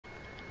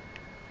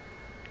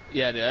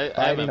Yeah, dude, I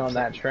Fighting haven't on played.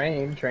 that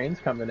train. Train's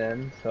coming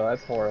in, so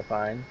that's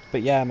horrifying.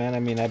 But yeah, man, I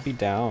mean, I'd be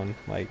down,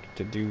 like,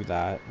 to do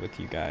that with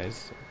you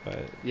guys, but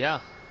I Yeah,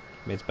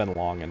 mean, it's been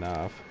long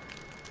enough.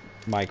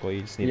 Michael,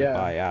 you just need to Yeah,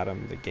 buy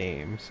Adam the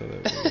game so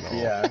that we can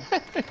all... yeah.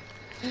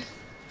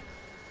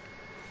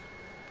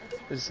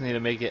 I just need to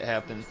make it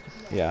happen.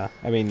 Yeah,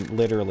 I mean,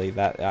 literally,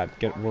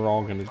 we're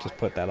all gonna just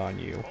put that on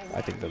you.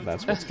 I think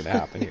that's what's gonna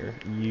happen here.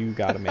 You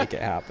gotta make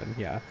it happen,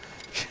 yeah.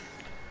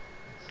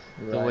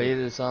 The Right. weight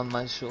is on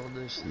my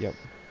shoulders. Yep.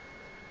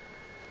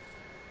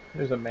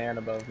 There's a man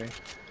above me.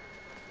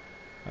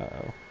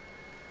 Uh-oh.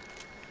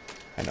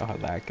 I know how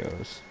that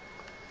goes.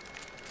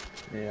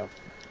 Yep.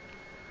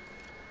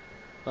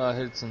 I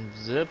heard some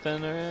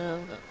zipping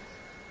around.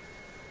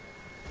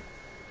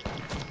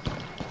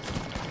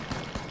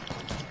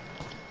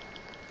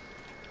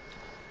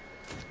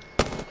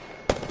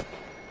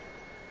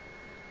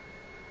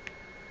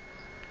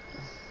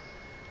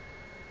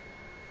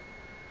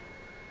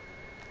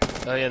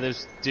 Oh yeah,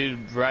 there's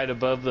dude right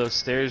above those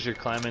stairs you're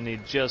climbing. He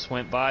just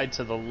went by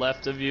to the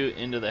left of you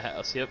into the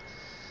house. Yep.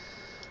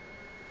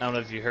 I don't know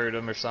if you heard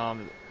him or saw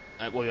him.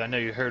 Well, I know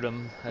you heard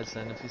him. That's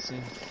then if you see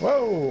him.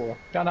 Whoa!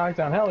 Got knocked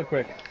down hella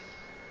quick.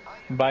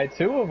 By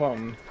two of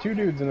them. Two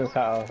dudes in this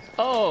house.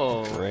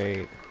 Oh,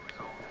 Great.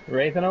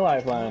 Wraith and a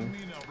Lifeline.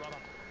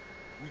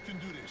 We can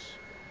do this.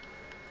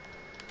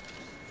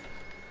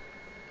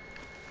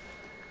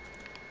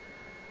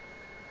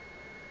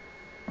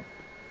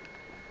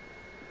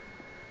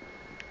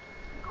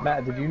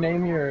 Matt, did you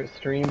name your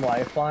stream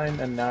Lifeline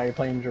and now you're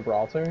playing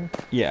Gibraltar?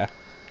 Yeah,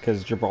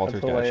 because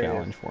Gibraltar's That's got a hilarious.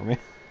 challenge for me.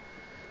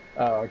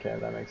 Oh, okay,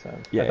 that makes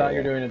sense. Yeah, I thought yeah,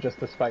 you were yeah. doing it just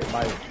to spite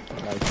Mike.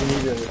 Like,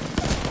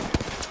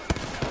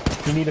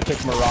 you need to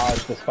pick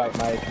Mirage to spite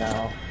Mike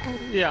now.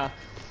 yeah.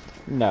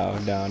 No,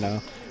 no,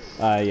 no.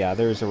 Yeah,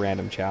 there's a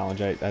random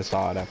challenge. I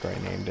saw it after I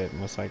named it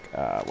and was like,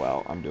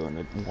 well, I'm doing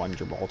one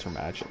Gibraltar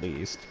match at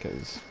least,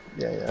 because...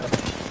 Yeah, yeah.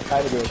 I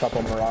had to do a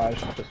couple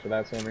Mirage just for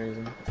that same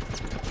reason.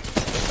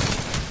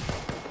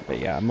 But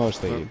yeah, I've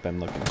mostly been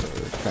looking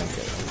for trying to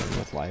get over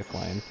with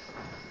Lifeline.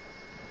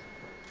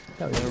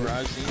 Hell yeah.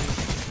 Mirage.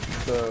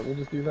 So we'll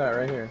just do that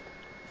right here.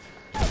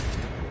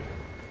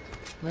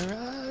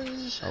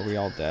 Mirage. Are we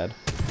all dead?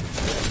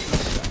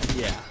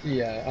 Yeah.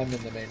 Yeah, I'm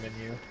in the main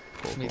menu.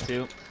 Cool, Me cool.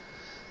 too.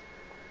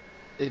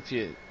 If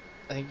you,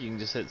 I think you can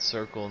just hit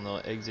circle and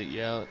they'll exit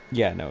you out.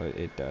 Yeah, no,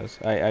 it does.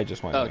 I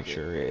just wanted to make Okay.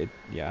 sure it...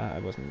 Yeah, I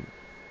wasn't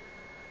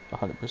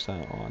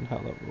 100% on how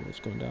that rule was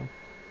going down.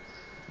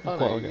 Oh,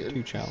 Well, no, we you're got good.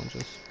 2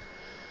 challenges.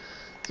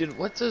 Dude,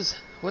 what does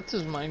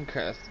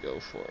Minecraft go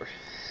for?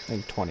 I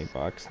think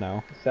 $20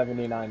 now.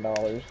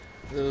 $79.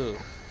 Ugh.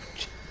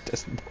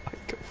 Does not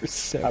go for I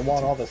 7.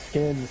 want all the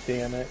skins,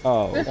 damn it.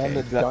 Oh, okay. And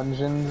the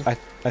dungeons. I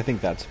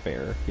think that's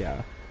fair.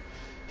 Yeah.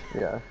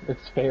 Yeah,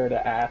 it's fair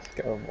to ask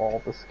of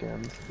all the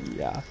skins.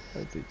 Yeah,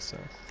 I think so.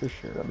 For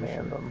sure. for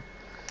Demand sure. them.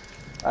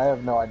 I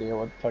have no idea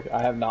what the fuck.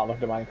 I have not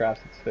looked at Minecraft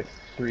since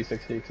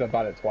 360 because I've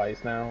bought it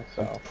twice now.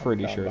 So I'm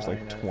pretty done sure it's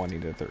buying like it. 20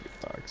 to $30.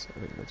 I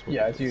think that's what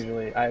Yeah, it it's is.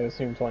 usually, I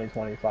assume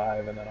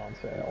 2025 and then on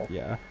sale.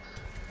 Yeah.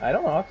 I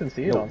don't often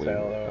see it No, on wait,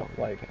 sale wait, though,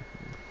 oh, like, okay.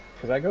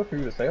 because I go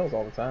through the sales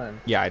all the time.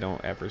 Yeah, I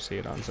don't ever see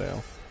it on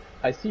sale.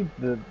 I see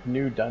the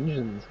new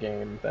Dungeons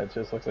game that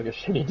just looks like a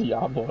shitty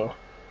Diablo.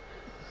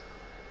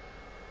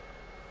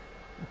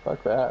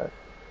 Fuck that.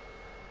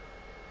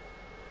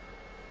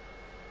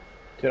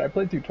 Dude, I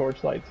played through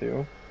Torchlight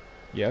too.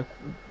 Yeah?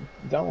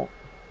 Don't.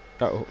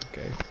 Oh,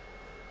 okay.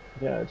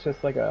 Yeah, it's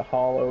just like a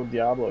hollow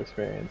Diablo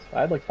experience.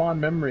 I had like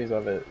fond memories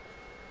of it,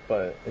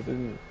 but it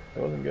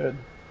wasn't good.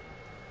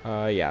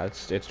 Yeah,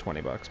 it's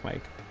 $20,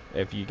 Mike.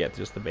 If you get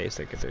just the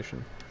basic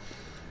edition.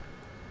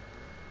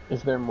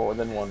 Is there more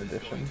than one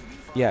edition?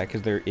 Yeah,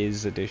 because there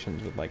is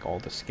editions with like all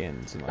the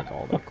skins and like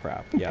all the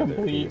crap. Yeah, there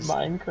Complete is.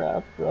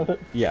 Minecraft, brother.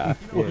 Yeah, yeah,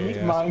 Complete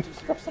yeah.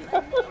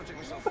 Minecraft.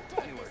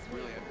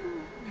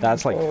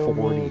 That's like Oh,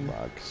 $40.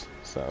 man.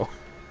 So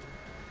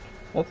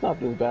That's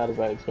not as bad as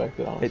I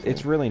expected, honestly.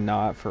 it's really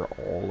not for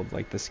all of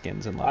like the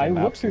skins and I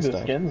level looked maps through and the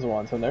stuff. skins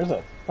once, and there's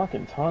a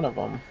fucking ton of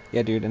them.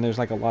 Yeah, dude, and there's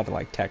like a lot of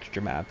like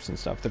texture maps and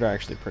stuff that are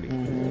actually pretty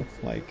cool.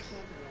 Like,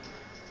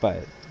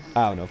 but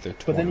I don't know if they're.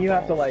 $20. But then you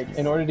have to like,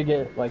 in order to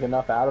get like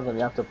enough out of them,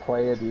 you have to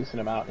play a decent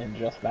amount in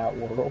just that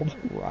world.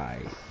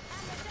 Right.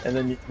 And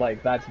then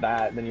like that's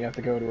that. Then you have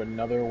to go to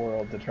another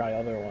world to try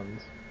other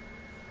ones.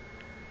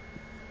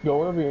 Go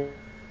wherever your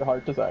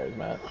heart desires,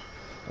 Matt.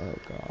 Oh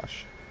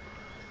gosh.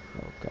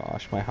 Oh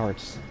gosh, my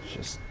heart's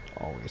just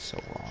always so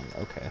wrong.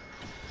 Okay.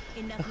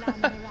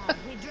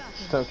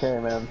 It's okay,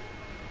 man.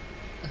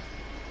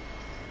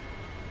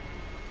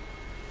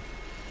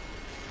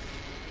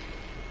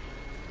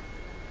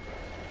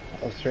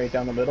 Oh, straight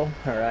down the middle?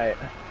 Alright.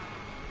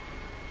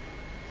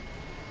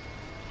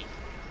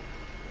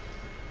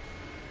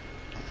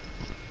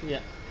 Yeah.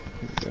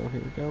 Here we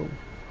go.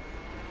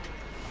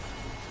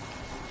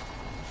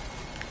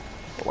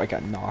 Oh, I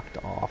got knocked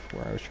off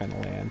where I was trying to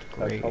land.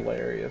 That's Great.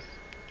 hilarious.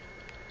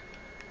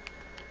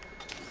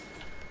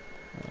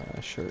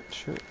 Shirt.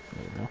 There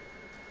we go.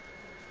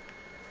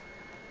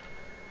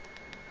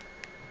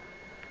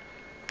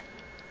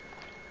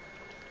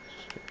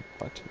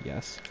 But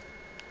yes.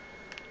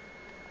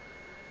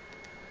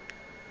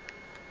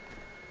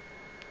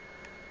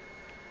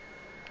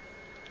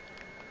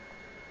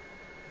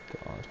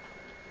 God.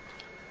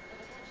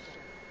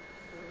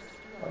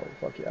 Oh,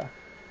 fuck yeah.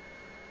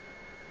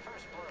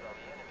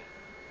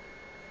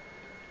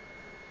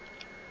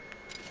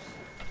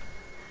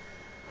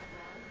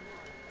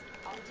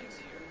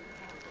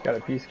 Got a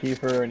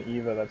Peacekeeper and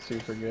Eva, that's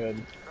super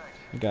good.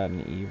 I got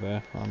an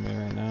Eva on me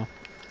right now.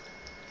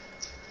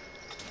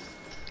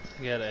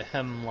 I got a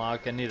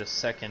hemlock. I need a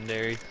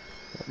secondary.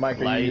 Mike, are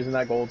you Light. using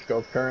that gold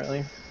scope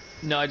currently?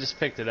 No, I just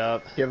picked it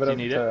up. Give it Do you up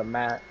need to it?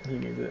 Matt, he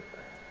needs it.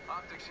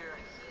 Optics here.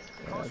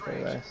 Yeah, Close that's over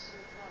range.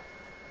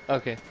 there.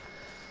 Okay.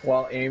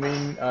 While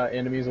aiming,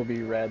 enemies will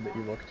be red that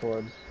you look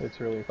towards.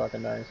 It's really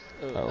fucking nice.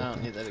 Oh, Oh, I don't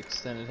okay. need that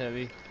extended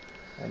heavy.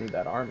 I need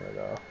that armor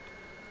though.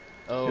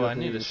 Oh, Two I of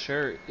need a these.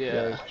 shirt. Yeah, Yeah.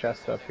 there's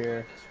chest up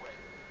here.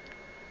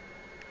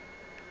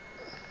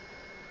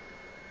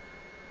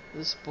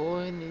 This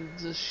boy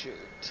needs a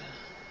shirt.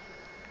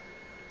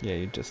 Yeah,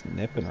 you're just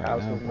nipping This right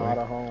house now, is not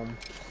boy. a home.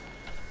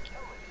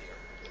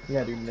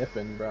 Yeah, dude,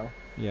 nipping, bro.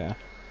 Yeah.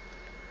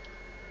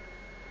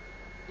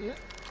 Yeah.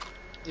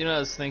 You know, I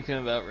was thinking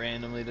about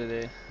randomly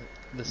today.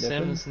 The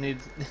Nipping? Sims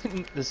needs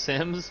The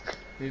Sims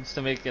needs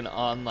to make an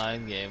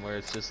online game where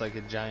it's just like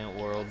a giant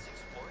world.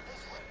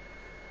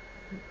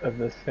 Of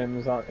the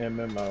Sims on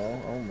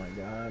MMO. Oh my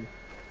god.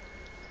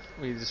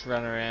 Where you just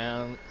run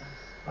around.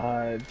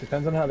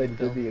 Depends on how they did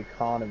Build. the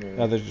economy.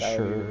 Oh, there's a That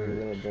would either be shirt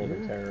really good or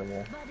here?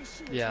 terrible.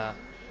 Yeah.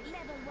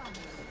 Level 1.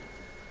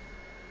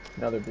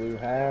 Another blue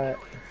hat.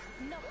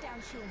 Knockdown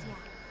shield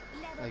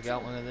here. Level I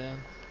got one of them.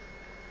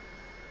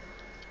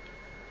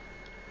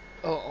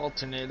 Oh,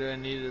 alternator, I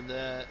needed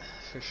that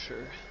for sure.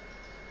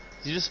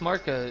 Did you just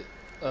mark a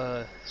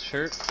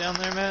shirt down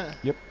there, Matt?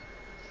 Yep.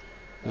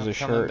 There's I'm a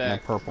coming shirt and a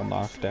back. purple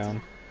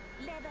knockdown.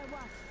 Level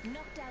 1.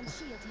 Knockdown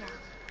shield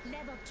here.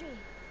 Level 3.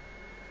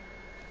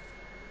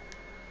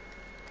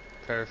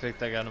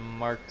 Perfect, I got them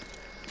marked.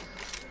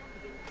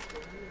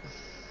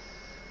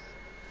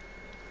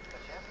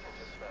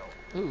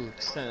 Ooh,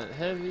 extended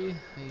heavy.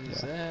 I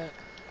use that.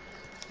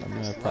 I'm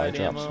gonna Light probably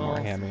drop some more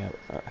ammo.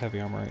 heavy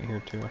armor right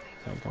here too. There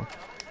we go.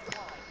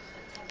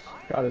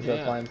 Got his Yeah.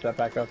 zipline set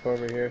back up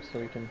over here so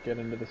we can get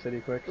into the city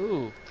quick.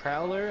 Ooh,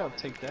 prowler. I'll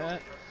take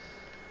that.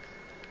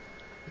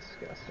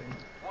 Disgusting.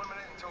 1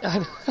 minute until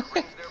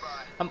rings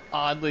nearby. I'm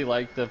oddly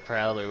like the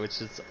prowler,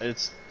 which is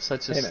it's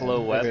such a Hey, man,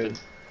 slow weapon.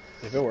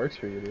 If it works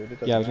for you, dude, it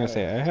doesn't Yeah, I was gonna matter.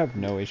 say I have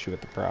no issue with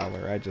the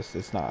prowler.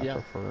 It's not Yeah.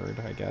 preferred,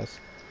 I guess.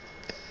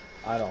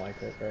 I don't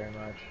like it very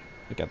much.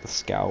 I got the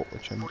scout,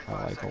 which I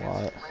like a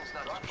lot.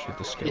 Especially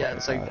the scout. Yeah,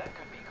 it's like- got.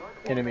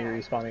 Enemy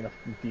respawning a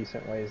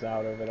decent ways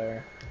out over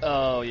there.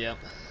 Oh yeah.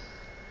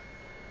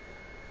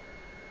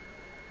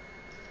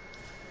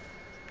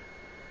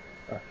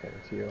 Okay,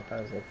 it's you.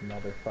 I was like,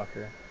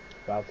 motherfucker.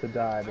 About to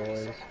die,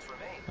 boys.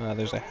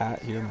 There's a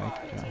hat here, Mike.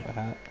 You know the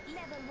hat.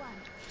 Level 1.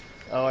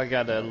 Oh, I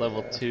got a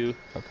level Yeah. 2.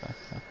 Okay.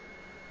 Yeah.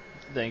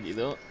 Thank you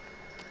though.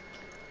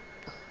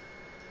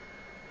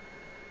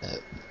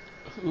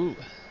 Ooh,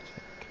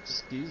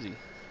 excuse me.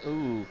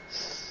 Ooh,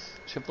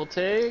 triple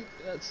take.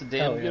 That's a damn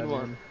Hell yeah, good dude.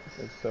 one.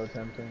 It's so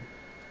tempting.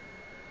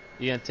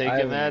 You gonna take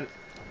it, Matt?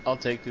 I'll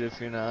take it if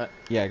you're not.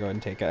 Yeah, go ahead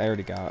and take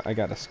it. I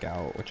got a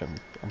scout, which I'm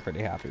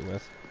pretty happy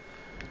with.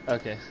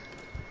 Okay.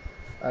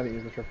 I haven't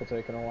used the triple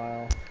take in a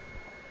while.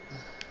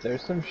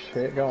 There's some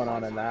shit going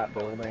on in that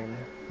building.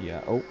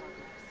 Yeah. Oh.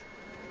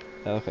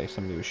 That looked like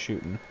somebody was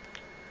shooting.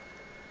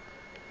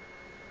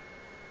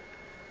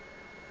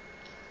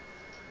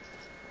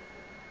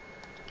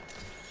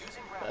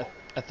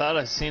 I thought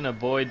I seen a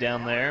boy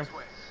down there.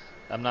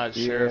 I'm not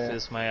sure if Yeah.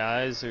 it's my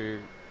eyes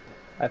or.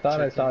 I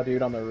thought I Chicken. saw a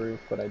dude on the roof,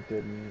 but I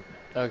didn't.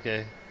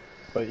 Okay.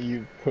 But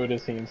you could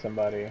have seen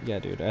somebody. Yeah,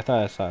 dude. I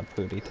thought I saw a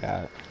pooty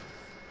tat.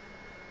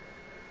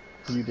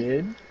 You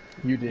did?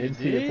 You did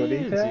see a Did putty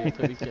see a tat?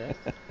 putty cat.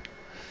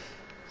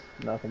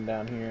 Nothing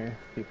down here.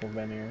 People have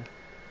been here.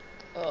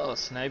 Oh,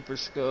 sniper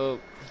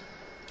scope.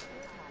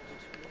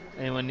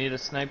 Anyone need a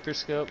sniper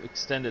scope?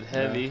 Extended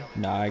heavy.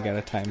 Nah, I got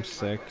a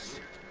 ×6.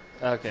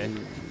 Okay.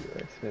 Ooh,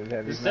 it's heavy's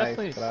There's nice,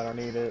 definitely- but I don't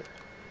need it.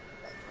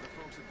 Other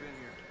folks have been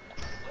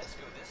here. Let's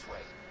go this way.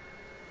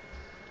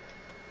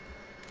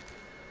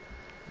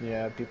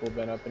 Yeah, people have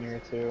been up in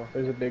here too.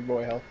 There's a big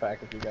boy health pack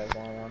if you guys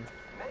want one.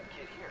 Med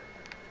kit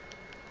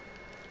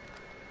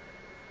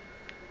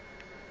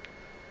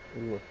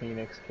here. Ooh, a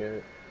Phoenix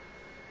kit.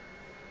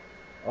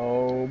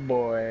 Oh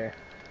boy.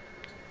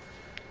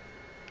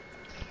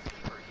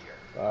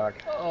 Fuck.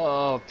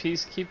 Oh,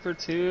 Peacekeeper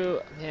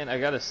 2. Man, I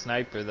got a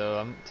sniper though.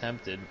 I'm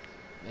tempted.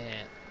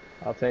 Man.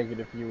 I'll take it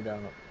if you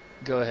don't.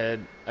 Go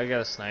ahead. I got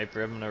a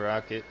sniper. I'm gonna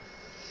rock it.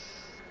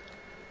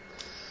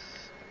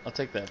 I'll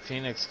take that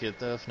Phoenix kit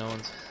though if no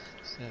one's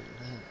saving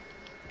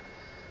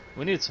that.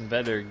 We need some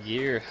better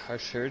gear. Our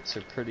shirts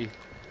are pretty.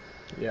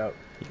 Yep.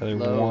 Yeah, they're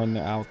Low. worn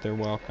out. They're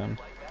welcome.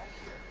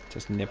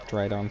 Just nipped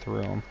right on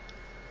through them.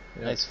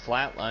 Yep. Nice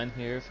flat line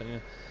here if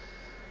anyone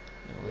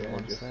Yeah,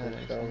 wants just that.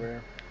 switched Actually.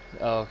 over.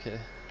 Oh, okay.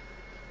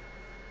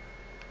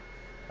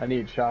 I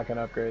need shotgun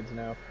upgrades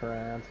now,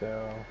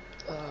 pronto.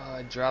 Oh,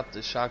 I dropped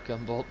the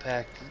shotgun bolt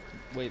pack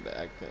way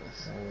back. No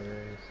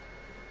worries.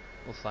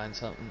 We'll find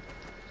something.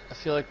 I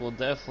feel like we'll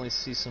definitely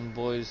see some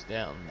boys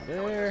down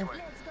there. Let's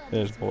go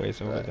There's this way.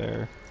 boys over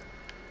there.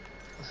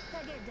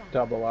 Target down.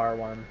 Double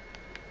R1.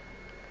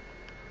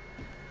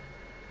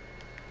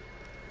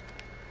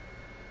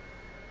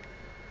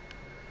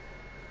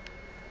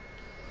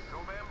 Go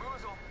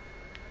bamboozle.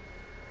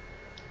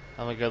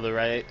 I'm gonna go to the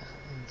right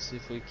and see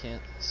if we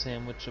can't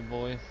sandwich a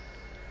boy.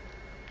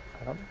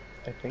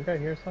 I think I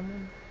hear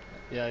someone.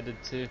 Yeah, I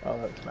did too. Oh,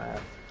 that's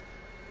Matt.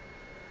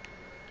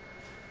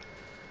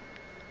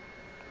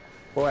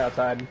 Boy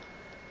outside.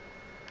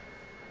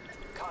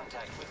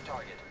 Contact with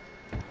target.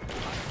 I'm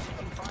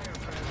taking fire,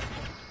 friend.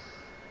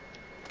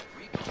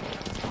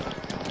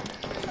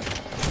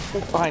 Oh,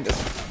 behind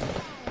us.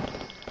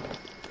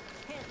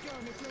 Hail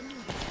drone if you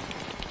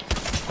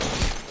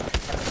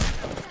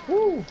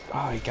need. Woo!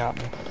 Oh, he got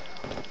me.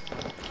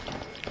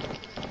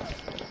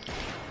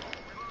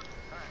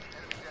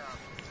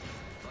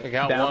 I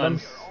got Down one.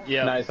 them?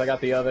 Yeah. Nice, I got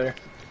the other.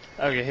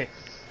 Okay.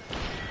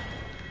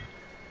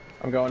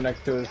 I'm going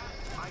next to his...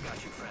 I got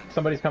you, friend.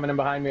 Somebody's coming in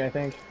behind me, I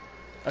think.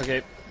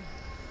 Okay.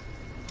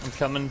 I'm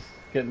coming.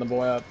 Getting the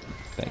boy up.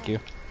 Thank you.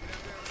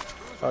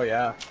 Oh,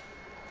 yeah. Oh,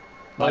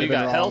 Might you have been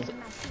got wrong. health? My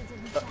shields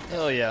in the fire.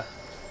 Hell yeah.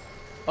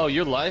 Oh,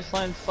 your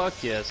lifeline?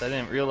 Fuck yes. I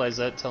didn't realize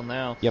that till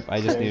now. Yep, I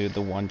just Okay. needed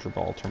the one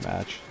Gibraltar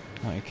match.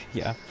 Like,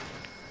 yeah.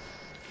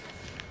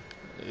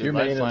 You're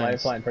main and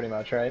Lifeline's- lifeline pretty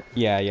much, right?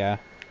 Yeah.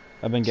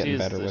 I've been getting She's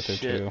better the with it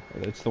shit. too.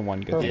 It's the one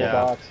good Purple thing. Yeah.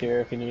 box here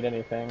if you need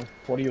anything.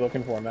 What are you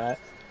looking for, Matt?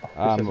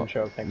 Oh, this doesn't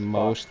show. Thanks,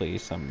 Mostly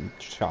some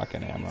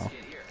shotgun ammo. Get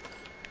here.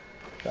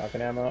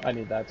 Shotgun ammo. I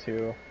need that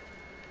too.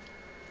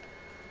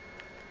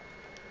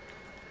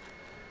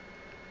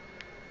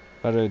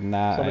 Other than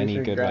that, Somebody I need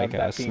should good grab like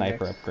that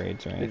sniper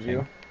Phoenix. upgrades or Did anything.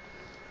 you?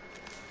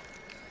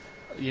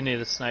 You need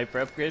a sniper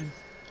upgrade?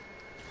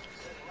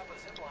 Setting up a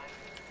zip line.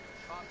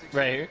 Optics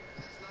Right here.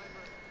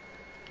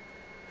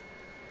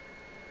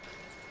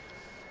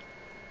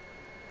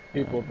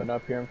 People have been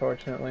up here,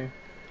 unfortunately.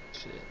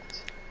 Shit.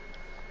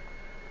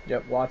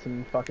 Yep,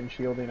 Watson fucking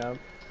shielding up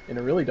in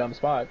a really dumb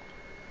spot.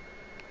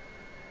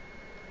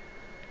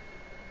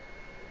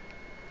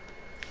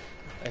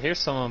 I hear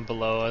someone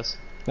below us.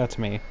 That's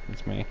me.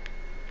 It's me.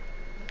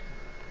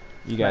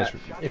 You guys.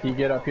 Matt, if you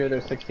get up here,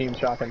 there's 16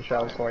 shotgun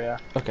shells for you.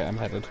 Okay, I'm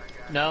headed.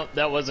 No,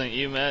 that wasn't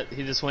you, Matt.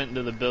 He just went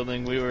into the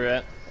building we were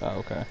at. Oh,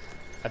 okay.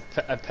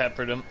 I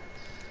peppered him.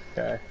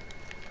 Okay.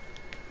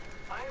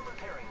 I am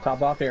repairing.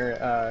 Top off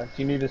here.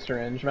 Do you need a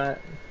syringe,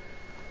 Matt?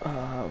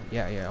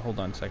 Yeah. Hold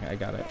on a second. I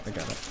got it. Let's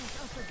go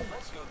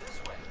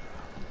this way.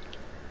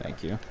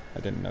 Thank you. I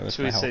didn't notice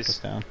Should my we health say was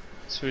down.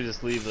 Should we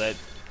just leave that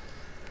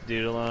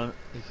dude alone?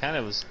 He kind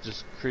of was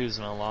just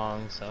cruising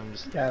along, so I'm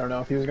just... Yeah, I don't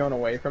know. If he was going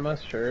away from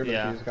us, sure. But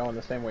Yeah. if he was going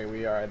the same way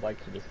we are, I'd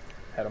like to just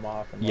head him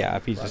off. And let Yeah, him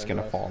if he's run just into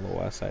gonna us. follow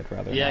us, I'd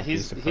rather Yeah, not be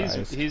he's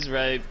surprised. he's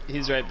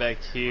right back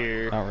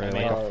here. Not really I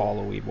mean, like a Oh,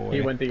 follow-y boy.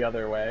 He went the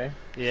other way.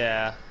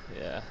 yeah.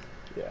 Yeah.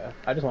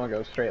 I just want to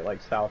go straight,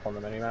 like, south on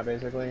the minimap,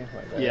 basically.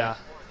 Like there. Yeah. Or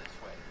this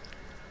way.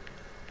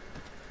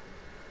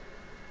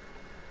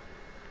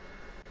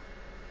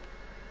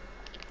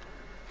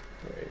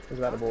 Wait, is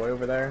that a boy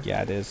over there?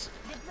 Yeah, it is.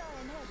 Deploying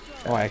hail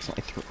Oh, drone. I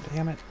accidentally threw.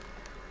 Damn it.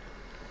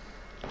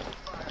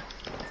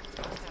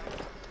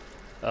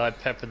 Oh, I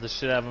peppered the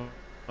shit out of him.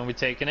 Are we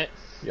taking it?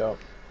 Yup.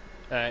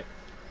 Alright.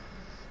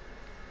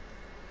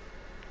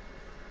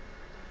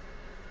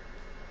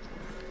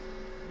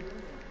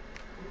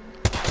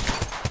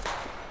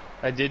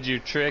 I did your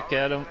trick,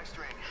 Adam. Next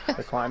ring.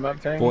 The climb up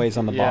thing? Boys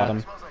on the Yeah. bottom.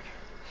 Smells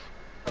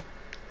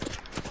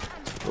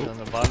like On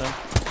the bottom.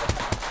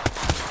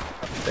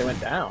 They went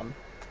down.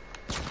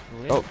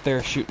 Oh,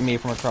 they're shooting me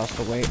from across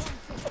the way.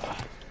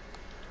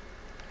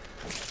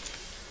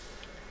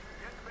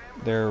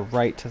 They're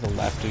right to the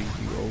left of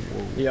you. Oh,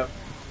 whoa. Yep.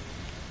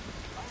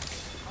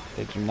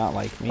 They do not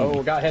like me.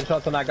 Oh, got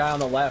headshots on that guy on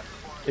the left.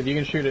 If you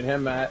can shoot at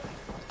him, Matt.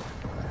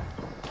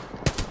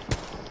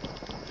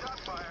 shot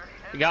fire.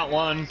 We got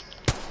one. Enemy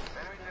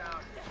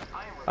down.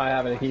 I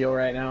have a heal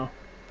right now.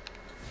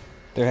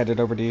 They're headed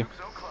over to you.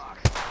 So clock.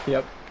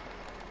 Yep.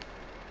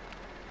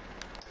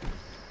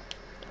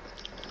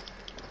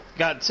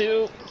 Got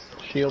two.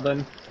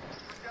 Shielding.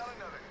 Got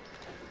another.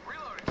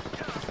 Reloading.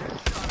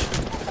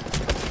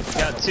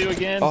 Got two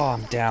again. Oh,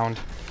 I'm downed.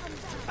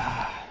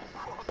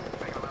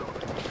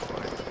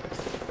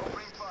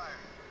 Opening fire.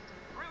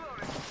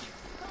 Reloading.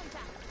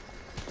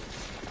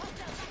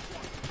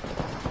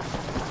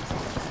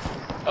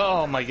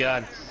 Oh my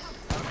god.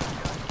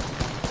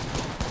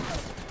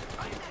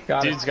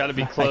 Got Dude's it. got to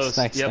be close.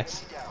 Nice, Yep.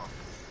 nice.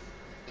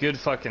 Good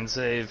fucking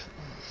save.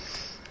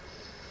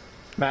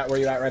 Matt, where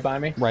you at? Right by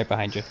me? Right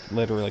behind you.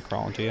 Literally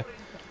crawling to you.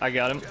 I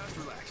got him.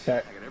 Relax. Okay.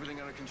 I got everything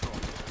under control.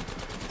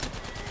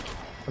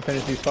 I'll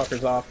finish these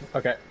fuckers off.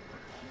 Okay.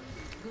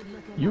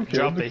 You killed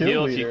Drop the a kill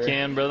heal if you leader.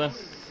 can, brother.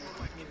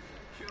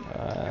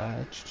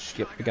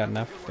 Yep, we got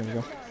enough. There we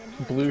go.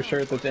 Blue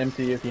shirt that's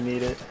empty if you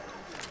need it.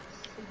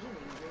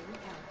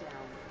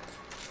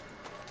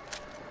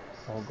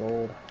 All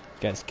gold.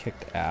 You guys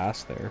kicked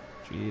ass there.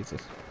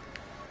 Jesus.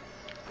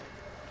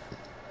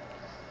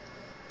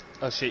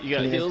 Oh shit, you got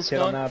Can you heals hit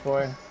on going? that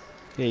boy?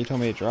 Yeah, you told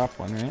me to drop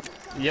one, right?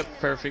 Yep,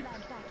 perfect.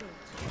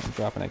 I'm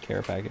dropping a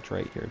care package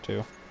right here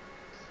too.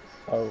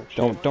 Oh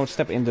shit. Don't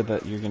step into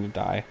the. You're gonna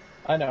die.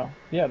 I know.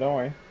 Yeah, don't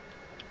worry.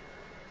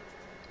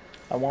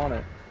 I want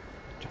it.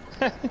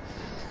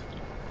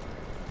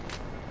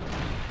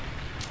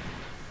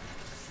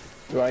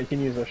 Well, I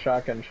can use the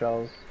shotgun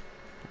shells.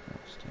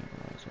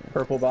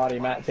 Purple body,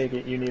 Matt, take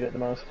it. You need it the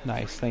most.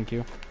 Nice, thank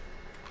you.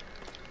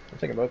 I'm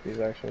taking both these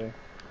actually.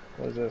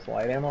 What is this?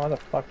 Light ammo? How the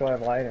fuck do I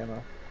have light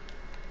ammo?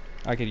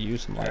 I could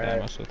use some light Alright.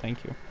 ammo, so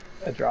thank you.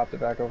 I dropped it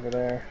back over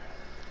there.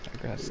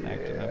 I got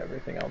snagged Yeah, it up.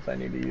 everything else I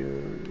need to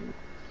use.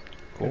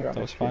 Cool, I dropped that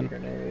my was shitty fun.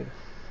 Grenade.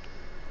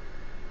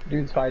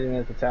 Dude's fighting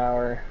at the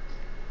tower.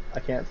 I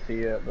can't see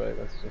it, but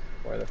that's just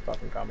where they're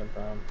fucking coming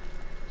from.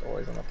 It's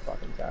always on the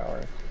fucking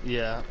tower.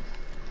 Yeah.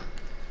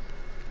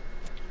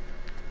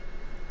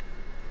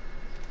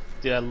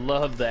 Dude, I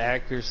love the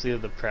accuracy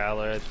of the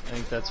Prowler. I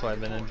think that's why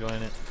I've been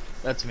enjoying it.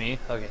 That's me?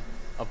 Okay.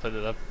 I'll put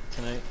it up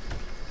tonight.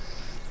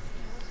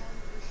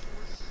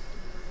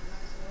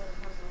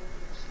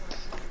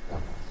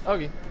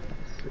 Okay.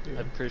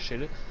 I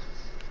appreciate it.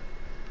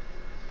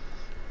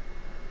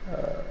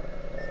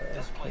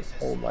 This place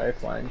is Old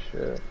Lifeline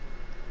shit.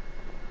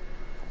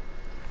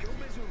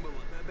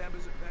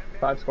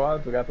 5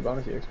 squads, we got the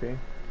bonus EXP.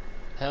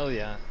 Hell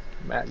yeah.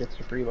 Matt gets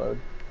to freeload.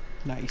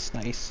 Nice,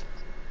 nice.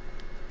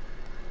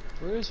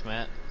 Where is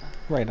Matt?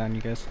 Right on,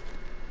 you guys.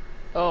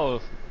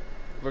 Oh,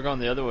 we're going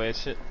the other way.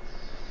 Shit.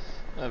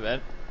 My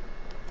bad.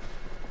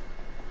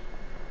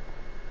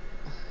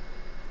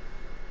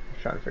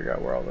 Just trying to figure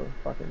out where all the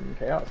fucking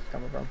chaos is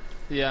coming from.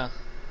 Yeah.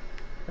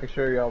 Make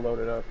sure y'all load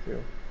it up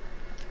too.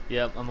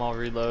 Yep, I'm all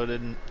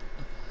reloaded and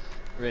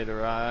ready to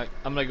rock.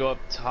 I'm gonna go up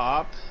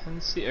top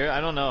and see. Or,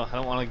 I don't know. I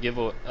don't want to give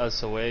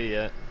us away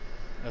yet.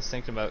 I was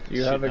thinking about Do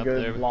you shooting have a up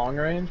good there. long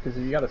range? Because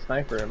if you got a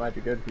sniper, it might be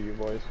good for you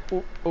boys.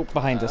 Oh,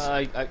 behind us.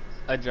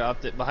 I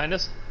dropped it. Behind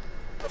us?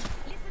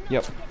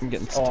 Yep, I'm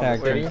getting Oh, on the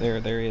tagged city? right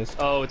there. There he is.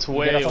 Oh, it's Get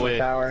way up on the away.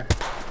 tower.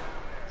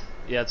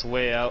 Yeah, it's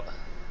way out.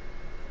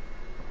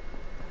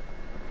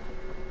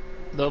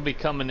 They'll be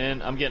coming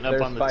in. I'm getting up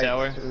There's on the fights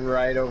tower.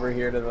 right over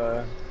here to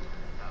the...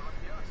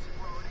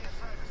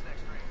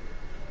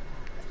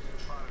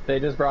 They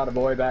just brought a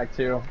boy back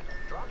too.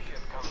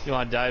 You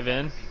want to dive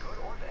in?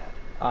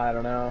 I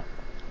don't know.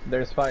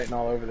 There's fighting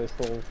all over this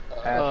little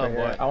patch Oh, right here.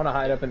 boy. I want to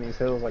hide up in these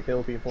hills like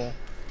hill people.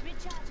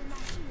 Recharging my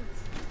shields.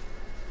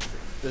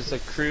 There's a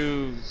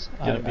cruise.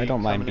 Gonna I be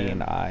don't mind coming being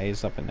in.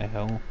 eyes up in the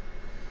hill.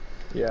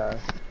 Yeah.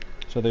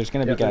 So there's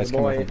gonna Yeah, be guys there's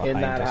a boy coming from in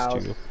behind that us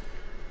house. too.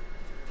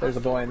 There's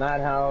a boy in that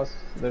house.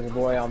 There's a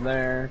boy on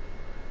there.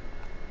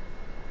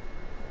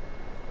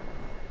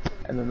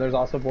 And then there's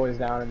also boys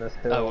down in this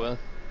hill. Oh well.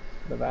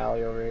 The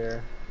valley over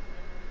here.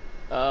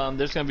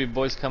 There's gonna be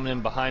boys coming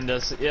in behind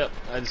us. Yep,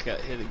 I just got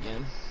hit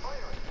again.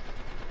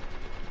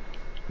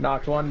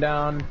 Knocked one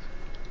down.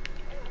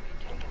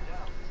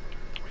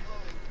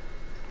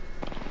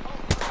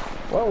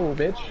 Whoa,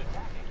 bitch.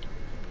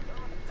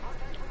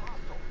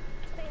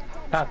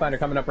 Pathfinder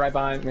coming up right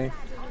behind me.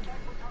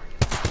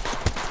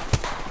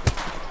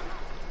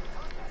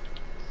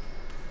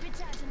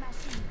 Recharging my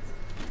shields.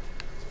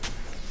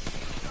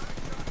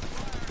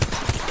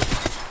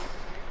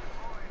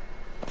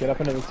 Get up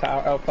into the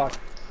tower. Oh, fuck.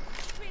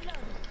 Reloading.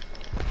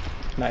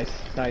 Nice,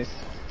 nice.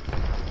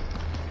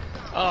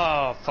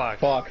 Oh fuck.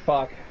 Fuck,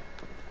 fuck.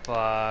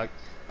 Fuck.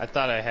 I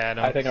thought I had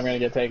him. I think I'm gonna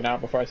get taken out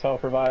before I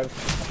self-revive.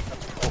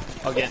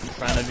 I'll get in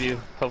front of you.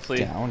 Hopefully,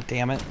 Down,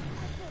 damn it.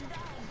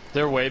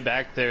 they're way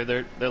back there.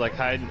 They're like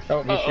hiding.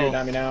 Oh, he's shooting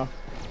at me now. I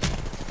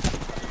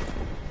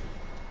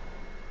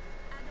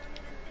don't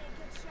even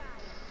think it's right.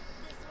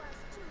 This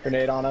was too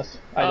Grenade on us.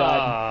 I died.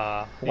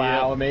 Ah,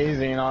 Wow, yep.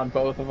 amazing on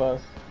both of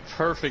us.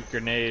 Perfect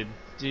grenade.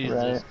 Jesus.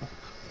 Right.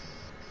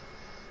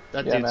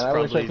 That Yeah, dude's man, I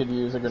wish probably. I could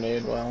use a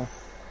grenade well.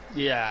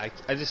 Yeah,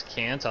 I just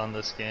can't on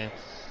this game.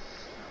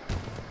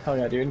 Hell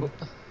yeah, dude.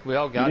 We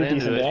all You got did into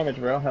decent it. damage,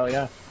 bro. Hell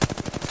yeah.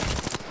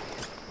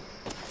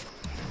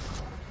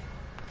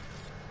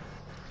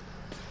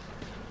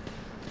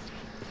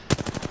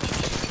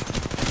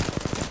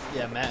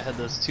 Yeah, Matt had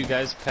those two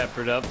guys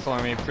peppered up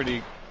for me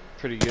pretty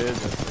good.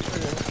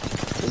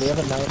 Do we have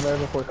a Nightmare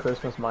Before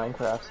Christmas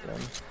Minecraft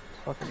skin?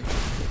 Fucking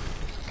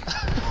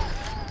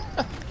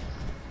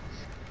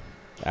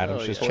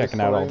Adam's Oh, just yeah. checking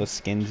Toy out all Story. the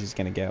skins he's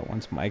gonna get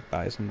once Mike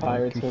buys them.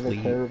 Pirates of the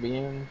complete.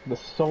 Caribbean. The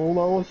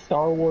solo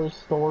Star Wars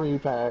story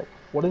pack.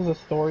 What is a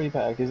story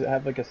pack? Does it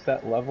have like a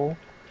set level?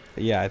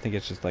 Yeah, I think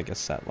it's just like a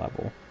set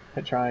level.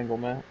 Hit triangle,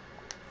 man.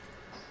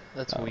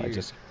 That's I weird.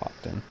 just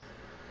popped in.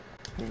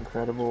 The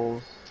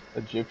Incredibles.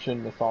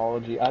 Egyptian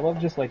mythology. I love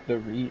just like the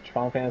Reach,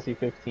 Final Fantasy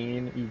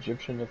 15,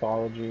 Egyptian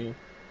mythology,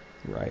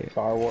 Right.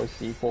 Star Wars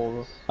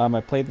sequels. I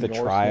played the Norse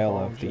trial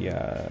of mythology.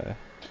 the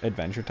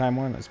Adventure Time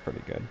one. That's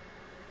pretty good.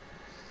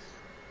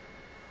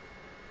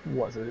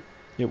 Was it?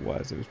 It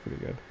was pretty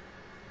good.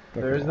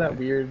 Not There's gonna that lie.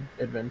 weird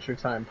Adventure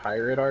Time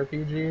pirate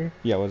RPG.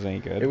 Yeah, it wasn't any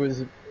good. It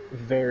was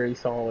very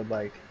solid,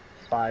 like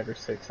 5 or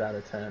 6 out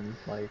of 10.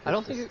 Like, I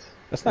don't it's think just-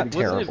 That's not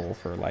Wasn't it- terrible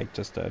for like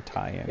just a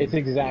tie-in. It's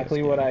exactly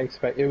PS what game. I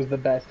expect. It was the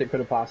best it could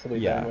have possibly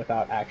Yeah. been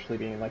without actually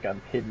being like a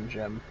hidden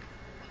gem.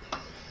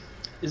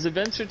 Is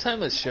Adventure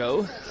Time a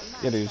show?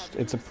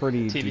 It's a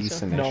pretty TV show?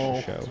 decent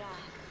No. show.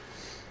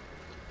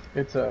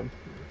 It's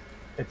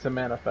a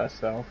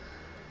manifesto.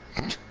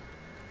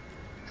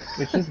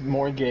 It's just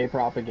more gay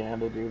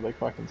propaganda, dude, like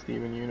fucking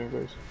Steven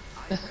Universe.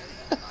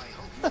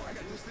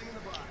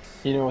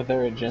 You know, with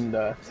their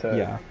agenda to,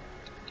 Yeah.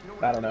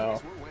 I don't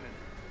know,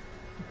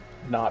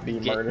 not be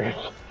Gay- murdered.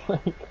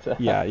 Like, to,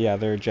 Yeah,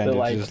 their to agenda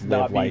like to just not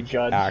live be like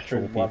judged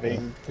actual for people.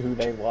 loving who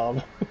they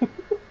love.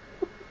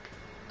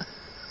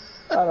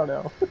 I don't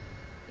know.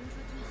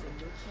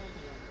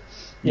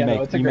 You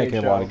make it's a you make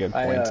great a lot show. of good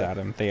points,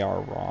 Adam. They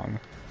are wrong.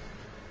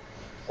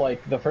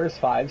 Like, the first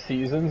 5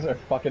 seasons are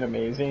fucking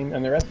amazing,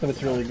 and the rest of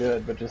it's really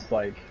good, but just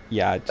like,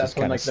 Yeah, it that's just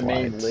when kind like of the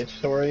main slides.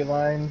 Lich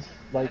storylines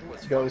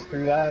like goes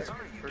through that.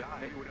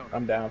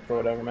 I'm down for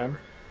whatever, man.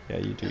 Yeah,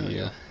 you do Oh, you.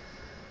 yeah.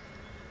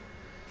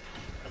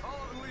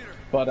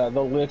 But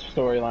the Lich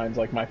storyline's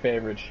like my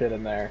favorite shit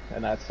in there,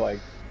 and that's like,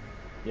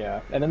 yeah.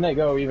 And then they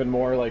go even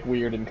more like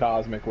weird and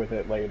cosmic with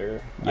it later.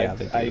 Yeah,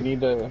 they do.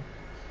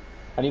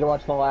 I need to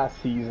watch the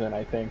last season.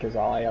 I think is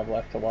all I have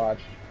left to watch.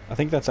 I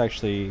think that's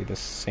actually the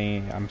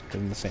same. I'm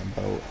in the same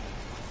boat.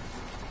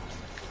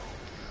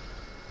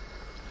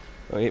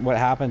 What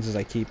happens is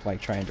I keep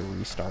like trying to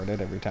restart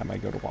it every time I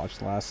go to watch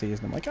the last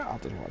season. I'm like, oh, I'll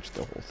just watch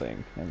the whole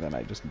thing, and then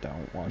I just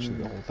don't watch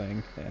the whole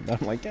thing, and then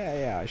I'm like,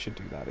 yeah, I should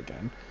do that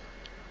again.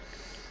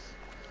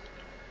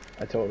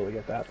 I totally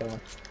get that though.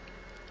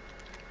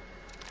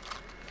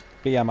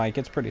 But yeah, Mike,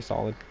 it's pretty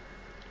solid.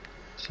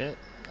 Shit.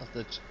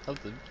 I'll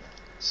have to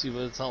see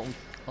what it's all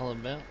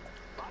about.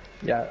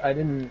 Yeah,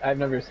 I've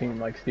never seen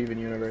like Steven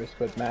Universe,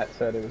 but Matt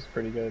said it was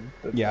pretty good.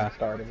 The Yeah.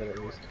 start of it at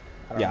least.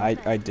 I don't Yeah,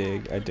 know. I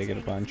dig it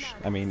a bunch.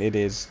 I mean, it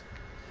is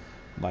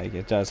like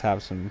it does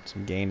have some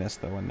gayness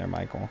though in there,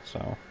 Michael.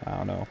 So I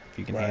don't know if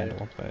you can Right.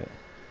 handle, but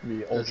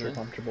Be ultra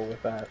comfortable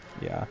with that.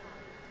 yeah,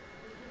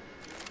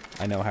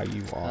 I know how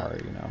you are,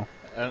 you know,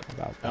 I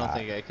about don't that.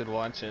 think I could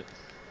watch it.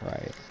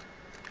 Right.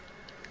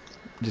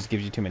 Just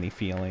gives you too many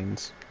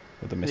feelings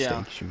with the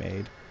mistakes you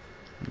made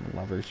and the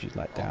lovers you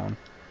let down.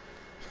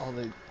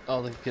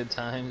 All the good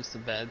times, the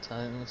bad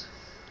times.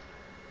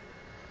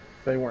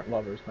 They weren't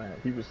lovers, man.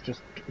 He was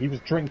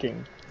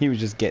drinking. He was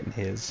just getting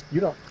his.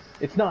 You don't.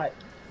 It's not.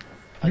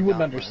 I You wouldn't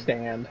got mine.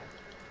 understand.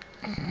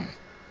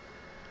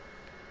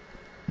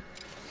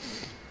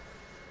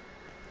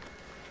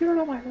 You don't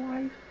know my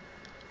life.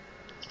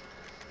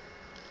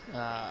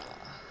 Ah,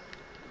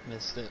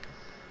 missed it.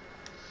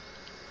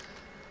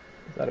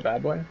 Is that a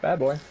bad boy? Bad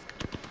boy.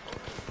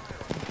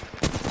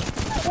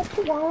 What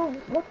you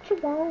want? What you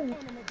want?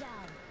 Enemy down.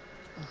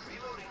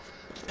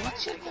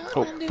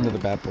 Oh, another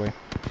bad boy.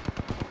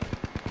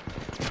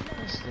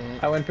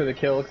 I went for the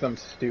kill because I'm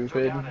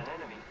stupid.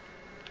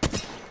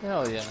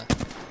 Hell yeah.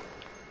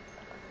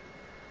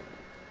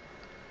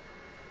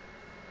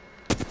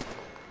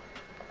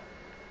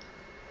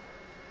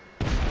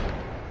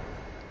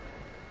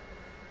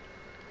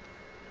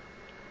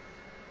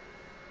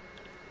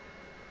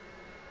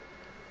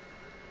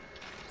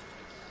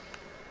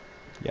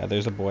 Yeah,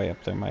 there's a boy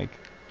up there, Mike.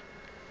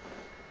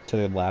 To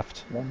the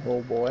left. One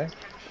little boy.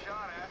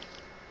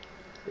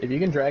 If you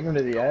can drag him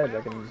to the edge,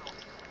 I can.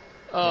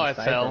 Oh, I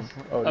snipe fell. him.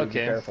 Oh, dude, be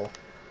Okay. careful.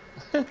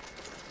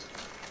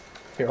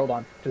 Here, hold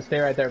on. Just stay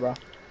right there, bro.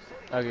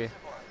 Okay.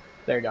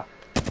 There you go.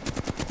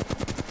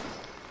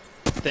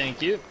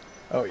 Thank you.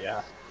 Oh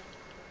yeah.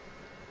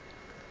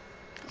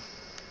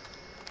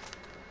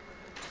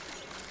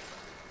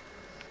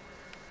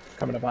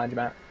 Coming up behind you,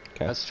 Matt.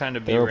 Okay. I was trying to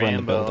be They're over in the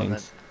Rambo and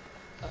buildings.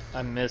 then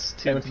I missed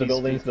two They went to the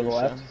buildings to the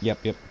left?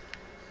 Yep.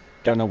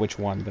 Don't know which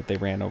one, but they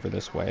ran over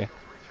this way.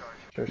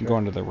 Sure, I'm sure.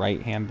 going to the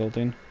right-hand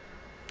building.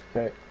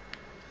 Okay.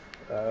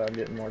 I'm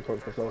getting more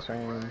towards the close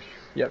range.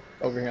 Yep,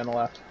 over here on the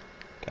left.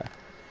 Okay.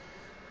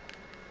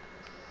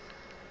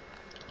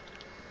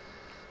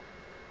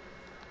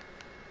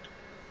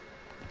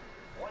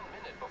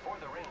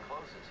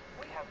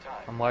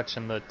 I'm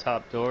watching the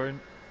top door.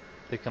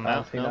 They come I don't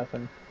out. see Nope.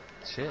 nothing.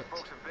 Shit.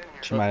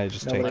 She might have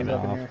just Nobody's taken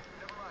up in off. here.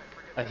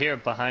 I hear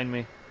it behind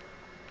me.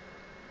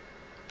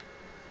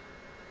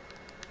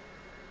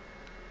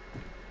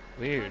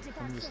 Weird.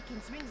 45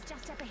 seconds. Rings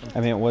just up ahead. I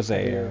mean, it was I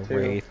a hear it too.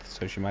 wraith,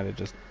 so she might have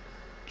just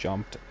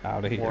jumped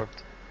out of here.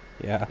 Warped.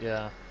 Yeah.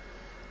 Yeah.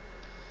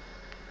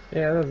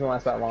 Yeah, it doesn't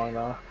last that long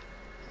though.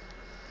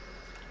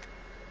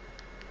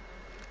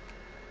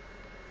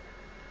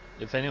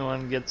 If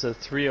anyone gets a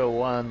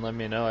 301, let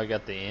me know. I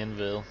got the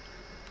anvil.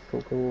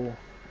 Cool, cool.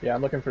 Yeah,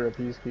 I'm looking for a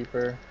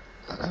peacekeeper.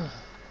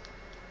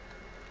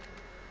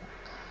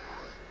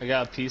 I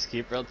got a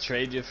peacekeeper. I'll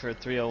trade you for a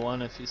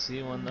 301 if you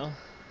see one though.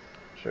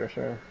 Sure,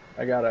 sure.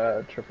 I got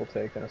a triple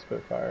take and a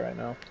Spitfire right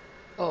now.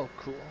 Oh,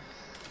 cool.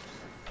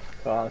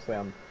 So honestly,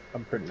 I'm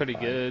pretty Pretty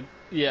fine. good.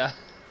 Yeah.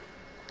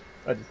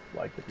 I just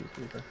like the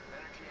peacekeeper.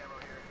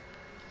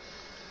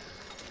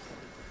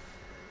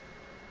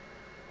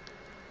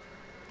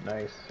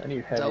 Nice. I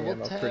need heavy Double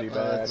ammo tap? pretty Oh,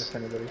 bad that's- if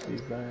anybody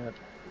sees that.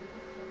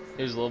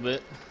 Here's a little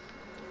bit.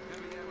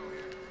 Heavy ammo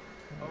here.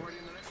 Already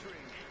in the next ring.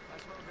 I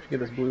smell victory. Get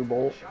this blue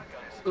bolt.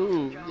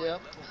 Ooh,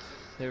 yep.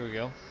 There we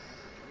go.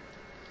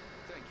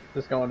 Thank you.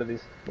 Just go into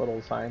these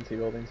little sciencey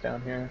buildings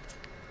down here.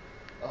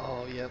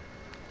 Oh, yep.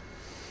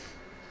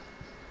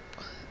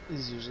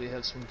 These usually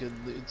have some good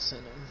loots in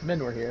them.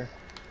 Men were here.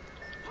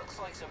 Looks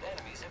like some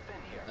enemies have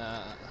been here.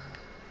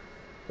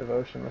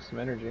 Devotion with some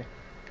energy.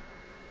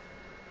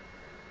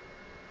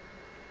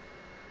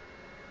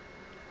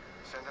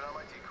 Sending out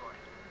my decoy.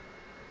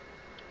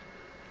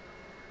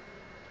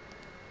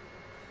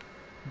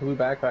 Blue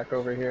backpack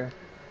over here.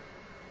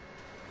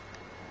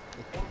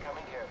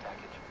 Incoming care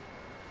package.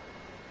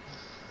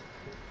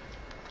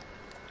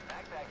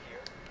 Backpack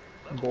here.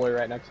 Boy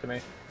right next to me.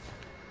 Yeah,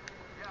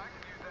 I can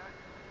use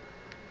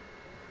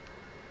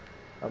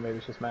that. Oh, maybe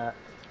it's just Matt.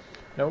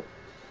 Nope.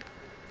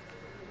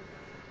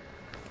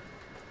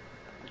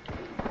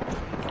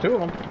 Two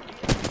of them.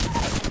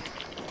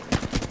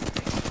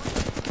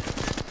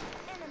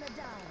 Enemy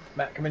down.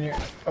 Matt, come in here.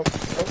 Oh,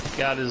 oh.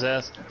 Got his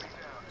ass.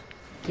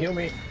 Heal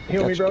me.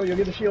 Heal me, Gotcha. bro. You'll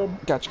get the shield.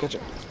 Gotcha, gotcha.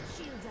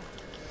 Shield up.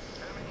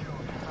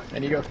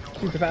 And you go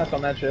super fast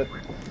on that shit.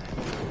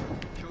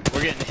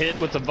 We're getting hit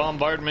with the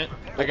bombardment.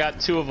 I got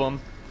two of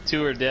them.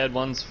 Two are dead.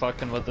 One's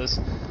fucking with us.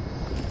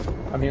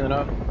 I'm healing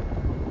up.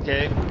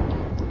 Okay.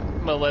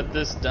 I'm gonna let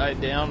this die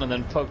down and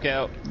then poke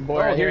out. Boy, oh,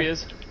 right here here. he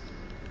is.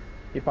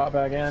 He popped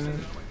back in.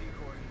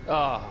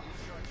 Oh,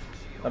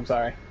 I'm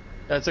sorry.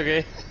 that's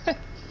okay.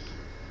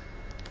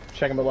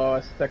 Checking below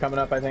us. They're coming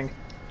up, I think.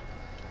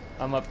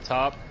 I'm up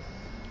top.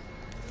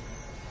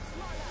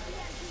 Smaller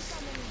EMP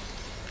coming in.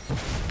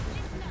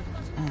 Listen up,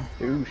 got a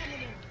Douche.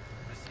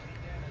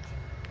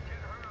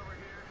 coming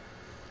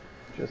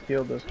in. Just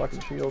healed those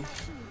fucking shields.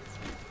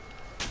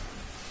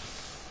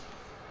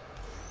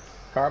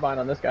 Carbine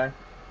on this guy.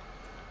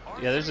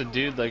 Yeah, there's a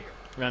dude like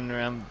running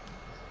around.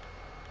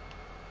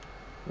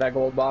 That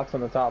gold box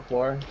on the top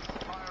floor.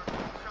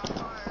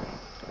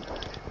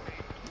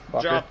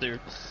 Fucker. Drop there.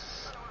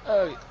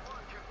 Oh,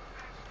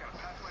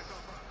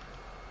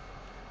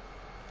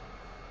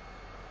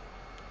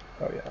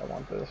 Oh yeah, I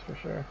want this for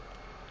sure.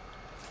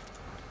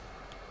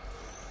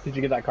 Did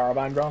you get that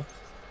carbine, bro?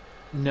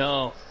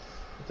 no.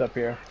 It's up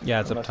here. Yeah,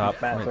 it's Unless up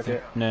top. Matt Right took there.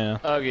 it. No.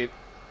 Okay.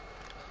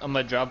 I'm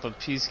gonna drop a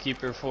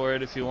peacekeeper for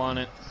it if you want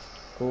it.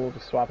 Cool,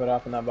 just swap it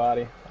off in that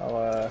body. I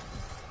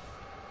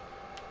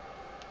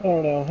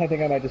don't know. I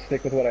think I might just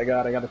stick with what I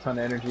got. I got a ton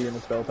of energy and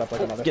it's built up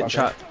like a motherfucker. Getting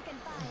shot Taking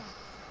fire.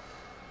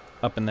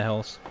 up in the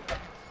hills.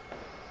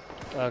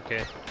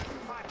 Okay.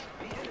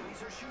 The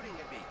enemies are shooting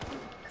at me.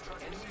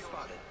 Enemy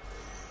spotted.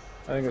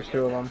 I think there's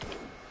two of them.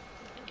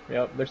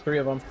 Yep, there's three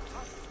of them.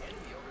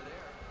 Enemy over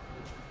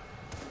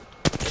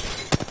there.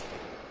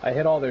 I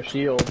hit all their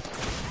shields.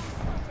 Spotted,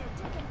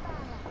 taking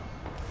fire.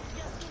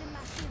 Just giving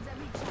my shields a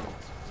recharge.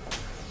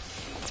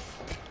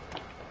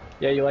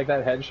 Yeah, you like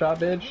that headshot,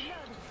 bitch?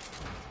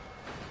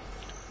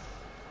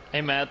 Hey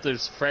Matt,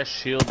 there's fresh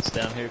shields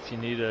down here if you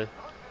need a.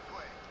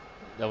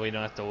 That way you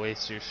don't have to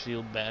waste your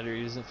shield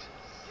batteries. If...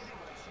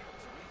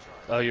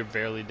 Oh, you're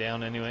barely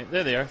down anyway.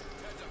 There they are.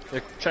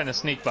 They're trying to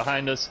sneak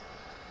behind us.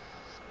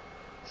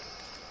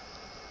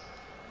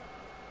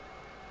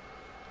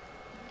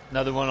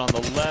 Another one on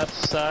the left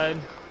side.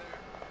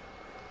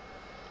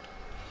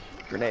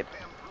 Grenade.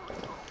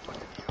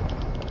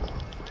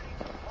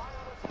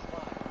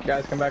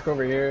 Guys, come back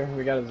over here.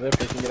 We got a zip.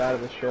 We can get out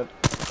of this shit.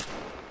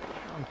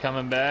 I'm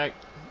coming back.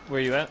 Where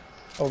you at?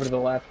 Over to the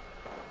left.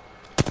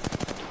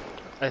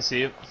 I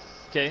see you.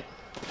 Okay.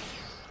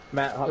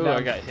 Matt, hop Ooh, down.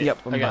 I got hit. Yep,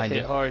 I'm I got behind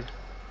hit you. hard.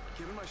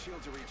 Giving my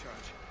shields a recharge.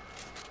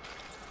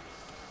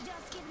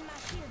 Just giving my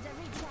shields a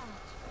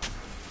recharge.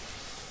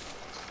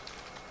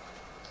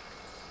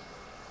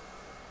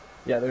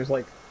 Yeah, there's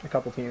like a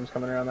couple teams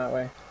coming around that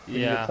way. We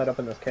can Yeah. get set up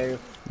in this cave.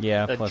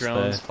 Yeah, That plus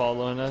drone's the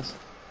following us.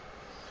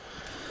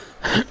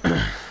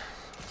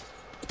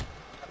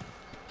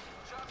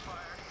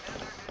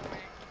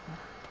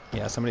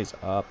 yeah, somebody's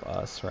up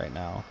us right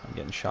now. I'm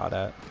getting shot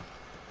at.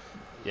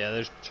 Yeah,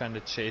 they're trying to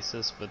chase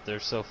us, but they're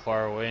so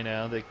far away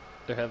now.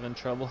 They're having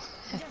trouble.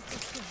 Just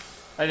a skill.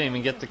 I didn't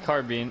even get the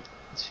carbine.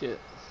 Shit.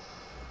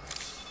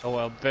 Oh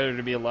well, better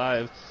to be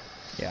alive.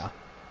 Yeah.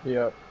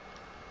 Yep.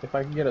 If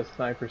I can get a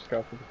sniper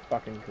scope, it'd be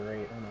fucking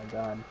great. Oh my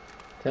god.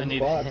 I 10 need-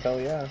 squads, hell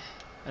yeah.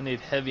 I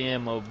need heavy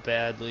ammo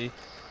badly.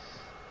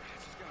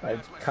 I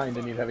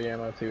kinda need heavy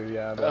ammo too,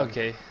 yeah. But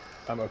Okay.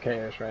 I'm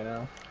okay-ish right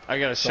now. I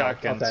got a So I'll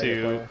shotgun tag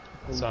it for too.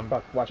 you. So I'm-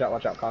 Fuck, watch out,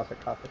 Caustic.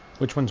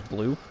 Which one's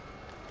blue?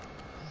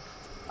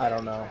 I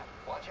don't know.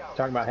 Watch out.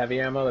 Talking about heavy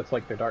ammo, that's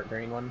like the dark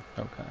green one.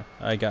 Okay.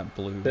 I got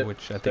blue, Spit-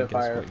 which I think is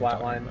Spitfire, what you're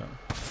talking Flatline. about.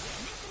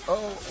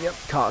 Oh, yep.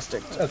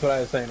 Caustic. That's what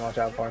I was saying, watch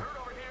out for.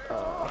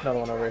 Another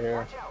one over here.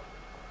 Watch out.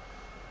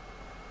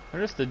 I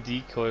wonder if the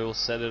decoy will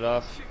set it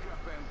off. She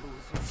got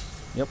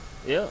bamboozled. Yep.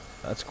 Yeah.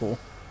 That's cool.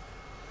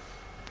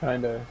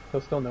 Kinda.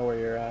 He'll still know where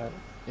you're at.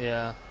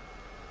 Yeah.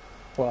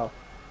 Well,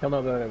 he'll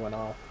know that it went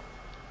off.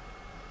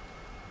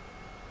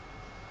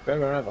 Better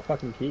don't have a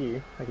fucking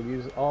key. I could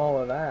use all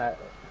of that.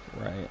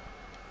 Right.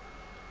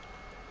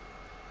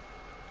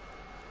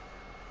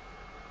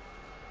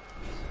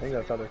 think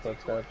that's other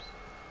footsteps.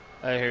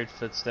 I heard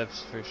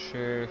footsteps for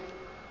sure.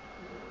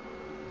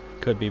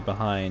 Could be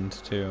behind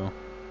too.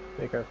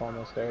 Be careful on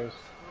those stairs.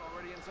 We're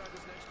already inside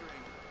this next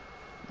ring.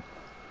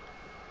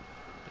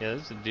 Yeah,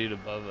 there's a dude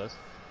above us.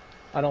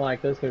 I don't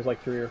like this. There's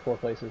like 3 or 4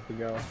 places to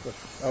go.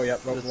 Oh, yep.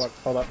 Oh, Let's-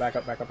 hold up. Back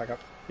up. Back up. Back up.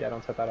 Yeah,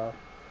 don't set that off.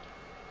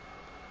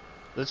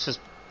 Let's just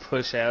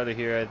push out of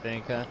here, I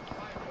think, huh?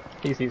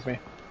 He sees me.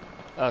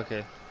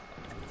 Okay.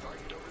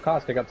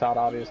 Caustic up top,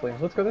 obviously.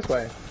 Let's go this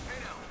way.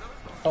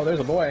 Oh, there's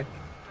a boy.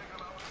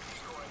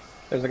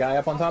 There's a guy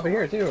up on top of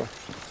here, too.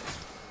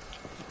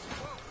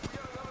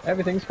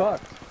 Everything's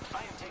fucked.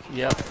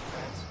 Yep.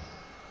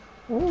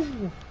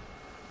 Ooh.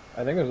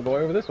 I think there's a boy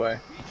over this way.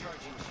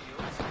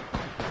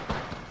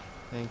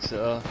 Think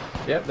so.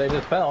 Yep, they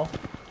just fell.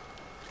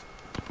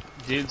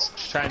 Dude's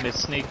trying to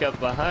sneak up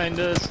behind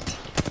us.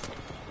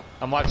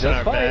 I'm watching Just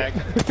our fight.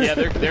 back. Yeah,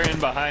 they're in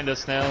behind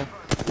us now.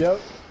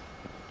 Yep.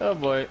 Oh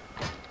boy.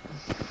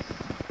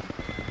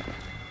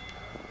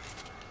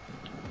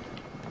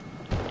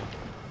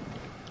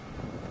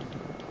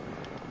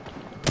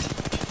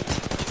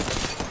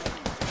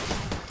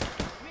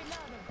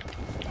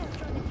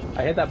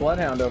 I hit that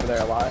bloodhound over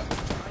there a lot.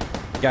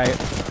 Guy,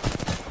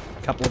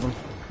 a couple of them.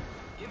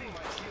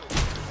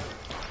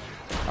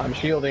 I'm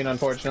shielding,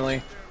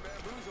 unfortunately.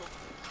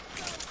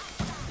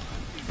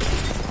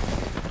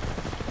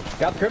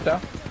 Got the crypto.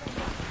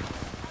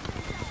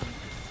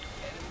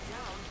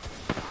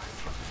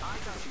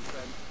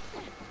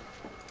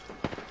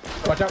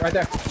 Watch out right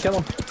there. Kill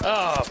him.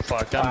 Oh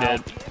fuck, I'm Wow.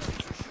 dead.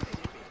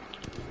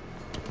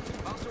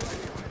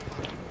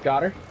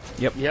 Got her.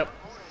 Yep.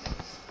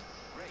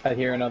 I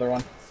hear another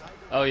one.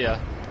 Oh yeah.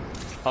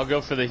 I'll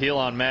go for the heal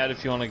on Matt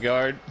if you want to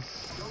guard.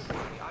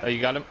 Oh, you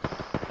got him?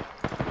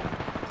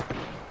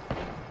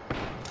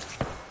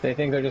 They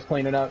think they're just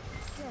cleaning up.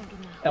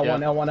 L1, Yeah.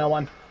 L1,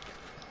 L1.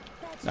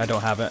 I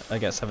don't have it. I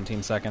got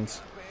 17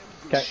 seconds.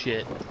 Okay,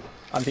 Shit.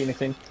 I'm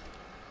Phoenixing.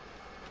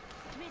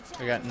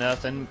 I got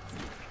nothing.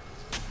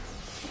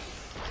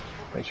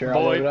 Make sure I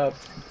Boy. load it up.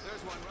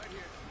 There's one right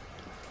here.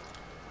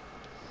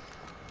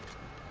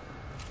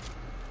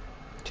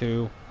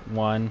 2,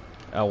 1,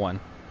 L1.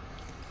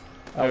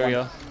 There we L1.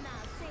 go.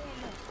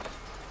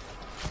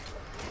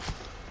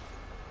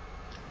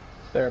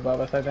 They're above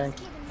us, I think.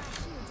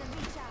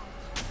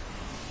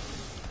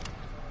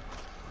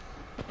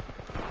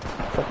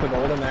 Put the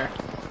gold in there.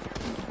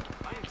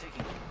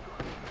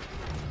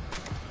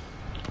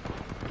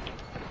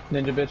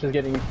 Ninja bitch is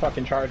getting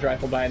fucking charge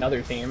rifled by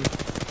another team. Giving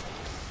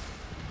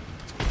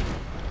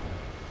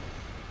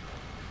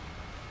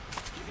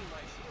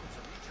my shields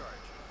a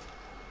recharge.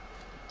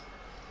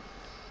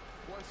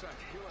 One sec,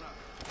 healing up.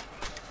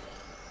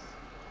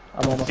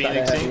 I'm almost out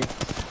of Phoenixing. heavy.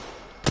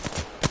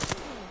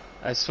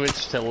 I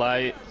switched to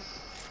light.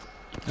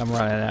 I'm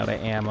running out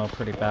of ammo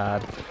pretty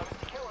bad.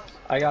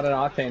 I got an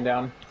octane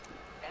down.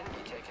 Enemy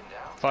taken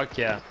down. Fuck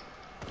yeah.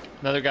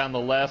 Another guy on the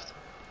left.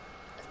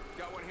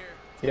 Got one here.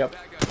 Yep.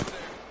 Bad guy over there.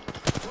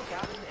 Took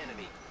out an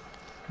enemy.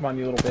 Come on,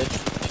 you little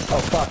bitch. Oh,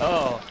 fuck.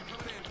 Oh,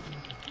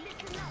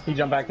 He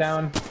jumped back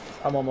down.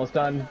 I'm almost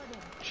done.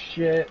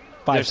 Shit.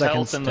 5 there's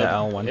seconds health to in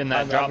L1. in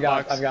that drop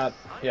box. I've got,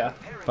 yeah.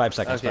 5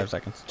 seconds, Okay. 5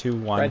 seconds. 2,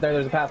 1. Right there,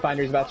 there's a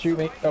Pathfinder. He's about to shoot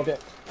me. Okay.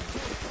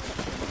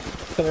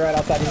 To the right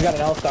outside. He's got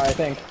an L-star, I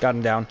think. Got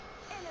him down.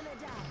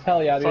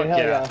 Hell yeah, dude. Fuck Hell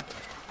yeah. yeah.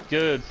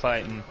 Good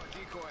fighting.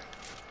 Decoy.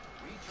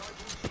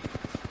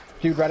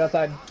 Dude, right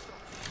outside.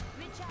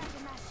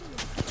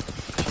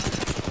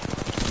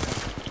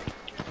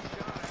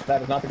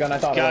 That is not the gun I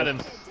thought Got it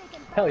was. him.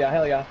 Hell yeah,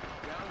 hell yeah.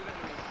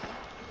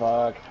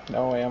 Fuck.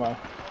 No ammo.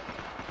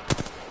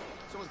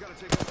 Someone's got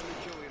to take out the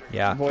new kill leader.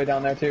 Yeah. Boy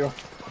down there, too.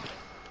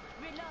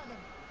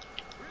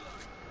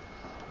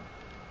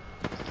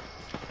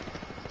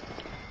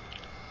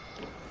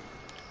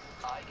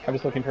 I'm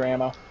just looking for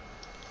ammo.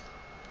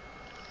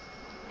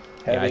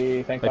 Yeah,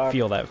 Heavy, thank I God.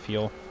 feel that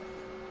feel.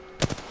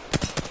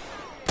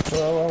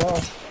 Whoa, whoa, whoa.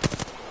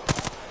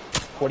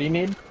 What do you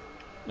need?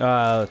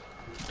 I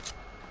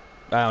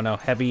don't know.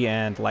 Heavy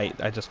and light.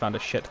 I just found a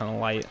shit ton of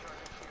light.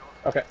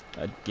 Okay.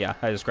 Yeah,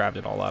 I just grabbed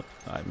it all up.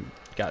 I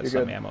got You're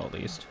some good. ammo at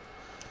least.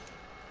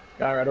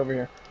 Guy right over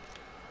here.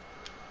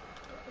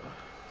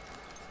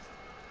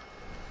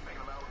 Making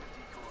them out with a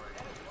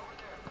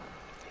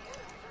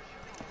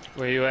decoy.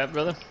 Where you at,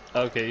 brother?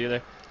 Okay, you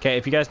there. Okay,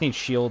 if you guys need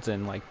shields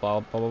and like blah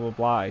blah blah blah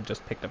blah, I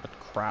just picked up a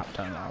crap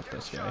ton out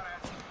this way.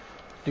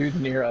 Dude's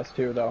near us,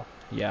 too, though.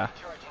 Yeah.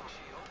 Charging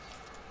shields.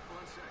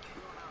 One sec,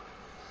 healing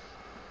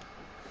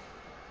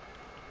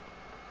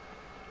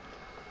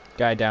up.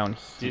 Guy down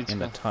Dude's in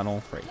the cool.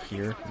 tunnel right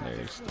here.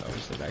 There's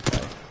obviously that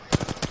guy.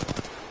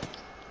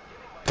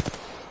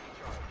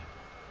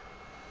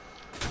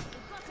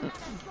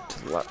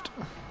 To the left.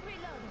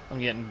 I'm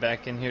getting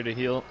back in here to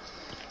heal.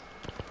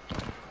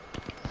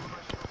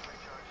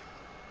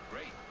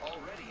 Great.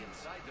 Already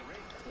inside the ring.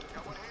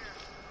 Got one here.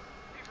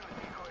 These are the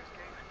decoy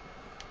escape.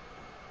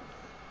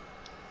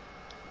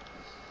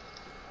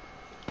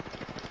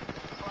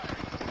 Fire.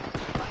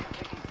 I am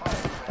taking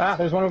fire. Ah,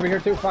 there's one over here,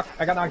 too. Fuck.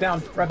 I got knocked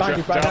down. Right behind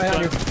you. Right Drop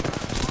behind you.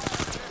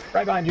 one.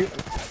 Right behind you.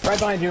 Right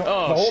behind you.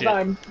 Oh, the whole shit.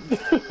 time.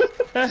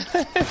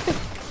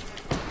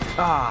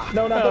 Ah.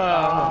 No, not the.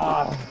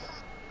 Ah.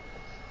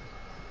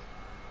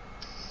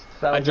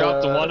 That I was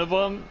dropped one of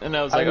them, and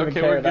I was I like, don't even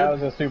okay, care. we're That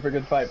good. was a super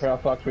good fight for how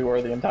fucked we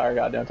were the entire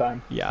goddamn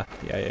time. Yeah,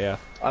 yeah, yeah, yeah.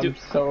 I'm Dude.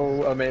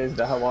 so amazed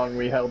at how long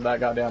we held that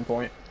goddamn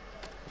point.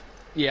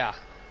 Yeah.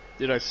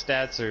 Dude, our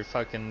stats are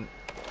fucking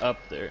up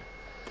there.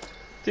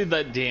 Dude,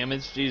 that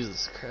damage,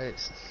 Jesus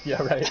Christ.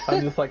 Yeah, right.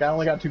 I'm just like, I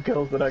only got 2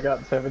 kills, but I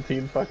got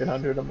 17 fucking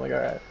hundred. I'm like,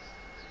 alright.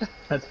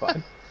 That's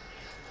fine.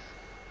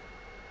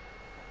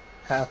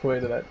 Halfway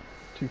to that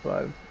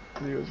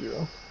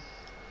 2500.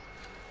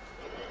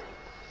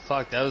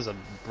 Fuck, that was a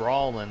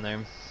brawl in there.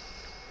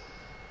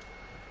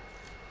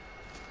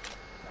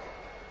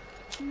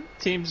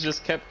 Teams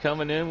just kept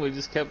coming in, we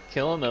just kept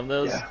killing them.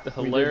 That was Yeah, we did.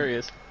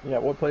 hilarious. Yeah,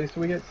 what place did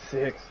we get?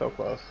 6, so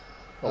close.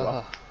 Oh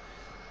well. Ugh.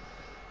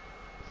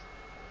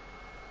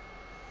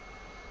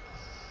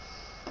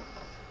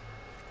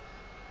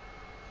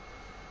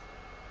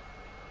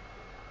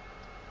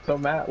 So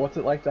Matt, what's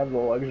it like to have the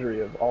luxury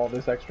of all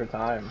this extra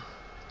time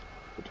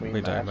between What are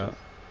you talking matches?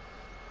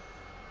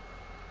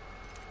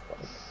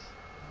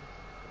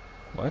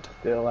 about? What?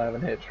 Still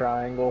haven't hit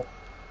triangle.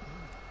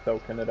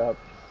 Soaking it up.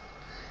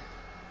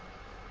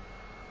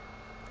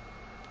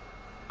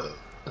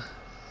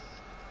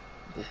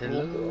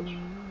 Hello.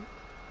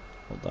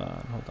 Hold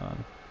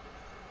on.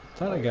 I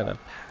thought I got a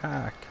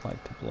pack,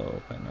 like, to blow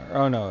open. Or,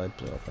 oh, no, it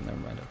blew open. Never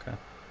mind, okay.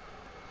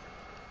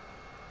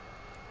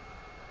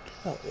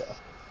 Oh yeah.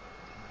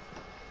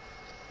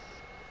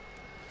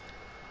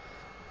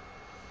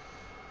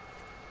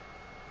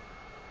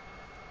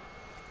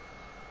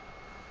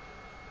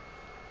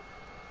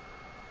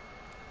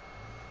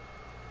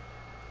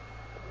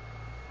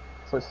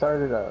 So I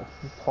started a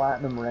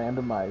platinum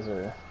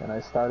randomizer, and I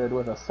started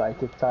with a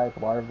psychic type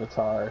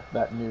Larvitar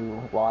that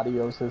knew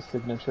Latios'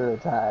 signature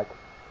attack,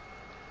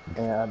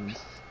 and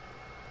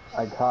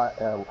I caught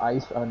an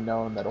ice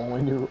unknown that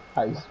only knew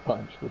Ice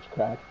Punch, which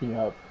cracked me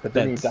up. But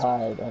then he That's-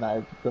 died, and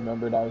I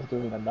remembered I was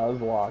doing a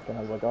Nuzlocke, and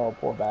I was like, oh,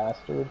 poor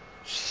bastard.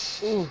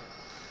 Ooh.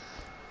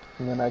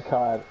 And then I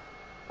caught,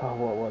 oh,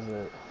 what was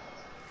it?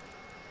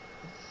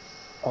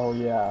 Oh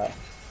yeah,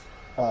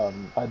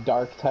 a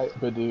dark type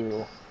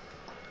Badoo.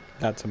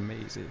 That's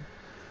amazing.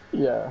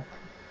 Yeah.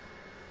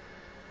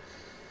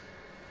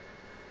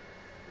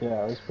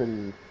 Yeah, it was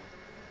pretty.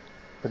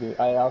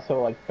 I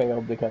also like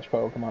failed to catch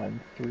Pokemon in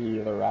 3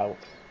 of the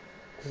routes.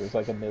 It was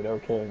like a Nido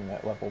King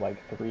at level like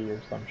 3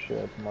 or some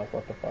shit. I'm like,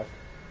 what the fuck?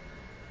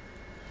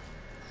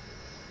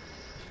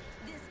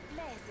 This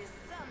place is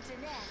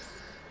something else.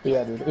 But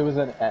yeah, dude, it was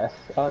an S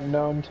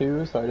unknown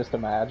too, so I just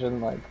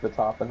imagine like the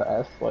top of the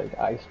S like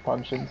ice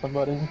punching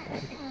somebody.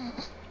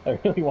 Like,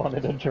 I really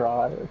wanted to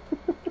draw it.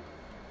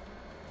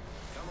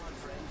 Come on,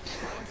 friend.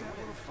 Let's have a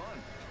little fun.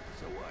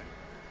 So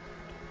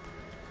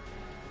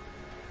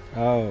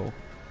what?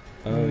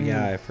 Oh,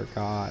 yeah, I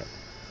forgot.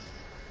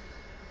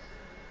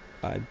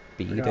 I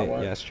beat Forgot it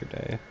what?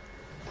 yesterday.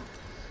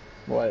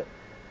 What?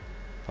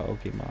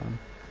 Pokemon.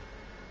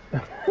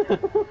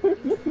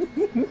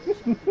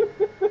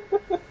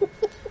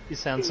 You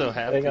sound so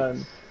happy. Hang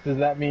on. Does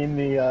that mean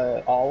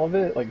the all of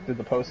it? Like, did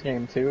the post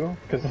game too?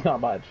 Because it's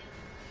not much.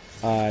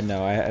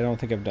 No, I don't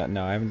think I've done.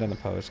 No, I haven't done the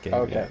post game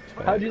Okay. yet.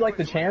 but- How'd you like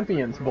the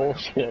champions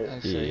bullshit?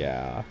 Actually,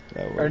 Yeah,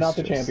 that was Or not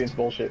the just- champions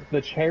bullshit.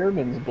 The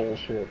chairman's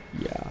bullshit.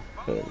 Yeah,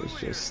 it was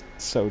just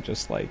so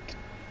just like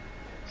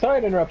Sorry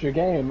to interrupt your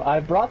game. I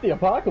brought the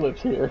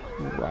apocalypse here.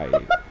 right.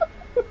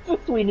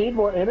 Just we need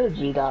more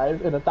energy, guys.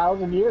 In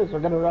 1,000 years,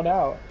 we're gonna run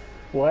out.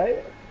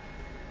 What?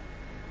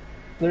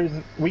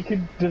 We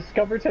could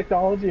discover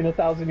technology in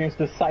 1,000 years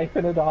to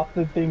siphon it off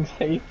the thing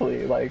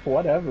safely. Like,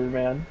 whatever,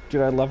 man.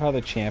 Dude, I love how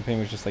the champion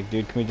was just like,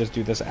 dude, can we just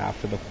do this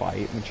after the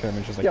fight? And the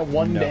chairman's just like, Yeah,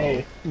 one no,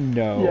 day.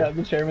 No. Yeah,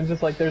 the chairman's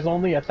just like, there's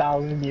only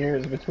 1,000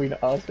 years between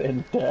us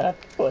and death.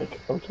 Like,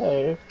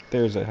 okay.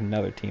 There's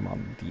another team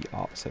on the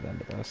opposite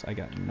end of us. I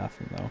got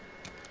nothing though.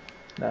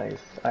 Nice.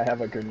 I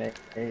have a grenade.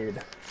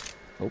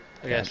 Oh,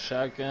 I got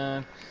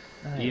shotgun,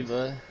 Nice.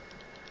 Eva.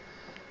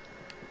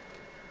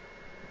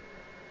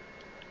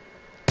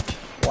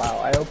 Wow,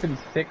 I opened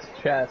 6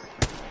 chests.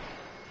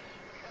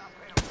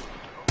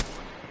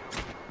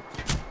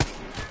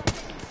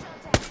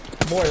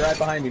 Boy, right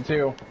behind you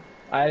too.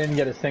 I didn't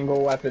get a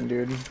single weapon,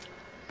 dude.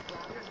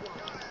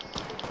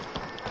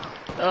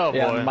 Oh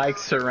Yeah, boy.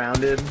 Mike's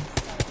surrounded.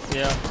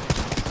 Yeah.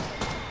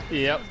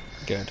 Yep.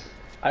 good.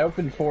 I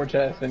opened 4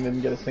 chests and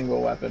didn't get a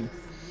single weapon.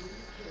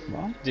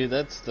 Well, Dude,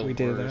 that's the we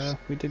worst.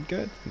 did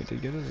good. We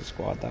did good as a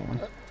squad that one.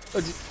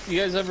 Oh, you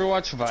guys ever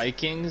watch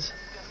Vikings?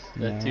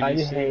 That No. TV I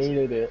series?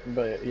 hated it,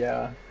 but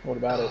yeah. What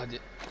about Oh, it? dude,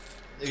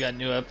 they got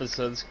new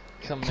episodes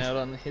coming out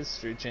on the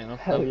History Channel.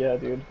 Hell yeah,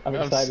 dude. I'm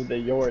I'm excited that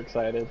you're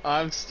excited.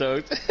 I'm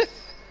stoked.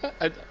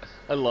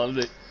 I loved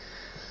it.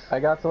 I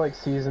got to like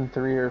season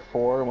 3 or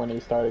 4 when he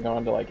started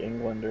going to like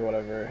England or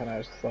whatever, and I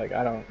was just like,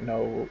 I don't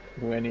know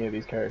who any of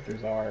these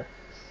characters are.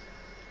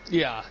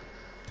 Yeah.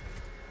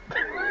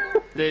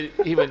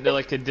 He went to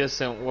like a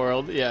distant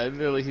world. Yeah,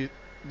 really, he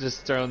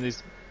just throwing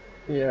these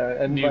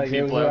Yeah, and new like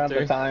it was people out around the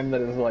there. time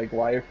that his like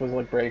wife was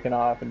like breaking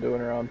off and doing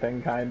her own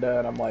thing, kinda.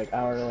 And I'm like,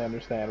 I don't really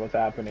understand what's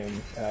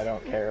happening, and I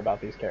don't care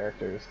about these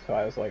characters. So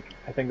I was like,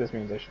 I think this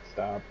means I should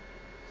stop.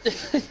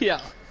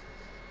 Yeah,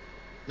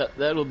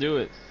 that'll do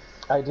it.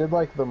 I did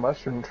like the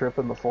mushroom trip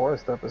in the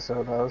forest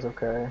episode. That was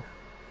okay.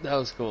 That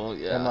was cool.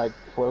 And Yeah. like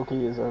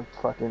Floki is a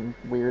fucking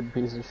weird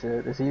piece of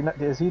shit.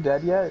 Is he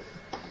dead yet?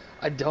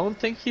 I don't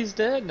think he's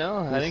dead. No,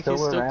 I think he's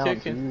still around.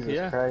 kicking. Jesus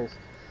Yeah. Christ.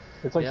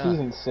 It's like Yeah.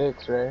 season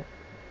 6, right?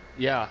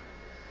 Yeah.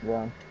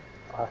 Yeah.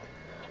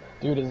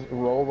 Dude, is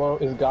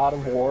God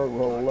of War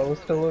Rolo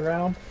still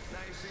around?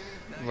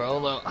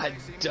 Rolo, I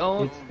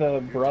don't. It's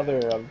the brother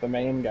of the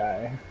main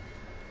guy.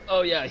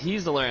 Oh yeah,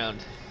 he's around.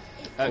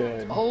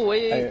 Good. Oh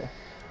wait,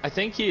 I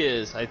think he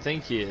is. I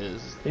think he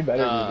is. He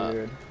better be,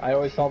 dude. I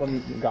always called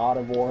him God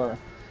of War.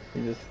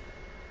 He just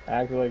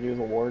acted like he was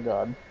a war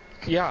god.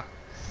 Yeah,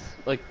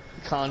 like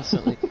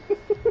constantly.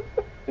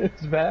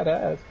 It's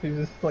badass. He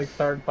just like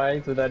started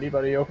fights with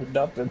anybody opened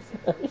up and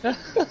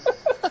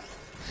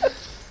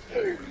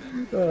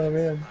oh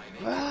man.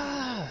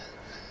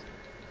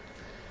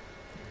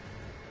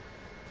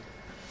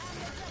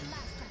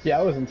 Yeah,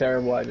 I wasn't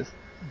terrible. I just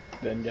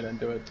didn't get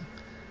into it.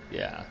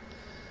 Yeah.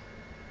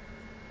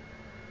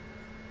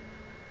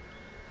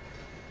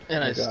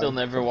 And I God, still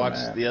never what's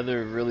watched that? the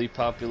other really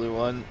popular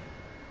one.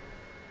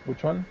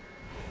 Which one?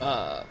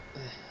 I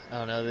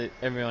don't know.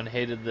 Everyone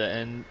hated the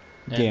end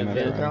Game of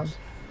of it. Thrones.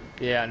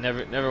 Yeah,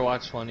 never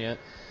watched one yet.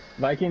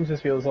 Vikings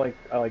just feels like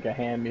a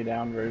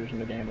hand-me-down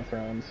version of Game of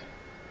Thrones.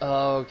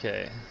 Oh,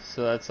 okay.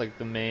 So that's like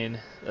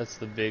that's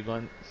the big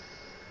one.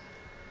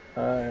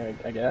 I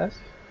guess.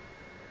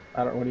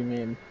 I don't. What do you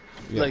mean?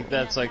 Yeah. Like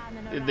that's like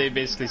they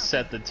basically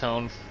set the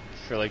tone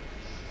for like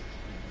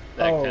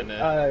that kind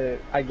of.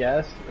 I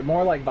guess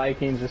more like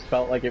Vikings just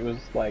felt like it was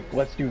like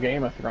let's do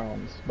Game of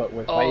Thrones, but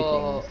with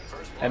Oh,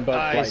 Vikings, but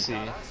I like see.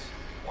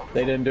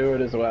 they didn't do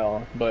it as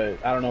well.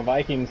 But I don't know.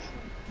 Vikings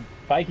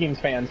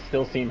fans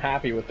still seem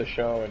happy with the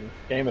show, and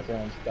Game of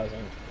Thrones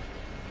doesn't.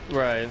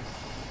 Right.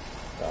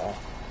 So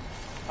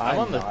I'm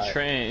on the not.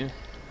 train.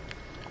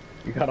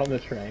 You got on the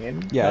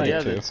train? Yeah, I Nice. did Yeah,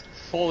 too. that's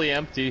fully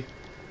empty.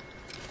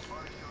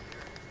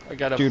 I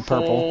got a Dude,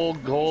 full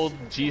purple. gold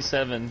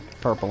G7.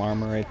 Purple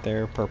armor right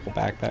there. Purple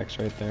backpacks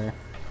right there.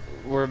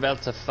 We're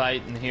about to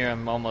fight in here,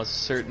 I'm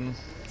almost certain.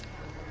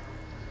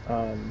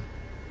 I'll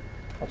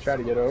try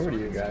to get over to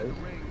you guys.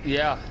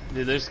 Yeah,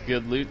 dude, there's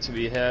good loot to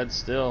be had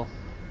still.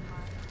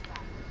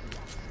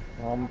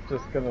 Well, I'm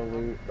just gonna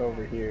loot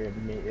over here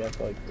and meet you at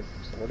like the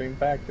sorting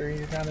factory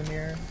you're kind of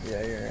near.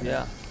 Yeah, you're in.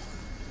 Yeah.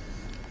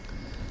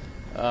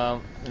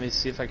 Let me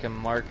see if I can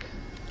mark.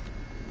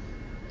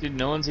 Dude,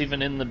 no one's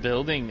even in the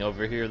building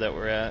over here that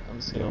we're at.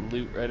 I'm just gonna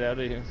loot right out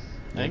of here.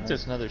 I think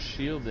there's another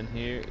shield in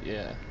here.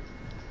 Yeah.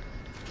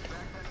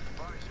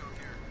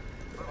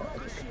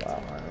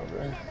 Wow, right over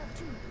there.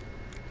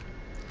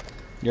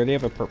 You already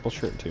have a purple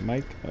shirt too,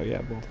 Mike? Oh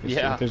yeah, both of us do.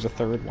 Yeah. There's a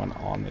third one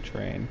on the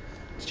train.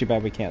 It's too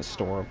bad we can't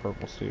store a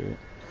purple suit.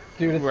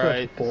 Dude, it's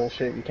Right. such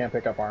bullshit. You can't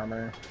pick up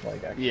armor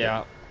like extra.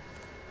 Yeah.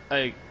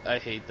 I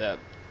hate that.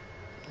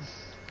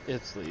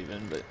 It's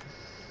leaving, but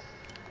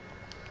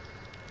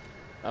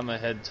I'm gonna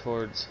head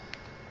towards.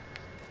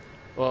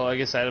 Well, I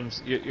guess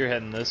Adams, you're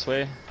heading this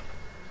way.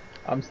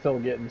 I'm still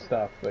getting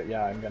stuff, but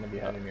yeah, I'm gonna be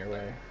heading your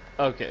way.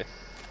 Okay.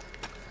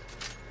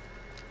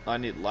 I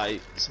need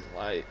light, some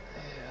light.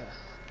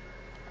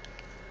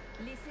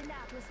 Yeah. Listen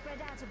up, we'll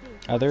spread out a bit.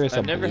 Oh, there is a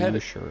I've never had blue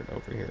a- shirt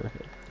over here,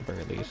 at the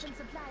very least. Open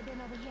supply bin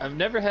over here. I've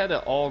never had an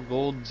all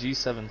gold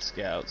G7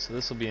 Scout, so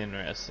this will be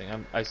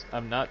interesting.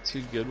 I'm not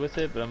too good with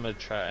it, but I'm gonna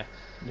try.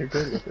 You're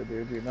good with it,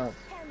 dude. You're not.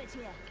 Helmet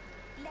here.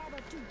 Level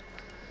 2.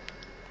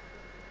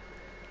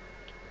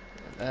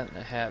 That and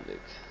a Havoc.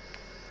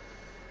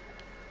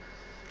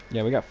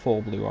 Yeah, we got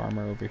full blue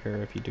armor over here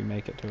if you do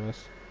make it to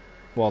us.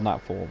 Well,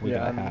 not full. We Yeah,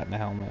 got a I'm- hat and a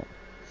helmet.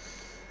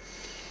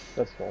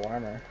 That's full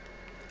armor.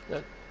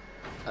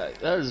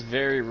 That is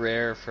very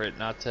rare for it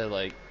not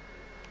to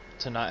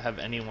to not have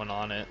anyone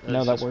on it.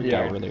 No, That's that just worked yeah.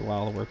 out really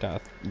well. It worked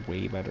out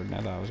way better than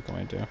I thought it was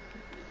going to.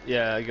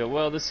 Yeah, I go,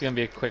 well, this is gonna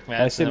be a quick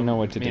match. I just didn't and know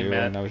what to me do,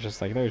 Matt- and I was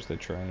just like, there's the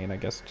train. I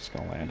guess I'm just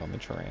going to land on the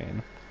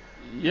train.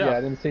 Yeah, I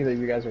Yeah. didn't see that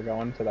you guys were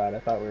going to that. I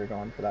thought we were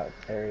going for that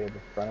area in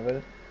front of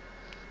it.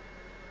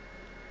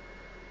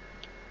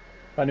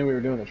 If I knew we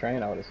were doing the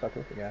train, I would have stuck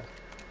with you guys.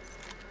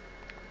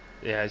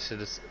 Yeah, I should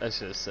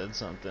have said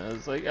something. I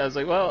was like,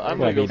 well, I'm Well,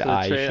 gonna I go mean, for the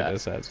I train. should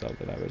have said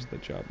something. I was the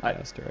jump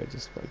master. I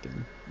just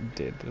fucking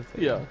did the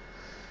thing. Yeah.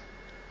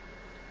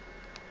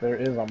 There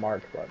is a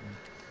mark button.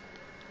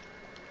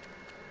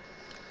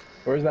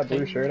 Where's that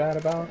blue shirt at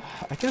about?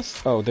 I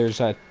guess. Oh, there's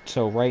a.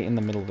 So right in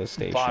the middle of the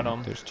station.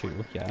 Bottom. There's two.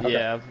 Yeah.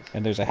 Yeah.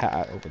 And there's a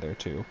hat over there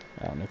too.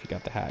 I don't know if you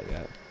got the hat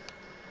yet.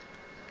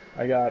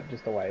 I got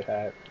just a white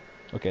hat.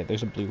 Okay,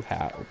 there's a blue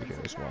hat over here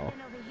as well.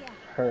 Bin over here.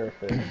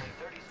 Perfect.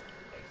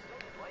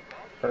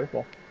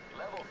 Purple.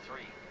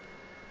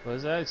 What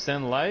was that?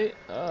 Extend light?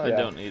 Oh, Yeah. I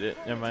don't need it.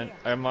 Never mind.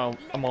 I'm all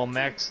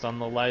maxed on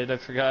the light. I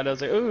forgot. I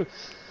was like, ooh.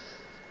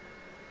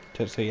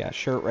 So yeah,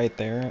 shirt right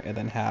there, and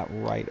then hat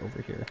right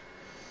over here.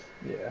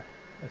 Yeah.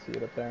 I see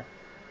it up there.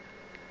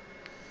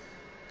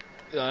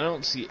 I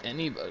don't see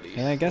anybody.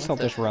 And I guess What I'll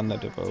the just run the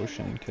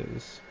devotion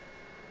because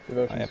I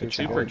Devotion's have a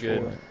super challenge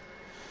good. for it.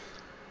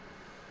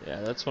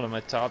 Yeah, that's one of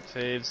my top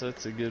faves.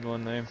 That's a good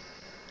one there.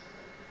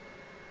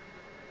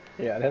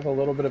 Yeah, it has a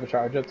little bit of a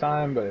charge up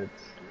time, but it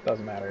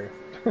doesn't matter.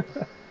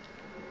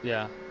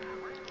 Yeah.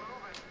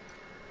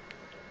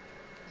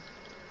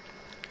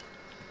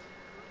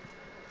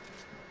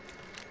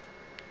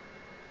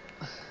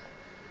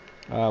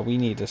 We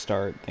need to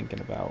start thinking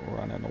about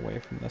running away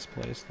from this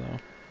place, though.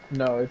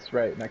 No, it's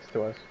right next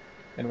to us.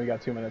 And we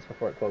got 2 minutes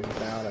before it closes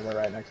down, and we're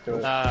right next to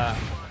it.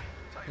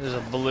 There's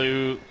a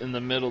blue in the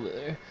middle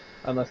there.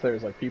 Unless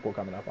there's, like, people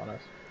coming up on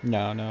us.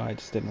 No, I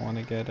just didn't want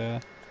to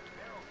get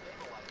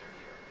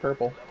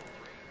Purple.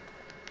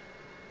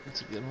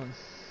 That's a good one.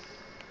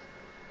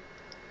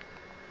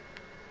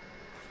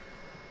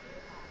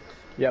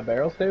 Yeah,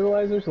 barrel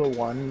stabilizer's the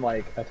one,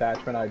 like,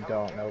 attachment I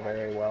don't know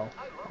very well.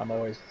 I'm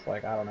always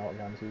like, I don't know what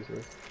guns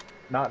uses.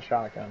 Not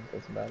shotguns,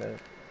 that's about it.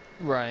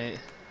 Right.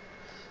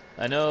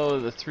 I know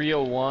the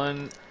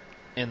 301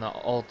 and the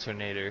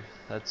alternator.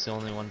 That's the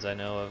only ones I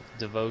know of.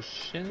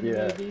 Devotion,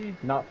 Yeah, maybe?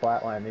 not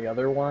flatline. The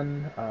other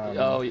one,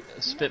 Oh, yeah,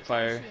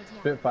 Spitfire.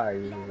 Spitfire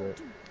uses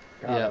it.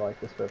 God, I Yeah. like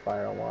the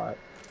Spitfire a lot.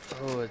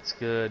 Oh, it's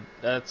good.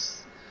 I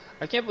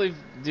can't believe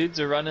dudes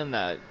are running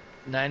that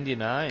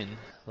 99.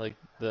 Like,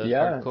 the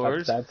Yeah,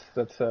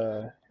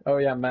 hardcores. oh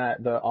yeah,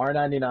 Matt, the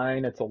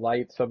R99, it's a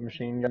light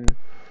submachine gun.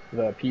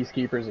 The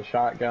Peacekeeper's a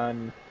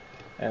shotgun.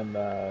 And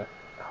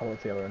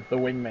what's the other one? The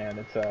Wingman,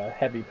 it's a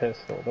heavy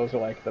pistol. Those are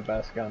like the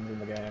best guns in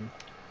the game.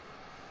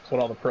 That's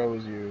what all the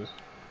pros use.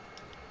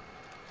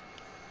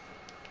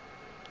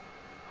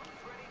 Who's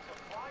ready to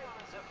fly on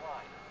a zip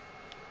line?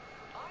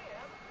 I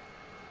am.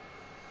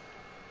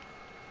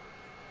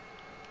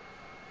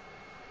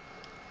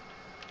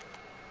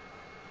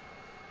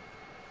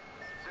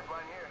 Zip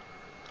line here.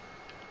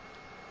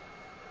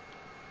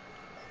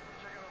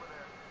 Check it over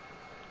there.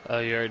 Oh,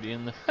 you're already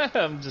in there.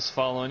 I'm just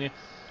following you.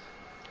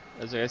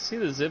 I was like, I see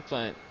the zip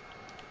line.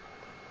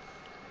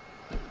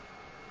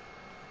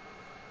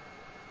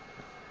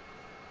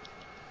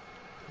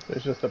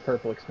 There's just a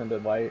purple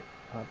extended light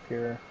up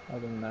here.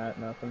 Other than that,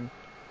 nothing.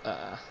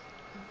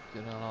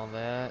 Good on all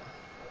that.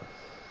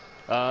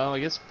 I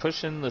guess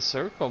pushing the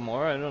circle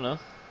more. I don't know.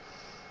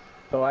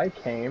 So I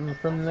came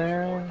from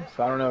there,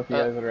 so I don't know if you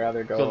guys would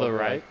rather go Go the over,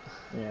 right.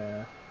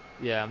 Yeah.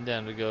 Yeah, I'm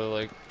down to go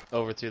like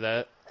over through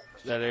that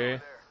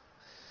area.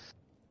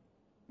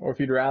 Or if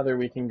you'd rather,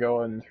 we can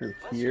go in through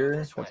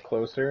here. That's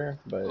closer,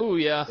 but Oh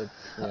yeah.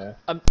 yeah.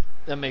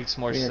 That makes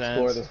more We can sense.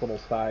 explore this little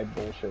side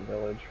bullshit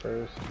village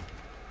first.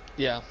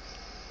 Yeah.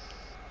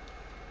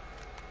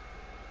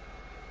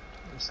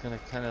 I'm just gonna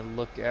kind of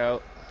look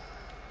out.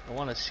 I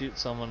want to shoot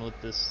someone with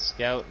this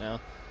scout now.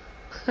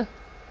 I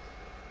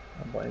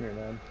don't blame you,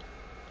 man.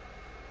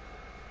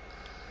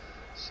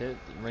 Shit,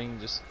 the ring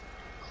just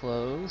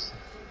closed.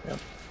 Yep.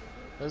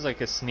 That was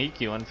like a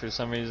sneaky one for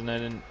some reason. I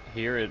didn't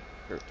hear it,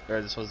 or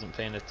I just wasn't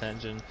paying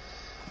attention.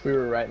 We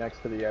were right next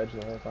to the edge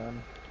the whole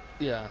time.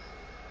 Yeah.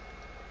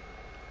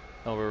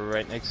 Oh, we're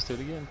right next to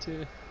it again,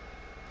 too.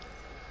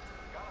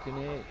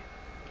 Grenade.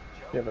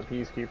 You have a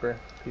Peacekeeper.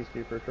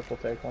 Peacekeeper, triple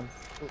take one.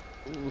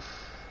 Oof.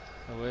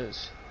 I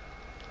wish.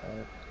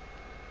 Alright.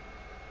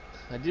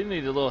 I do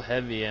need a little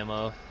heavy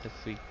ammo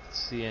if we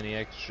see any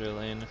extra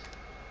laying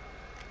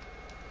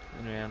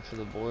around for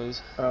the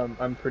boys.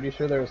 I'm pretty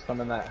sure there was some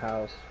in that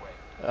house.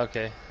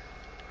 Okay.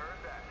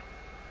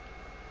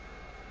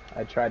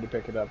 I tried to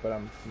pick it up, but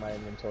my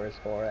inventory's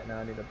full right now.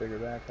 I need a bigger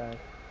backpack.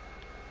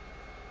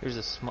 Here's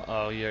a small.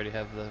 Oh, you already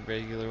have the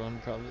regular one,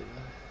 probably.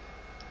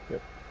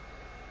 Yep.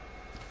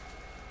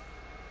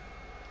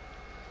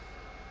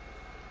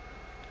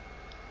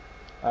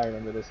 I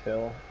remember this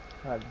hill.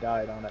 I've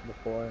died on it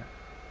before.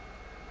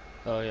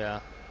 Oh yeah.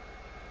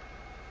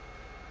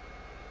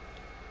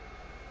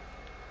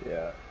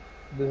 Yeah.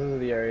 This is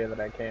the area that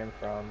I came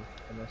from,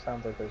 and there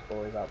sounds like there's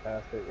boys out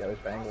past it. Yeah, there's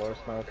Bangalore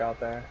smoke out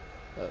there.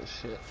 Oh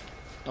shit.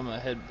 I'm gonna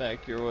head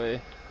back your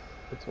way.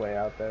 It's way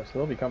out there, so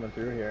they'll be coming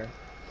through here.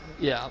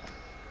 Yeah.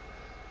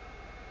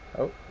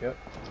 Oh, yep.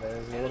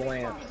 There's a little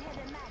ant.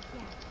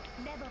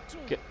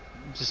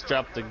 Just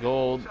drop the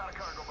gold.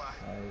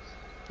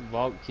 Nice.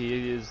 Vault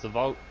key. Is the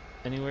vault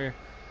anywhere?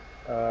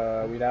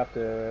 We'd have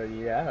to,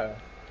 yeah.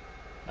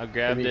 I It'd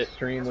grabbed be it.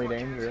 extremely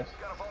dangerous.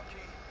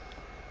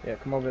 Yeah,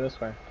 come over this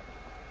way.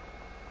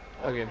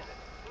 Okay.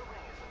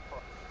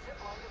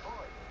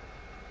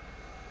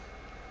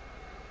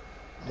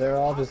 They're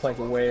all just like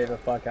way the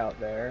fuck out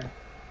there.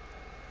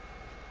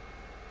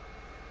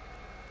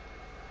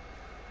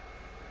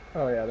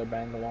 Oh yeah, they're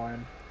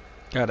Bangalorean.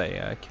 Got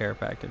a care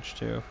package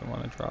too if we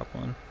want to drop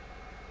one.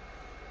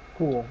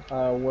 Cool.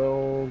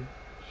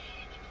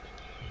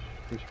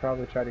 We should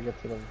probably try to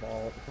get to the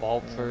vault.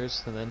 Vault Yeah.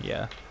 first, and then.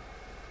 Yeah.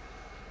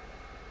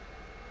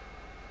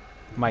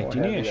 Mike, More do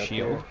you need heavy a up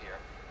shield?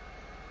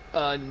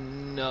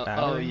 No. Oh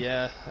Battery?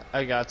 yeah,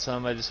 I got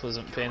some. I just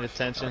wasn't paying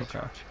attention.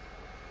 Okay.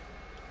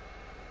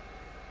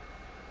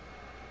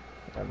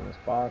 Grabbing this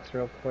box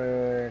real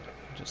quick.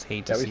 Just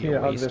hate to Yeah, we see just you need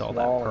to hug waste this all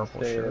that wall and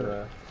purple stay to shirt.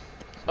 the...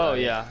 Oh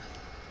Right. yeah.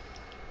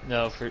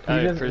 No, He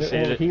I just,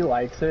 appreciate well, it. he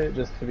likes it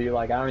just to be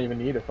like, I don't even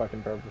need a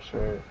fucking purple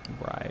shirt.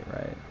 Right,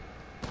 right.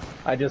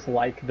 I just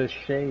like the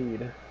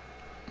shade.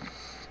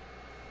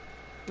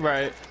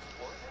 Right.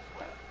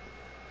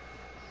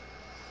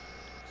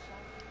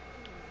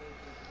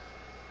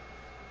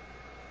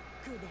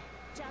 Good.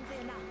 Jump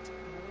in out.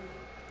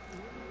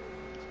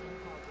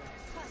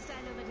 Hostile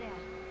over there.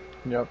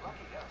 Yep. Lucky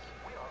us,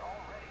 we are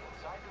already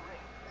inside the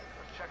ring.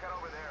 Let's check out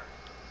over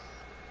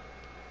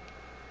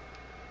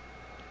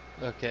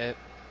there. Okay.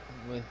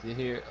 I'm with you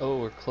here. Oh,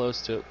 we're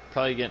close to it.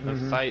 Probably getting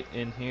a fight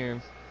in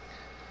here.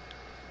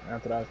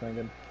 That's what I was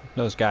thinking.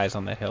 Those guys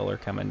on the hill are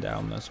coming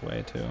down this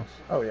way too.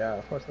 Oh yeah,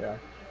 of course they are.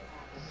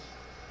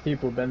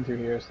 People have been through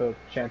here, so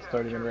chance it's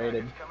already been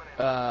raided.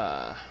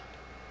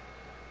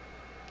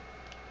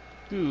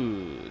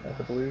 Good. That's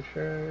a blue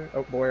shirt.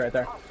 Oh, boy, right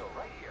there. Hostile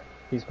right here.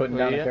 He's putting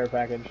Where down a you at? care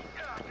package. Getting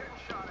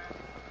shot at.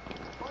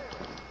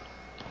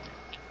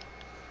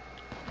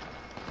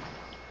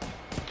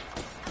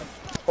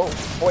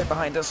 Oh, boy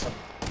behind us.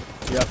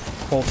 Yep.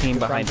 Whole team Just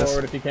behind run us.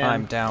 forward if you can.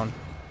 I'm down.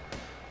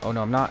 Oh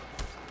no, I'm not.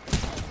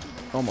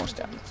 Almost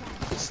down.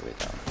 Easily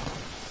down.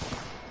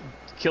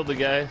 Killed the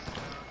guy.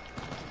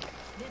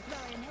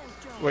 Deploying health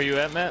drone. Where you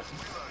at, Matt?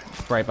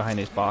 Right behind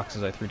these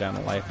boxes, I threw down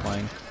a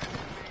lifeline.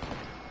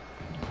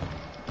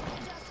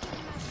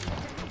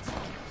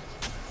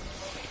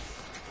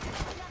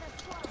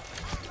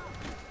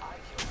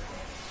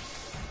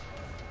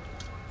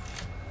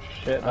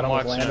 Shit, that I'm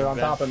almost watching landed our on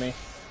back. top of me.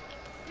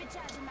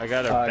 I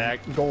got our back.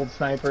 Gold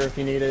sniper if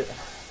you need it.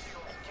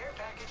 Care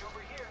package over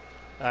here.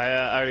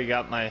 I already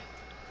got my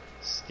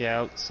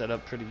scout set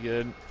up pretty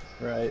good.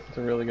 Right, it's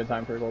a really good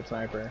time for a gold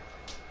sniper.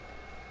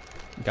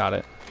 Got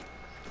it.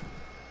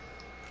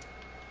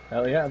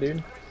 Hell yeah,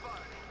 dude.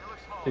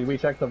 Did we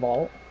check the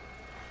vault?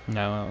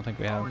 No, I don't think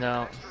we have.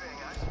 No. I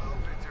smell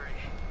victory.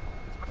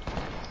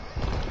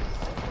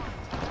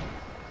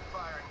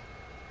 Firing.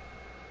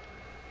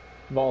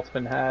 Vault's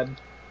been had.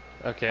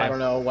 Okay. I don't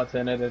know what's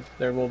in it.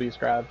 There will be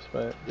scraps,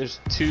 but There's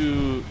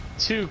two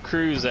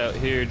crews out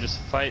here just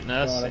fighting you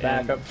us. want to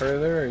back and, up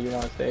further, or you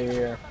want to stay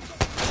here?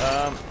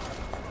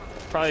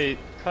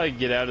 Probably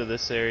get out of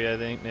this area. I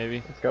think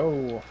maybe. Let's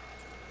go.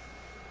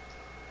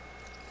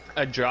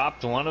 I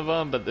dropped one of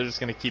them, but they're just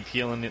gonna keep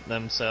healing it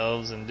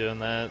themselves and doing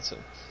that. So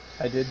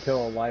I did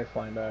kill a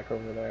lifeline back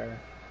over there.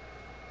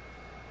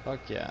 fuck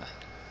yeah.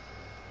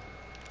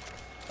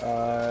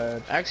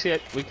 Actually,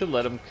 We could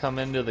let them come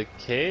into the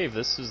cave.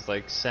 This is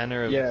like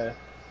center of. yeah.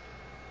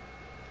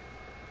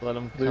 Let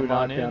them Blue come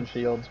on knockdown in.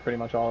 shields, pretty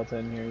much all that's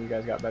in here. You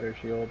guys got better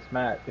shields.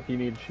 Matt, if you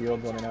need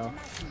shields, let me know.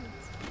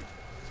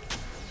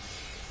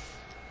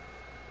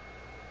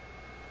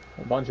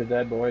 A bunch of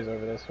dead boys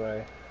over this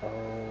way.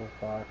 Oh,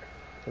 fuck.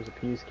 There's a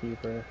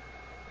peacekeeper.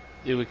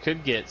 Yeah, we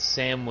could get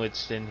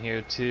sandwiched in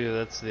here too.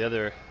 That's the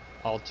other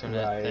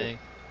alternate Right. thing.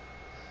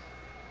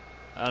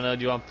 I don't know.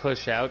 Do you want to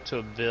push out to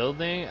a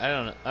building? I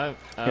don't know. I Here,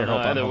 don't know.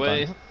 hold on, Either hold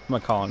way. on. I'm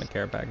gonna call in a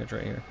care package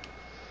right here.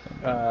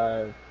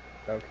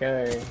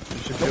 Okay. You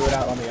should do it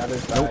out on the other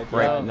side. Nope,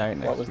 right, Yeah. right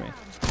What next was- to me.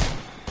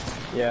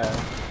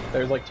 Yeah.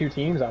 There's like 2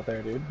 teams out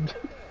there, dude.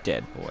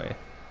 Dead boy.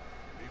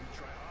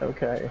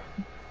 Okay.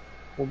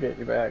 We'll get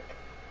you back.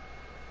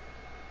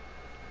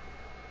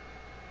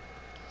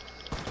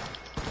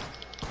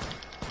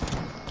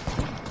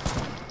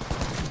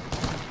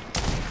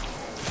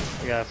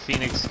 I got a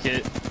Phoenix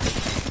kit.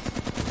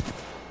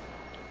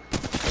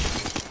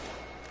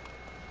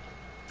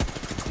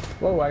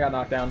 Whoa, I got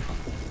knocked down.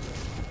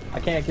 I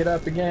can't get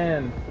up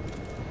again.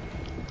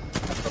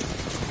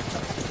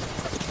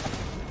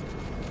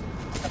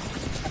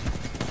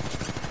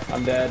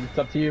 I'm dead. It's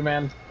up to you,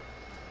 man.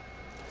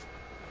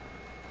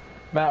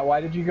 Matt, why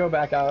did you go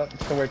back out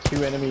to where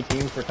 2 enemy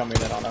teams were coming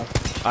in on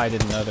us? I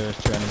didn't know there was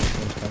 2 enemy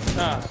teams coming in.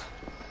 Ah.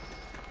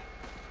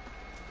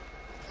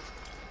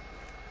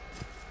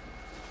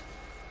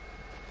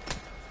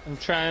 I'm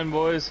trying,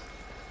 boys.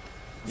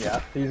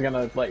 Yeah, he's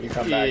gonna let you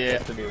come back Yeah.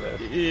 just to do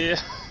this.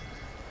 Yeah.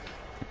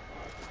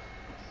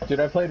 Dude,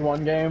 I played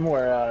one game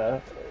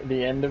where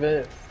the end of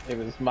it, it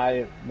was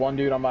my one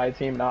dude on my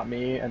team, not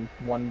me, and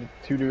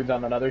 2 dudes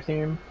on another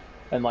team,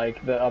 and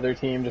like the other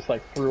team just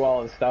like threw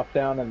all his stuff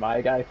down, and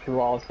my guy threw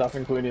all his stuff,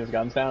 including his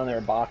guns down, and they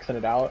were boxing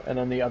it out, and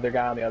then the other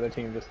guy on the other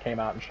team just came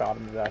out and shot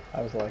him to death.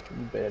 I was like,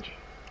 you bitch.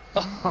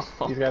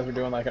 These guys were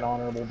doing like an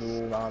honorable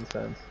duel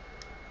nonsense.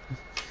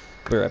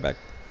 Be right back.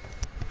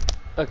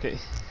 Okay.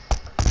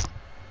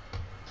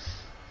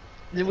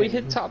 Did we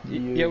hit top?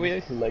 Yeah,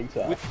 we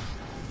later.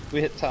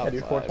 we hit top. Yeah,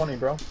 dude, 420,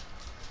 bro.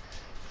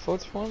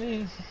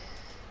 420.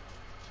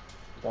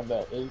 Got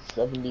that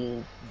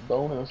 870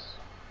 bonus.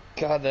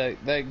 God,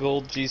 that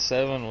gold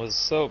G7 was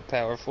so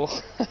powerful.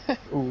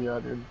 Ooh, yeah,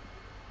 dude.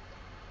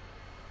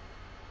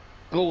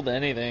 Gold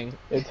anything.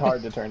 It's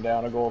hard to turn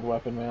down a gold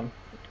weapon, man.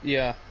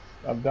 Yeah.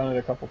 I've done it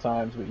a couple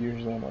times, but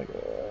usually I'm like,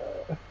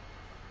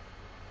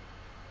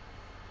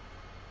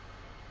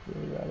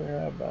 really rather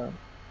have that.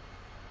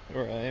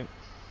 Right.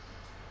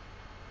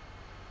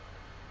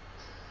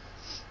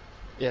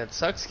 Yeah, it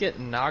sucks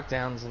getting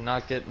knockdowns and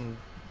not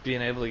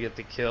being able to get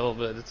the kill,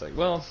 but it's like,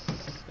 well,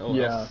 oh well.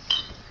 Yeah.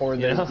 Or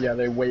You know?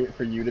 they wait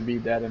for you to be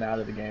dead and out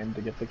of the game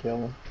to get the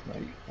kill.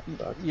 Like, that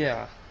sucks.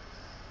 Yeah.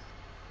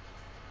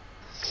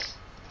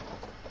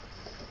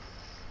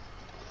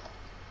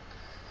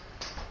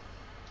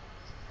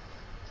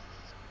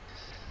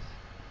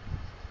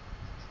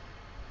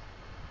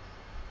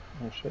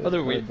 Oh shit. Other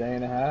Another week. day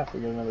and a half,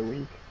 we get another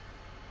week.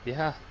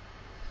 Yeah.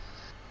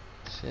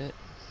 Shit.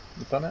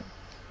 You done it?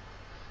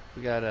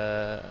 We got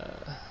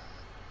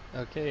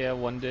okay, yeah,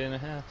 1 day and a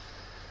half.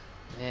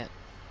 Man.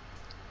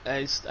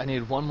 I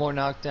need one more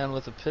knockdown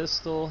with a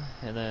pistol,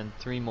 and then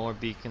 3 more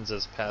beacons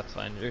as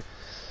Pathfinder,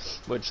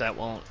 which that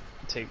won't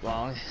take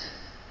long.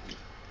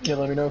 Yeah,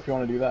 let me know if you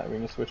want to do that. We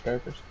can just switch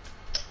characters.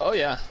 Oh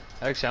yeah,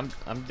 actually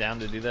I'm down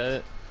to do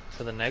that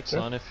for the next Sure.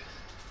 one if.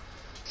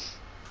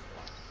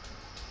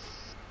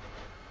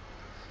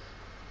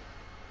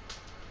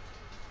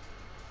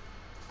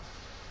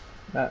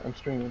 Matt, I'm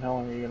streaming. How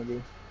long are you gonna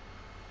be?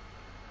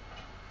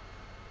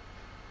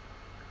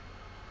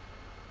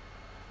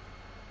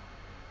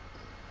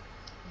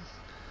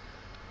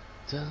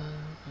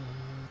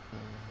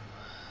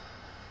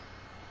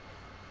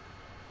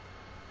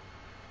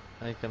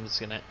 I think I'm just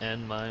gonna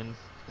end mine.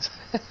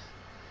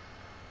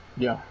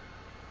 Yeah.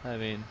 I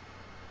mean,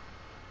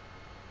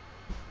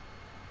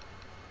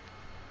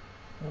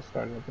 I'll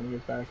start it up when he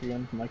gets back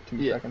again in like 2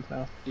 Yeah. seconds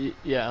now.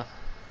 yeah.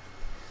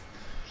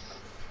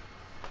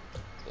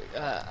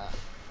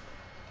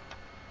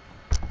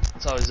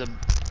 It's always a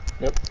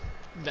Yep.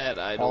 bad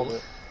All idol. of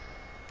it.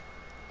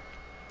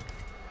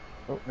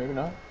 Oh, maybe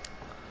not.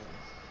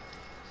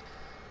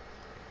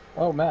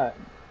 Oh, Matt.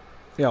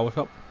 Yeah, what's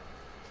up?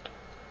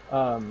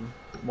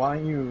 Why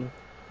don't you...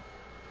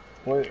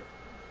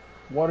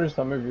 What are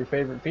some of your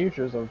favorite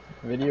features of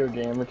video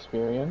game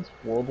experience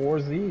World War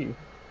Z?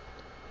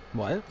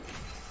 What?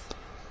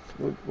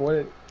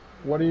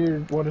 What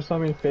are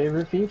some of your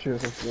favorite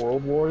features of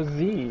World War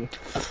Z?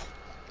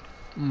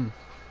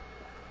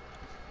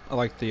 I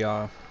like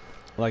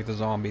the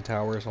zombie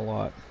towers a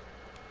lot.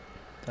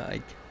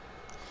 Like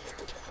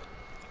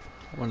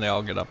when they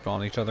all get up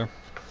on each other.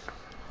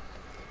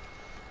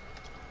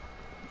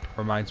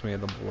 Reminds me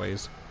of the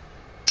boys.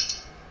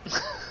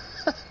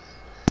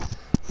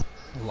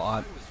 A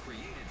lot. I was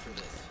created for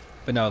this.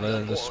 But no,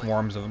 the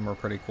swarms of them are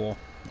pretty cool.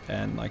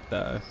 And like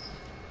the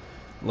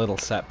little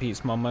set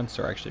piece moments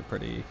are actually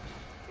pretty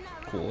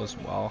cool as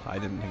well. I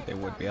didn't think they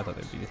would be. I thought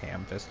they'd be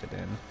ham-fisted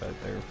in, but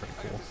they were pretty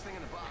cool. This thing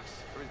in a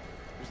box. Or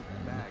there's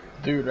a bag.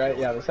 Dude, right?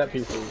 Yeah, the set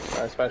pieces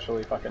are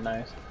especially fucking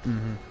nice.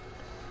 Mm-hmm.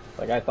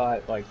 Like, I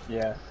thought, like,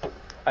 yeah.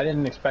 I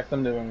didn't expect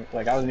them to,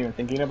 like, I wasn't even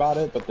thinking about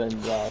it, but then,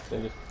 yeah,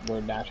 they just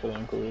were naturally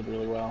included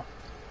really well.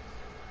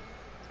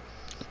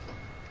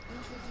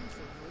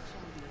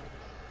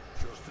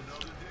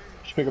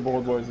 Should pick up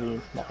World War Z,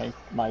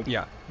 Mike.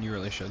 Yeah, you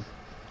really should.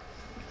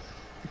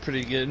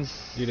 Pretty good.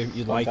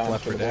 You like Sometimes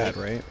Left 4 for the Dead,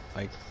 boys. right?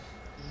 Like,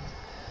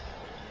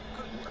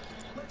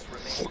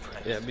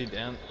 Yeah, be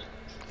down.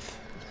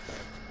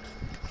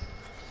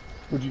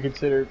 Would you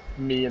consider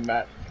me and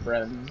Matt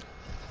friends?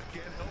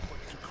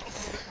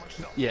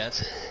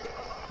 Yes.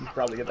 You should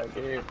probably get that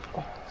game.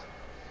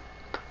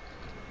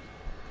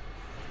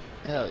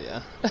 Hell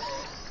yeah.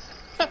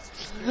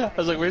 I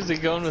was like, where's he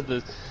going with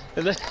this?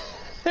 And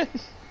then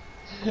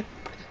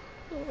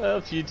well,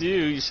 if you do,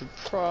 you should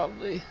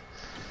probably.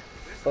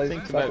 Like,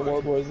 Think back to about-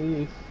 World War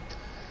Z.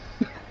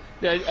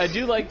 Yeah, I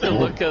do like the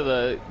look of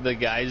the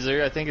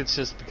geyser. I think it's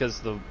just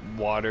because the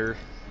water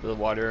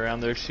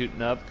around there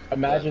shooting up.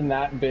 Imagine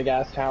that big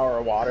ass tower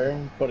of water,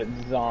 but it's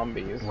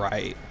zombies.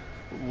 right.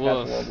 That's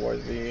Woof. World War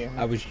Z.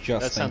 I was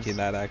just That sounds- thinking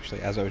that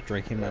actually as I was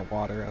drinking that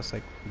water. I was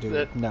like, dude,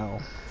 That- no.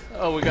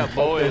 Oh, we got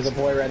Oh, there's boys. a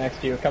boy right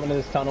next to you. Come into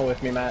this tunnel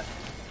with me, Matt.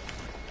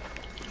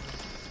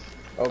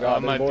 Oh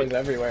god, might there's be- boys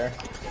everywhere.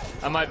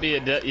 I might be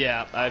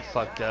yeah, I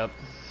fucked up.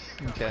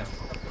 Okay.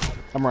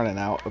 I'm running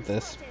out of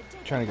this.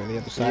 Trying to go to the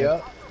other side.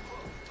 Yep.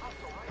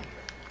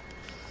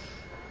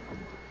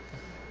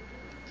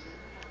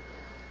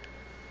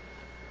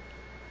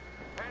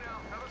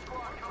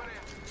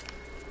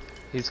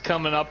 He's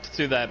coming up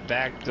through that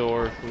back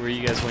door where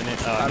you guys went in.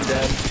 Oh, I'm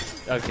dead.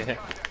 Okay.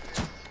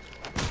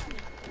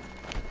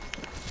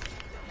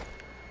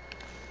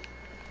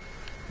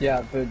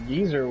 Yeah, the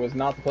geezer was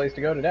not the place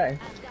to go today.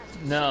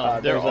 No,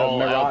 they're There's all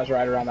a mirage out.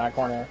 right around that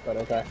corner, but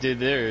okay. Dude,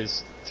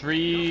 there's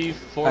 3,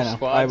 4 I know.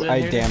 squads in I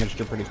here. damaged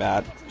her pretty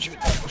bad. She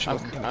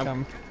wasn't gonna I'm-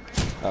 come.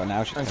 Oh,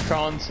 now she's I'm coming.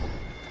 crawling.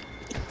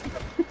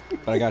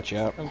 But I got you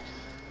up.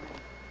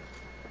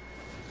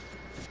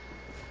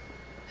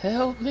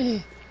 Help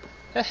me!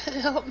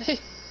 Help me!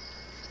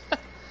 I'm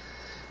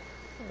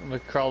gonna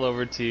crawl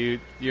over to you.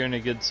 You're in a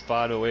good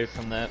spot away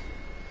from that.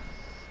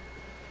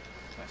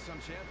 That's some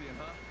champion,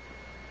 huh?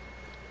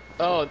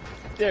 Oh,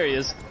 there he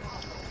is.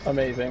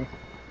 Amazing.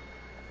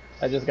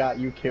 I just got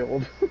you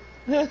killed.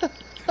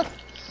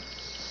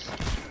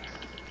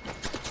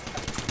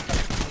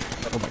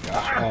 Oh my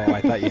gosh. Oh,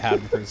 I thought you had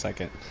him for a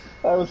second.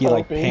 I was He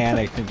like hoping.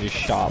 panicked and just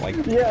shot like.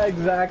 Yeah,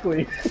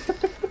 exactly.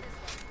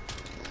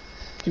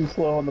 Too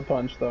slow on the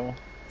punch, though.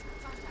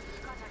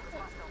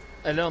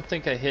 I don't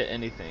think I hit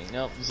anything.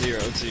 Nope,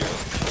 0-0.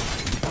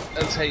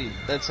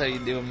 That's how you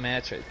do a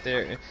match right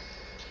there.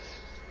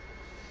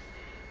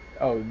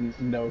 Oh,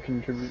 no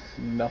contribute,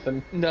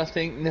 nothing.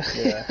 Nothing. No.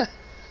 Yeah.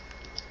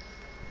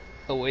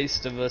 A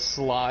waste of a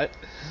slot.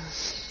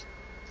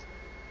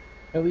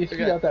 At least you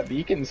Okay. got that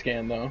beacon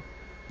scan, though.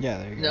 Yeah,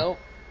 there you go. Nope,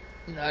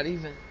 not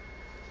even.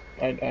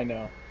 I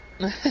know.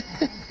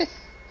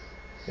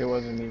 It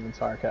wasn't even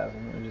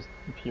sarcasm. It was just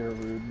pure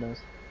rudeness.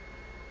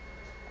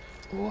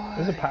 Why?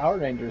 There's a Power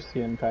Ranger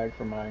skin pack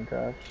for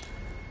Minecraft.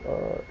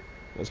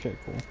 That's pretty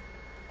cool.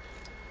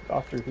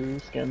 Doctor Who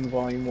skins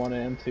Volume 1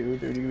 and 2.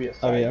 Dude, you can be a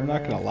I mean, I'm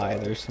not Cyberman. gonna lie,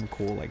 there's some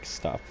cool, like,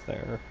 stuff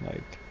there,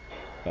 like,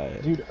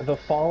 but... Dude, the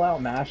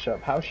Fallout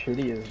mashup, how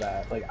shitty is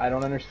that? Like, I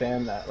don't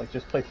understand that. Like,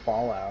 just play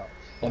Fallout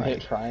and hit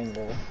Right.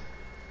 triangle.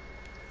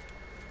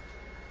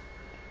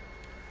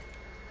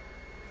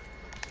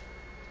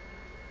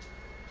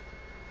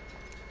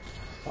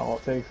 All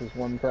it takes is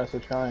one press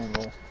of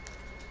triangle.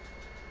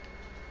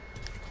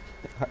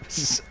 I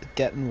was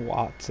getting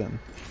Watson.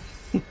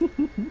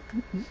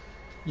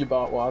 You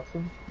bought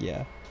Watson?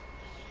 Yeah.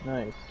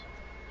 Nice.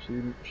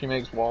 She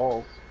makes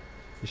walls.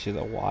 She's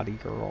a Waddy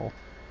girl.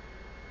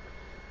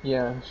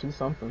 Yeah, she's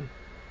something.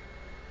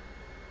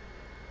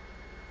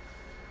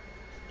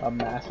 A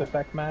Mass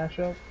Effect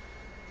mashup?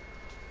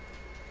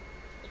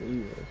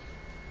 Jesus.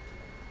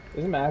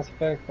 Isn't Mass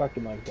Effect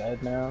fucking like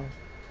dead now?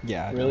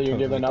 Yeah, Really, you're totally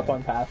giving up dead.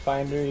 on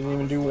Pathfinder? You didn't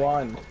even do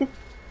one. Everything's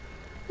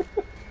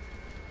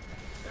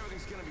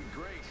gonna be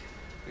great.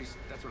 At least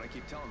that's what I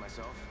keep telling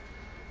myself.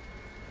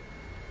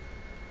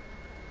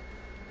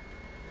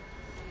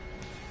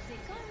 They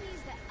call me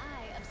the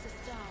eye of the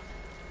storm.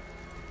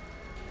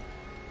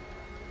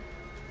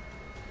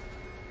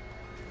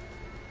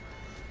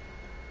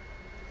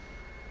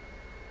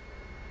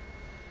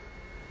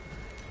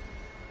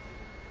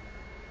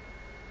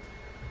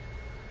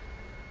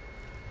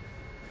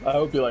 I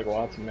hope you like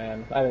Watson,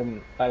 man. I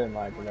didn't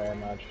like her very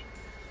much.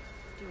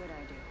 Do what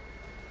I do.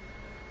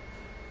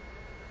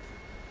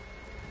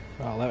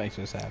 Well, that makes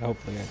me sad.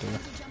 Hopefully I do.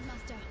 The jump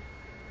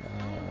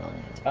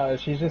master.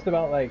 She's just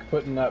about like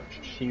putting up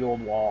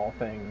shield wall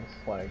things,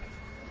 like.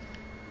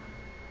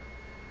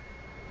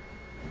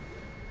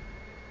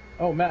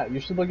 Oh, Matt, you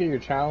should look at your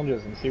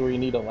challenges and see where you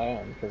need to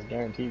land, because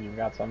guaranteed you've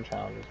got some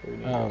challenges where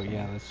you need. Oh, to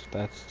yeah,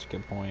 that's a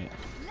good point.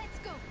 Let's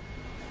go.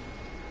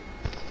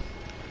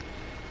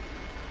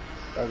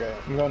 Okay,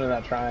 I'm going in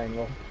that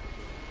triangle.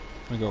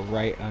 I'm gonna go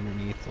right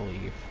underneath the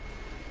leaf.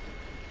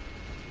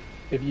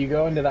 If you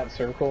go into that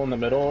circle in the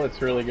middle,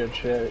 it's really good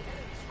shit.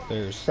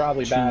 There's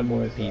Probably two bad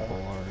boys, though. people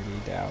already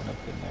down up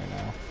in there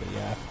now, but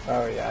yeah.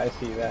 Oh yeah, I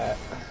see that.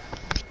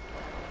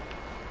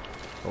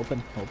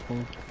 Hoping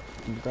we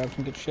can grab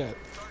some good shit.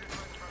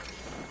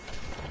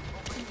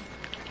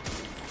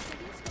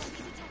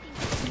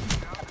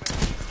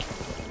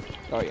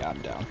 Oh yeah,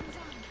 I'm down.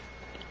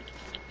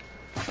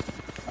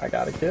 I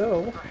got a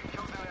kill.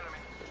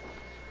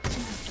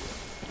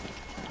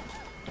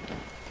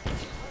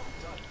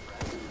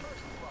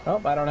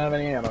 Oh, I don't have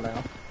any ammo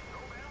now.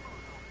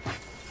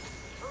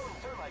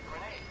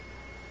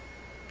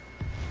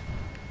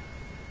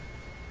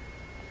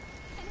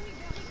 Enemy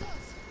very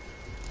close.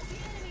 The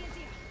enemy is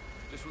here.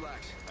 Just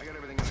relax. I got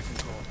everything under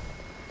control.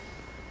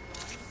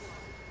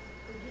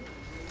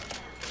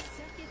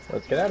 Circuits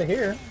Let's get out of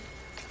here.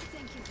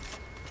 Thank you.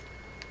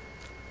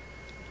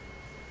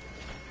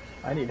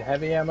 I need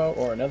heavy ammo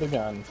or another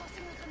gun.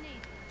 Tossing a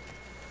grenade.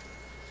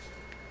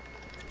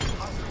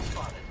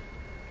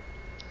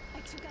 I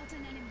took out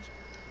an enemy.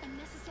 A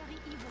necessary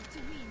evil to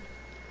win.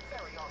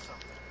 Very awesome.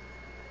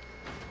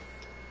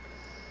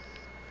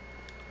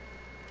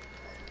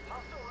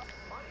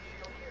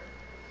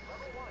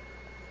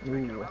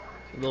 Ooh.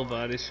 Little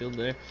body shield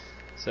there.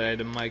 Sorry, I had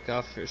to mic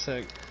off for a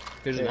sec.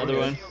 Here's Yeah, another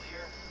you're one. good.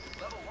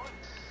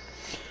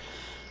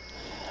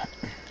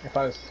 If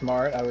I was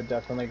smart, I would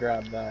definitely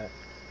grab that.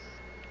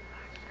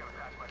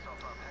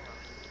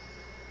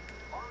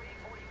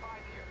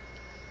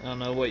 I don't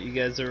know what you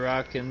guys are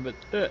rocking,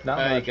 but Not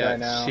I much got right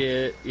now.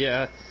 shit.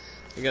 Yeah,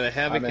 I got a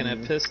Havoc I'm and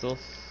in- a pistol.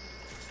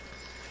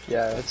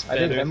 Yeah, That's I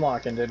did better.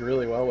 Hemlock and did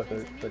really well with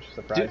it, which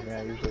surprised Dude. me.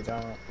 I usually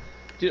don't.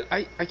 Dude,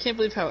 I can't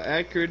believe how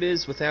accurate it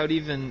is without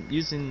even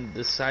using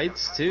the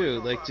sights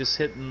too. Like just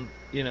hitting,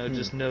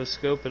 just no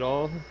scope at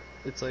all.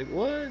 It's like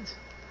what?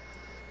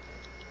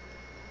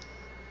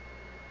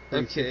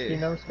 360 Okay.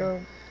 no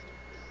scope.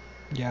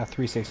 Yeah,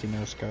 360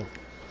 no scope.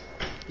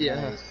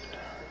 Yeah. Nice.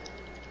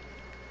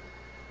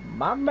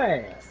 My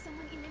man.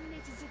 Someone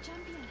eliminated the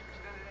champion.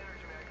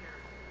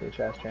 Bitch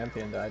ass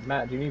champion died.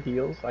 Matt, do you need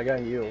heals? I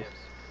got heals.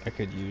 I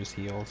could use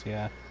heals,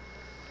 yeah.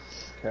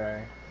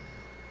 Okay.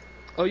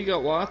 Oh, you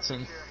got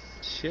Watson.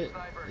 Shit.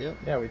 Yep.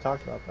 Yeah, we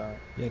talked about that.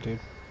 Yeah, dude.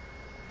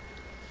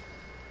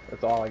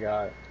 That's all I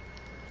got.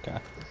 Okay.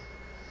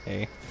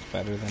 Hey,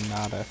 better than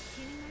nada.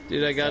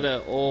 Dude, I got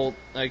a ult.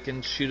 I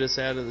can shoot us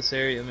out of this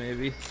area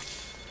maybe.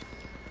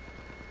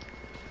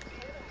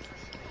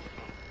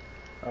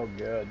 Oh,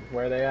 good.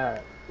 Where are they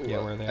at?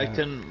 Yeah, where they I at?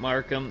 couldn't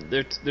mark them.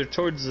 They're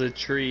towards the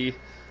tree.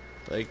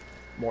 Like,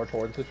 More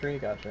towards the tree?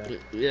 Gotcha.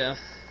 yeah.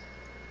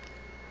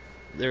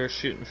 They were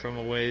shooting from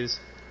a ways.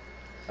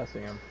 I see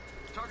him.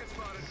 Target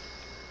spotted.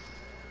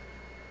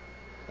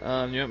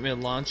 You want me to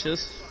launch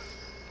this?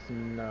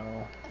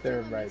 No, A few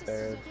they're more right meters to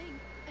there. the ring,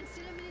 and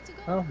still a minute to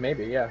go. Oh,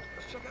 maybe, yeah.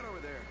 Let's check out over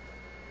there.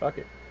 Fuck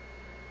it.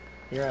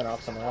 He ran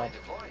off somewhere else.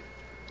 Deployed.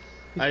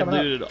 He's I coming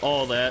up. looted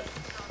all that.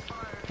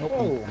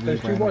 Whoa, we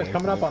there's two ran boys away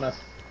coming from up it. on us.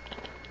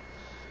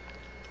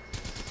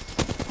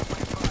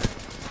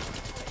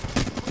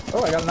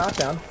 Oh, I got a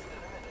knockdown.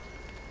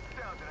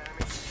 Down to an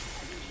enemy.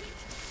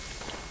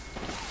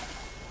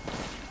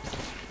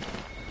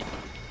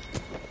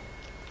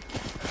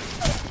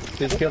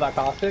 Did you kill that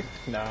caustic?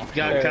 No. Got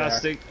There they are.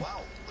 caustic.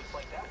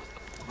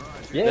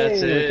 Yay,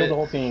 That's we it. killed the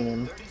whole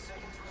team.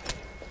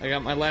 I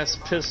got my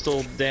last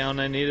pistol down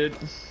I needed.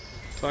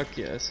 Fuck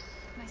yes.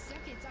 My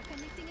circuits are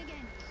connecting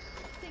again.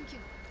 Thank you.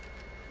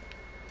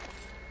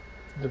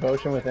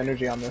 Devotion with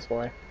energy on this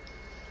boy.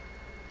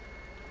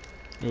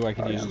 Ooh, I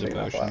could Oh, yeah, use I'm taking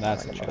that devotion. flat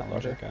That's a like a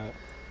challenge I motherfucker. got.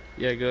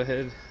 Yeah, go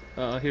ahead.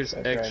 Here's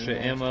That's right extra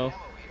here. ammo.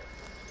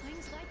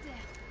 Ring's right there.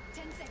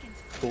 10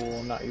 seconds. Cool,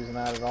 I'm not using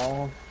that at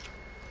all.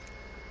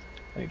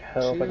 I need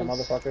help like a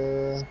Shields.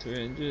 motherfucker.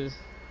 Syringes.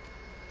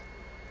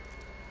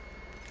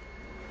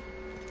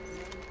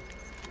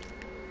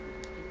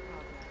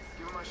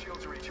 Give him my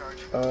shield to recharge.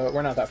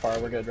 We're not that far,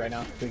 we're good right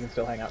now. We can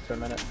still hang out for a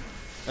minute.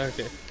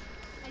 Okay.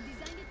 I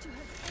designed it to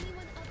hurt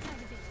anyone outside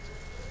of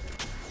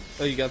it.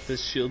 Oh, you got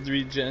this shield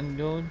regen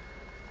going?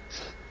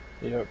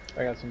 Yep,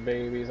 I got some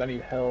babies. I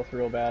need health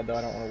real bad though,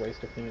 I don't want to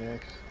waste a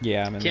phoenix.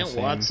 Yeah, I'm in Can't the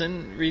same.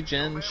 Watson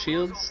regen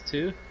shields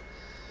too?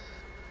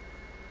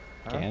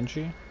 Huh? Can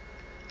she?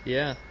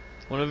 Yeah.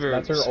 One of her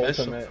That's her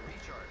special. ultimate.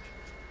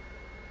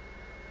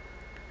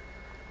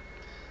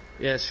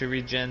 Yeah, she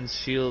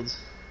regens shields.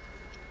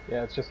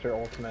 Yeah, it's just her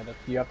ultimate. If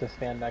you have to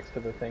stand next to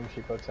the thing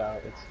she puts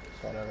out, it's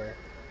whatever.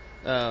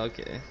 Oh,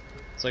 okay.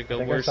 It's like I a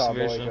think worse I saw a boy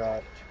version.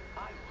 drop.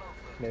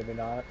 Maybe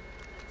not.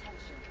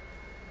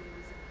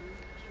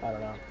 I don't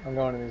know. I'm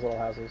going to these little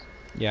houses.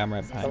 Yeah, I'm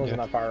right That behind wasn't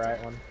you. that far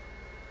right one.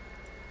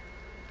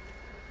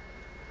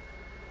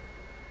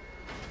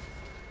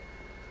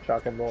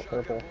 Shotgun bolt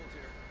purple.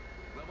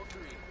 Level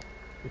 3.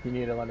 If you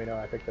need it, let me know.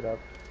 I picked it up.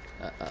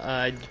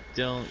 I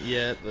don't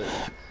yet, but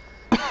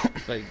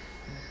like,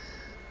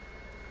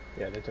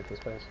 Yeah, they took this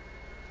place.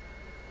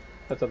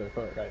 That's other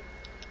foot, right?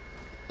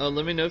 oh,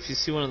 let me know if you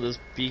see one of those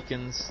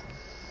beacons.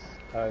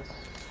 It's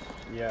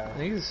yeah. I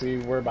think it's- We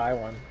were by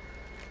one.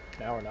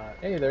 Now we're not.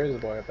 Hey, there is a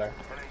boy up there.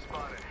 Enemy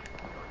spotted.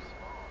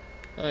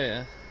 Oh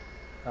yeah.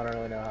 I don't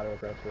really know how to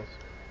approach this.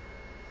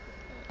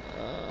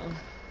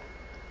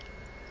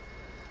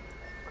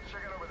 Let's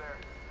check out over there.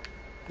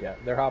 Yeah,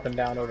 they're hopping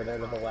down over there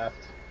to the left.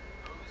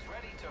 Who's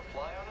ready to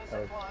fly on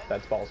a Oh, zip line?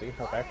 that's ballsy.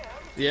 Okay.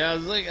 Yeah, I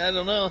was like, I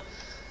don't know.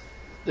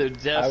 They're I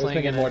was definitely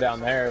thinking gonna. more down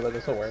there, but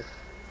this will work.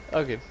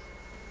 Okay.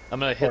 I'm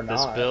gonna hit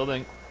this not.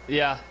 building.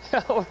 Yeah.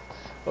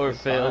 or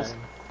It's fails. fine.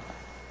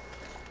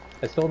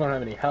 I still don't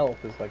have any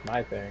health. Is like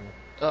my thing.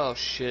 Oh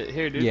shit!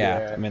 Here, dude. Yeah,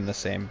 Yeah. I'm in the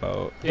same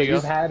boat. Here But you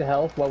you've go. had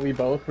health while we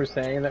both were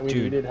saying that we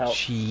Dude, needed help.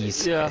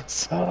 jeez. Yeah.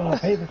 It's... Oh,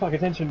 pay the fuck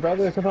attention,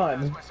 brother. Come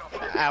on.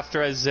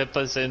 After I zip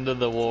us into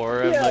the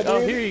war, I'm Yeah, like, oh,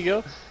 dude. here you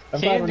go. I'm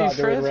glad we're Candy not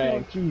doing Fresno.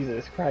 rank.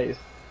 Jesus Christ.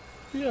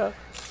 Yeah.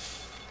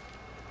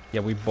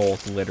 Yeah, we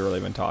both literally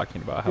been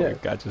talking about how Yeah.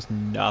 we've got just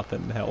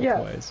nothing Yeah.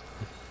 health-wise.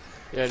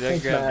 Yeah, I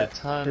Thanks, grabbed Matt, a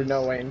ton. for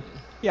knowing.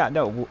 Yeah,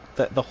 no,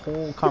 the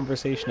whole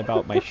conversation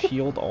about my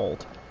shield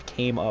ult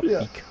came up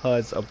Yeah.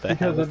 because of the Because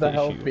health of the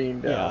health issue. being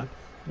down.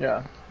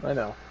 Yeah, I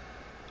know.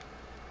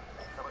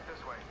 How about this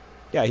way?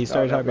 Yeah, he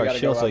started no, talking we about gotta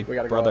shields go up, like, we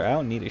gotta go brother, up." I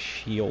don't need a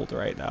shield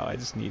right now. I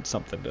just need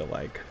something to,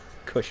 like,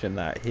 cushion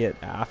that hit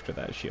after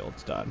that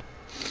shield's done.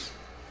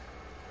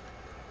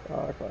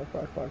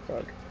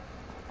 Fuck.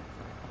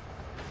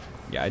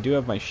 Yeah, I do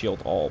have my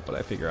shield ult, but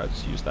I figure I'll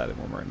just use that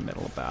when we're in the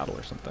middle of battle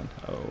or something.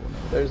 Oh,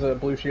 no. There's a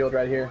blue shield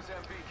right here. Who's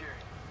MP here?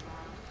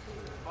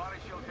 Body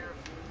shield here.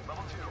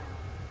 Level 2.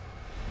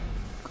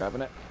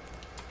 Grabbing it.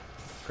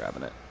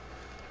 Grabbing it.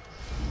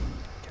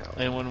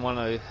 Anyone want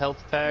a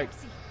health pack?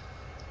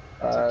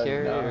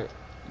 Carry No. or-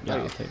 Yeah,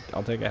 Oh,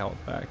 I'll take a health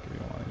back if you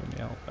want to give me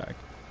a health back.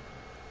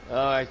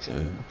 Oh,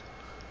 actually,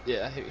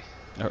 yeah. Here.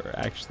 Or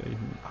actually,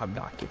 I'm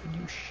not giving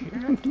you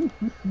shit.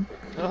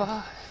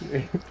 Ah,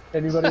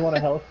 Anybody want a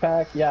health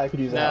pack? Yeah, I could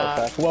use a Nah.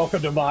 health pack.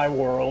 Welcome to my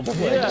world. I'm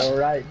like, Yeah.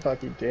 alright,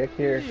 fucking dick.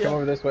 Here, Yeah. come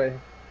over this way.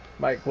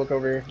 Mike, look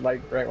over,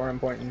 like, right where I'm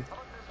pointing.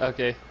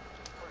 okay.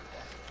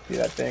 See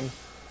that thing?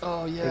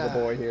 Oh yeah. There's a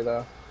boy here,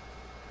 though.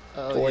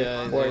 Oh Boy,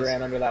 yeah. boy there's-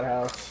 ran under that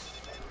house.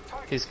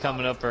 He's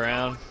coming up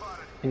around.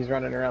 He's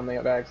running around the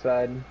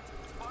backside.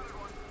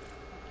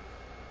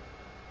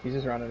 He's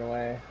just running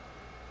away.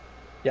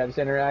 Yeah, just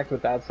interact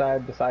with that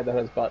side, the side that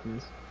has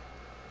buttons.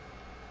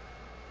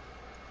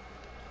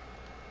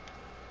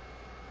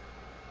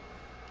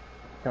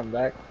 Come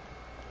back.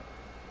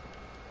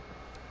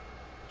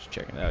 Just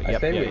checking it out. I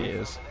Yep, say yeah, we- he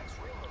is. Next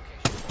ring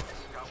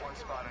location. Got one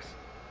spotted.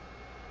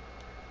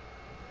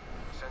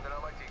 Sending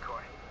out my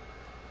decoy.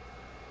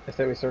 I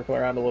say we circle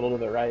around a little to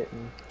the right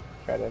and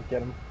try to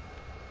get him.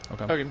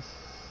 Okay. Okay.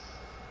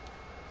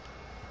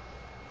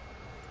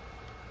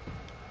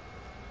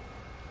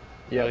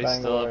 Yeah, Oh, he's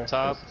still Bangalore. up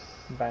top.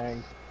 Just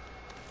banged.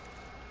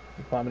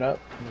 You climbing up?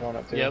 I'm going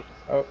up too. Yep.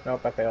 Oh,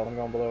 nope, I failed. I'm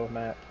going below with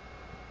Matt.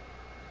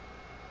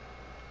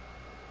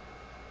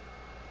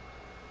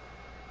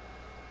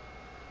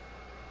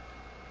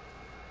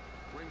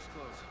 Rings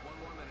close. 1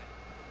 more minute.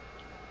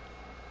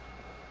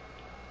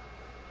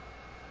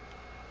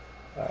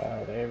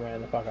 They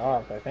ran the fuck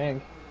off, I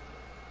think.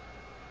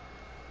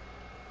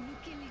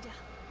 Nuke leader,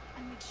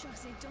 and make sure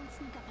they don't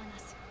sneak up on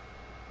us.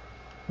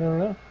 I don't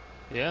know.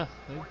 Yeah,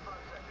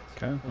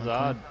 Okay. it was okay.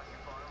 odd.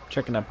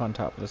 Checking up on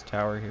top of this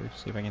tower here,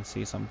 see if I can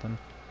see something.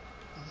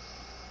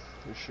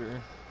 For sure.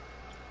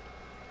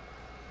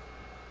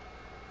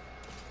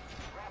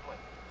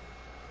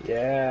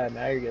 Yeah,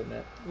 now you're getting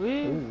it. Woo.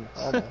 Ooh,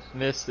 almost.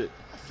 Missed it.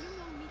 A few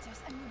more meters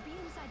and we'll be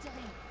inside the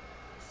ring.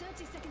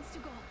 30 seconds to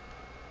go.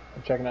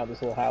 I'm checking out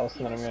this little house,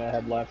 and then I'm gonna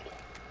head left.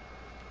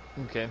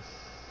 Okay.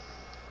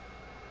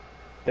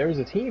 There's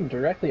a team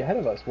directly ahead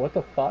of us. What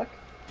the fuck?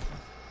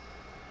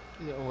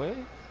 Yeah, wait.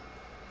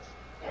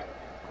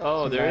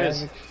 Oh, there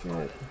is. Magic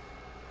shit.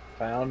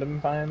 Found him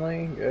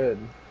finally. Good.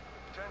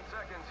 10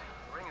 seconds.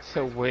 Ring is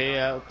So way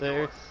out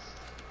there.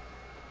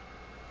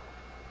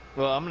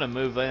 Well, I'm gonna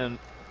move in.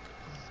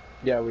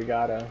 Yeah, we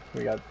got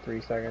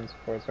 3 seconds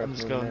before it starts I'm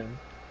just moving going. in.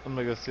 I'm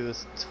gonna go through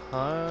this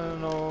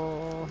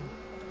tunnel.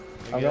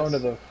 I I'm going to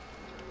guess.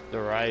 the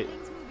right.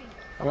 Rings moving.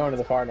 I'm going to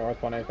the far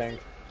north one, I think.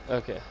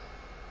 Okay.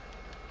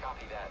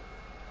 Copy that.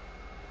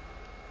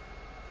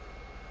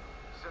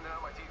 Send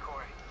out my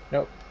decoy.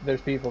 Nope,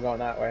 there's people going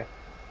that way.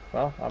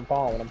 Well, I'm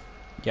following them.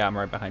 Yeah, I'm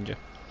right behind you.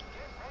 Get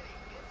ready.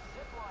 It's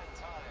zipline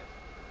time.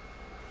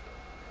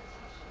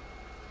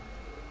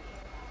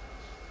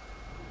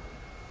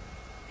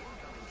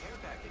 Incoming care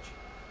package.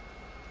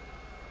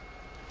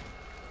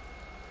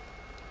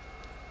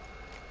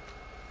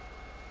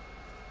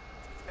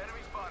 Enemy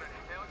spotted.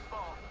 Hailing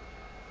small.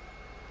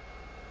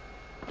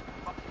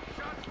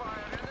 Shots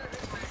fired. And they're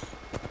hitting me.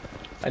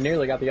 I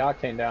nearly got the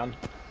octane down.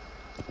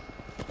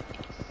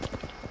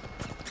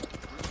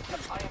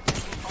 I am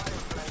taking fire,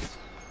 friends.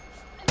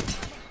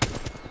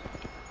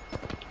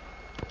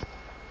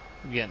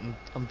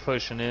 I'm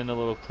pushing in a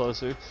little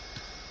closer.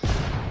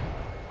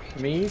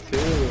 Me too.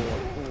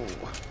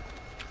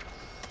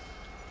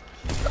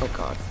 Oh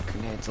god,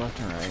 grenades left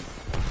and right.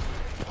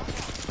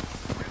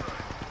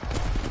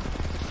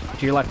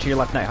 To your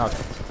left, Nighthawk.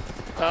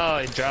 Oh,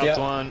 he dropped Yep.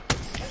 one.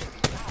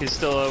 He's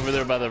still over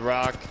there by the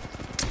rock.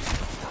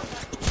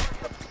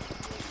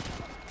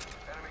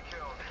 Enemy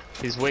killed.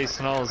 He's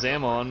wasting all his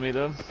ammo on me,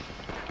 though.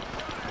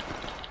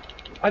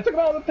 I took him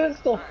out with a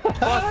pistol.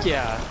 Fuck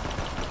yeah.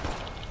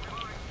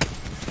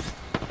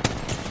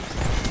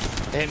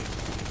 And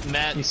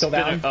Matt, He's still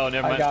spinner- down? Oh,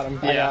 never mind. I got him.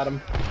 Yeah. I got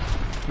him.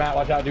 Matt,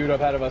 watch out, dude,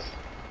 up ahead of us.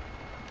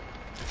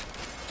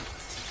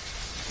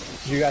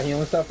 You got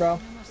healing stuff, bro?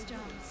 No more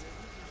stones.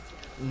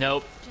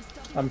 Nope. Just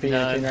double I'm PhDing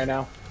None. right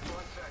now.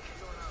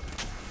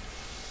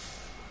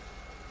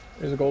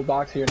 There's a gold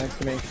box here next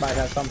to me. Might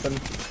have something.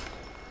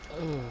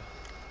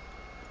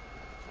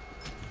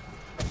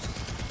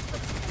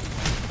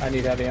 I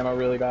need heavy ammo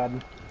really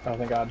bad. Oh,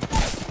 thank God.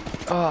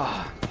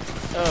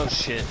 Oh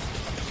shit.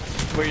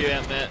 Where you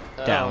at, Matt?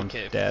 Oh, Down,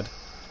 okay. dead. This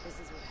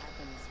is what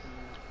happens when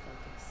you're not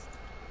focused.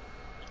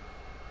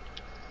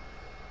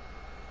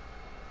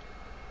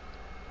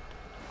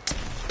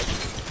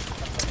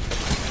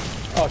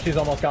 Oh, she's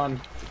almost gone.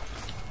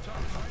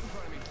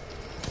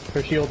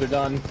 Her shields are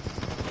done.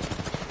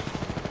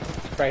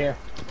 Right here.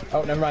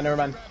 Oh, never mind, never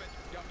mind.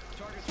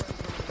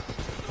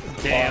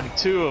 Damn,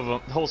 two of them.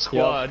 Whole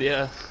squad,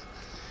 yeah.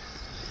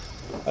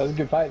 That was a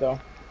good fight, though.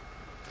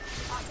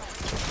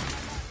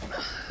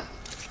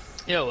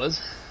 Yeah, it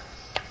was.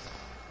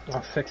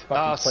 Oh, 6 fucking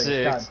Oh, plates.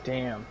 6. God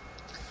damn.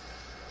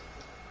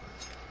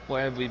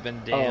 Where have we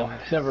been Oh, damned?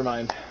 never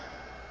mind.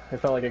 It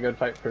felt like a good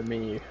fight for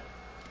me.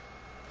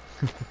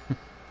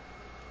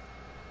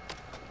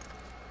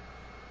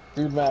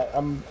 Dude, Matt,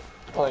 I'm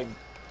like,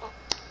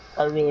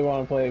 I really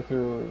want to play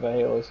through the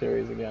Halo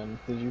series again.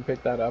 Did you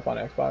pick that up on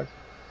Xbox?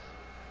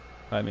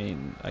 I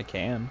mean, I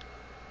can.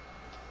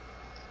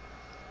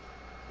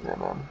 Yeah,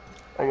 man.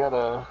 I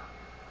gotta.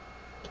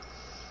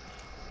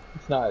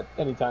 It's not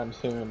anytime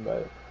soon,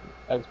 but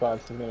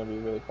Xbox is gonna be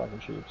really fucking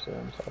cheap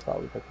soon, so I'll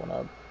probably pick one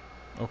up.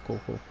 Oh, cool.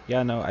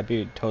 Yeah, no, I'd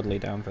be totally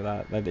down for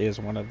that. That is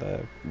one of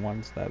the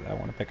ones that I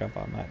want to pick up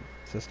on that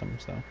system,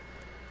 so.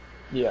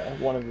 Yeah,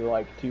 one of the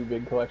like 2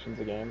 big collections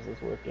of games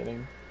that's worth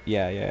getting.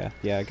 Yeah,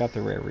 I got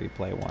the Rare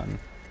Replay one.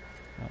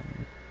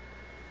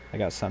 I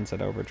got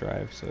Sunset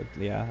Overdrive, so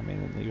yeah, I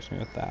mean, it leaves me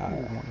with that. I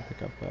want to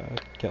pick up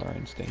Killer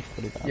Instinct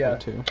pretty badly, Yeah,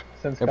 too.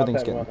 Since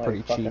Everything's Cuphead getting went, like,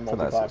 pretty fucking cheap for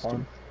that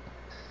multi-platform. system.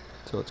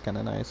 So it's kind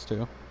of nice,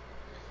 too.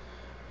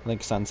 I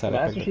think Sunset The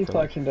I Master picked Chief up for,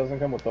 like, Collection doesn't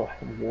come with the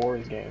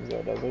Wars games,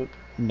 though, does it?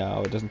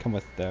 no, it doesn't come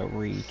with the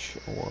Reach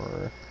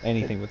or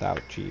anything without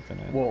Chief in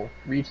it. Well,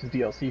 Reach is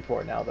DLC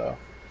for it now, though.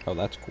 Oh,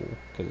 that's cool,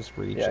 because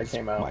Reach Yeah, it is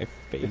came out. my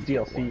favorite It's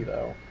DLC, one.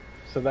 though.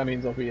 So that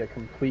means there'll be a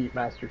complete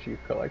Master Chief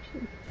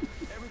Collection.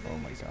 Oh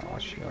my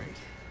gosh, yeah.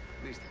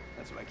 At least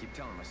that's what I keep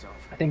telling myself.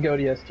 I think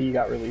ODST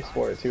got released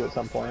for it, too, at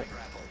some point.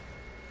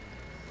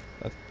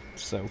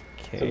 It's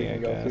okay, So we can I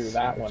go guess. through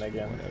that one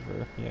again.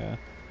 Whatever, yeah.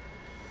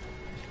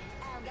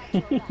 I've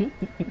got your back.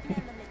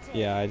 Remember me, Ted.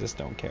 Yeah, I just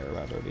don't care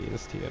about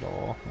ODST at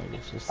all. Like,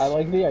 it's just... I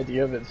like the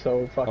idea of it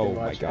so fucking Oh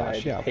my much, and I gosh,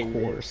 just yeah, of hate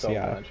course, it so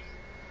yeah. much.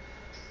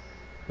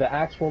 The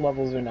actual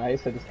levels are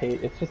nice. I just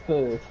hate it's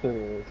the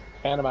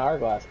Phantom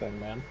Hourglass thing,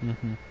 man.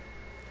 Mm-hmm.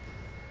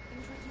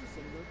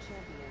 Introducing your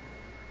champion.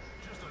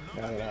 Just I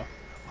another don't day know.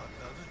 of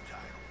another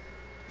title.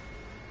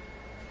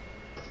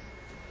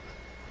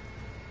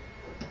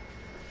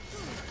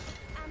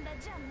 I'm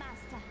the jump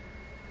master.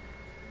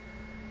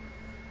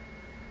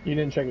 You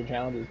didn't check your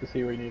challenges to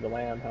see where you need to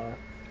land, huh?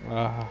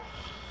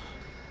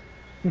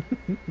 Nope.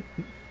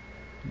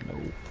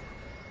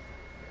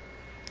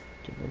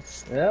 Okay,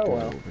 let's Yeah, go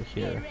well. over Get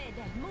here. ready.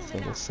 Moving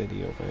Little up.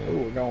 city over Ooh,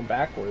 here. we're going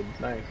backwards.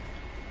 Nice.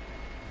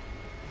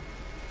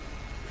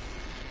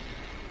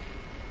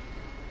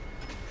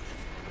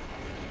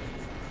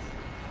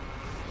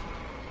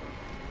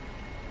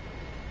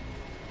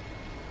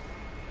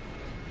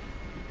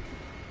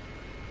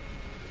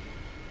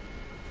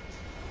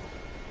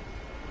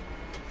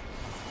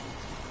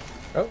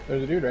 Oh,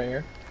 there's a dude right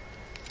here.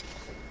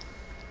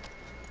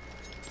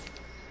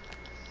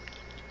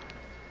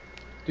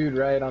 Dude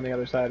right on the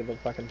other side of the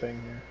fucking thing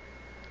here.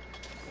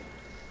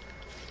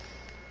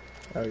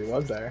 Oh, he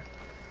was there.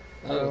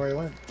 I don't know where he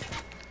went.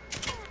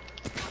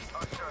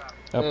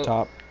 Up Oh.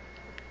 top,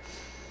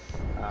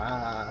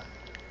 Ah.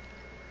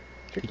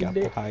 he Tricky got the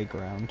dick. high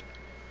ground.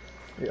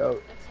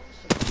 Yo,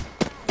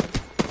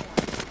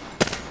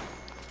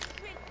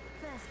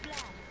 First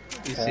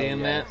blood. You Hell seeing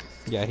yeah. that?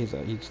 Yeah, he's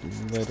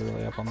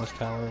literally up on this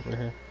tower over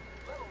here.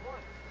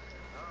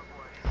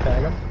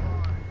 tag him.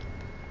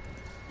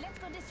 Let's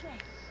go this way.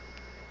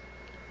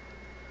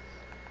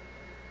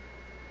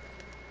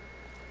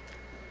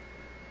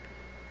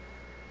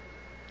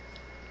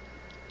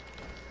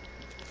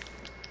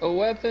 A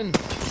weapon.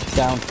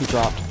 Down, he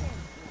dropped.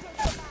 Take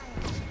fire.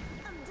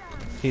 I'm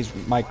down. He's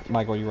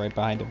Michael, you're right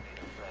behind him.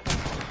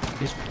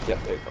 He's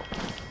yep, there you go.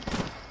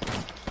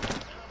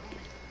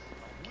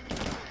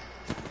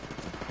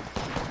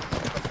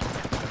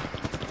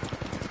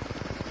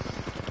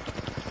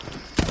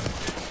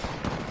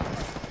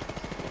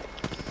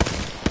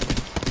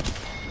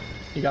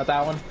 You got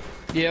that one?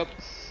 Yep.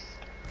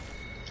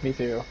 Me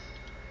too.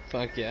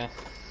 Fuck yeah.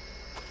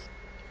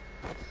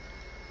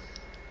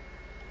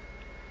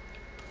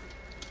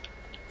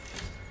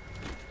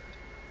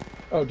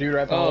 Oh, dude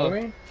right below Oh.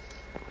 me?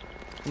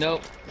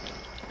 Nope.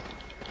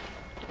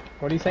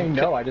 What are you saying?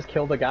 No, I just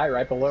killed a guy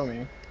right below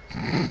me.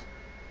 I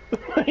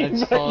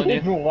just followed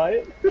you.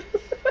 What?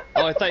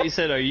 Oh, I thought you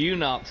said, "Are you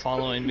not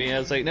following me?" I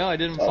was like, "No, I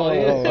didn't follow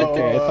you." Oh,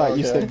 okay. I thought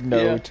you okay. said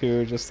no Yeah.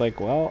 too. Just like,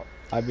 well,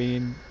 I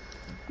mean,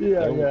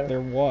 Yeah, yeah.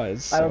 there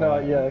was. I don't know,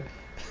 so, yeah.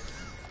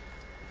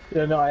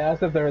 Yeah, no, I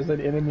asked if there was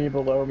an enemy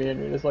below me, and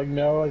you're just like,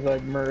 no. I was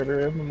like,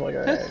 murder him. I'm like,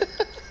 alright.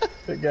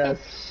 I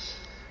guess.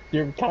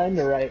 You're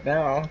kinda right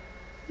now.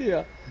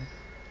 Yeah.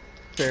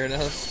 Fair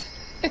enough.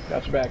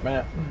 Got your back,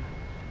 Matt.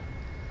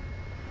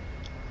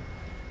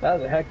 That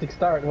was a hectic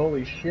start,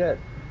 holy shit.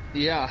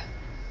 Yeah.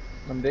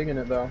 I'm digging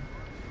it, though.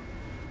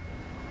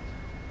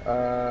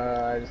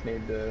 I just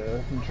need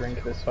to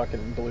drink this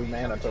fucking blue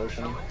mana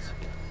potion. Breathe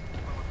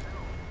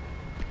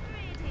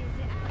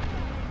easy.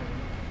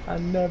 I'm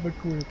coming. I never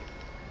quit.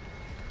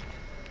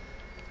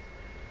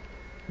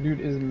 Dude,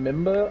 is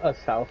Mimba a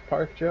South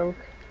Park joke?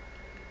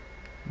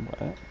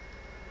 What?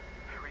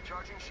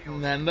 Recharging shields.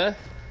 Remember?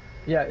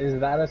 Yeah, is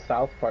that a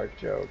South Park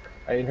joke?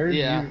 I heard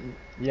Yeah. you.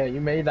 Yeah,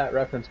 you made that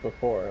reference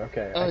before.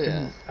 Okay. Oh,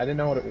 yeah. I didn't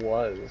know what it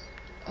was.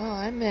 Oh,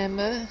 I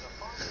remember.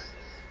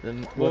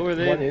 Then what were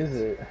they? What is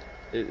it?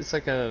 It's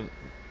like a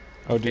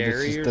Oh, dude, this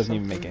berry just or doesn't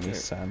even make something, any or-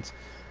 sense.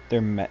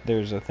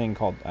 There's a thing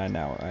called I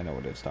know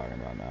what it's talking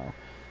about now.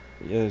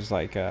 There's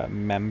like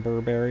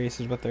member berries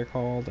is what they're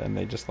called, and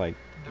they just like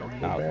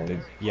berries?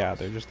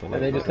 they're just the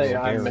And they just little say,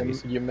 I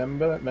berries. you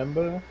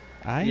remember?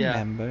 I Yeah.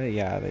 remember,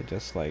 yeah, they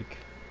just like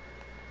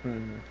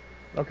Hmm.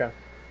 Okay.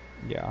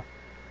 yeah.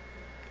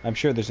 I'm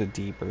sure there's a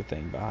deeper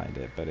thing behind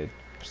it, but it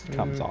just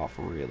comes Mm. off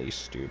really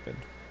stupid.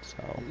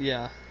 So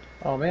yeah.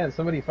 Oh man,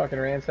 somebody fucking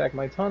ransacked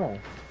my tunnel.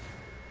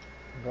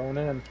 I'm going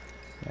in.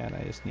 and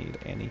I just need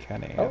any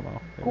kind of Oh,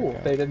 ammo. There cool. we go.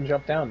 They didn't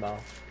jump down though.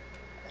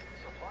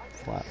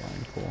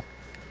 Flatline, cool.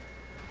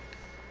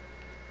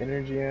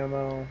 Energy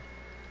ammo.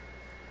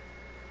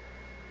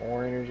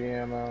 More energy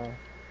ammo.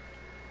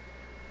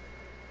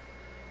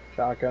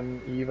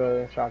 Shotgun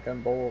Eva,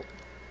 shotgun bolt.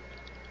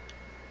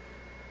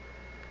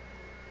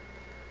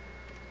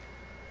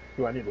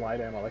 Ooh, I need light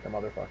ammo like a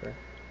motherfucker.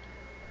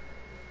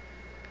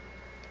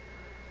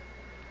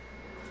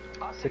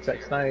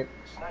 6x snipe.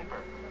 Sniper.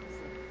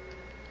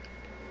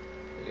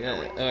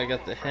 Yeah. Oh, I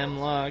got the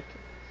hemlock.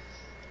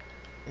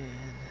 And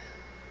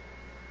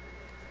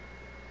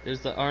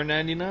there's the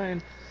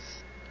R99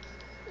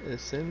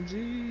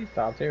 SMG.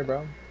 Top tier,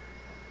 bro.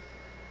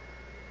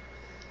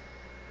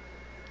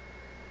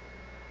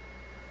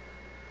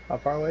 How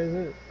far away is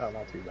it? Oh,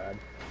 not too bad.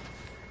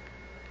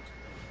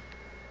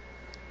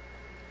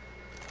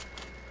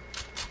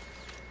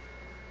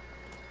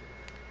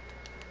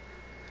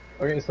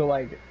 Okay, so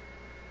like,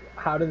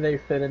 how do they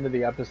fit into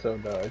the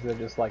episode though? Is it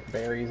just like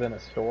berries in a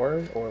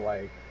store, or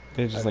like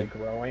They're are just they like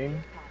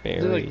growing?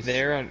 They're like berries.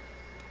 there on.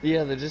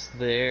 Yeah, they're just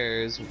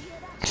there. Yeah,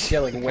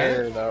 like They're kind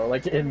where though?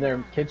 Like in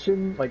their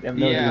kitchen, like in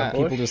No, in a dude, Yeah.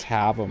 people bush. just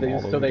have them They all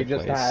just, so over they the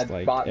just place. had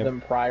Like, bought them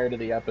prior to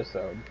the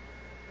episode.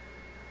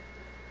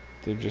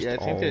 they're just Yeah, I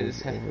think they all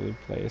just over the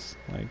place,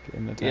 like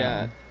in the Yeah.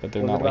 town. But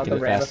they're Was it not like about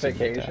the infesting the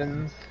town.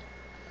 ramifications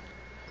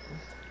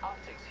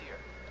Optics here.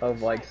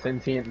 of like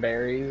sentient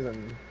berries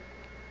and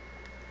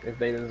if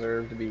they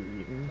deserve to be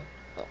eaten?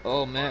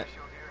 Oh, Matt.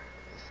 Shield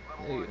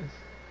here. There Level you 1. go.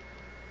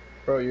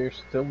 Bro, you're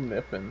still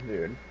nipping,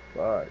 dude.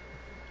 Fuck.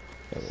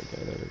 There we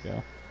go. There we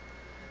go.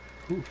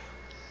 Oof.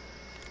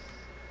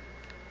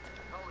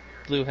 Over here.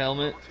 Blue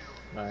helmet.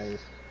 Level 2. Nice.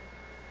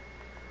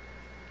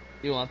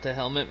 You want the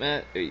helmet,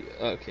 Matt?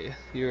 Okay,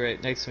 you were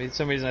right next to me. For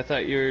some reason, I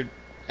thought you were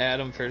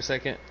Adam for a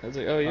second. I was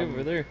like, oh, you're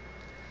over there.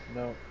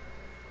 No.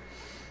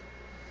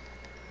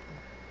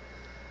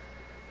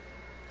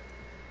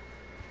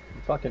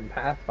 Fucking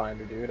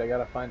Pathfinder, dude. I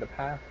gotta find a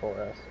path for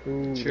us.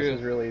 Ooh, True. this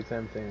is really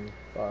tempting.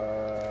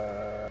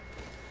 Go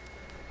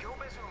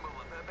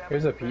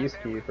Here's a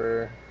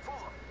Peacekeeper.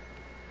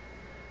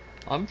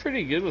 I'm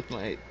pretty good with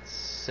my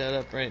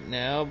setup right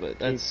now, but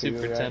that's Me too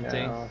super right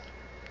tempting. now.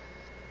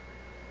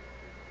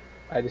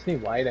 I just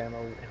need light ammo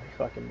really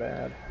fucking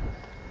bad.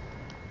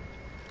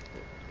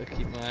 I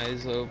keep my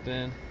eyes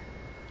open.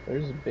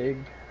 There's big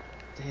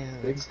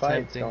Damn, that's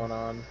fights tempting. going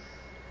on.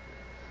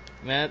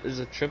 Matt, there's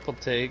a triple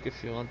take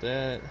if you want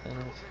that. I don't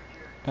know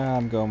if-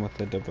 I'm going with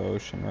the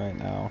devotion right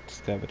now.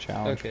 Just to have a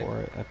challenge Okay. for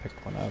it. I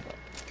picked one up.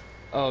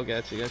 Oh,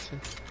 gotcha.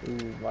 Ooh,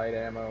 light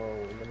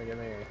ammo.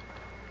 Gimme.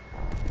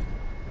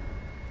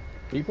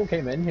 People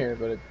came in here,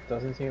 but it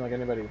doesn't seem like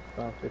anybody.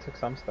 Oh, they took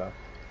some stuff.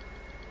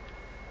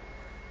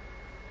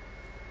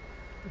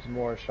 There's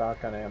more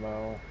shotgun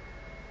ammo. What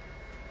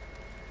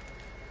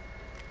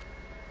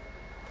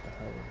the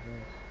hell is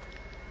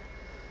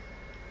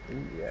this?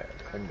 Ooh, yeah,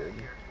 tended.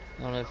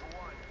 I don't know if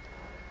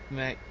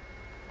Matt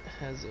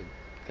has a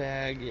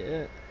bag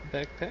yet.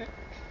 Backpack?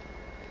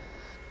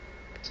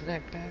 It's a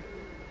backpack.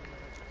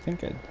 I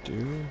think I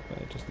do,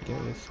 but just in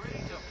case.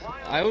 Yeah.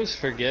 I always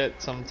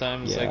forget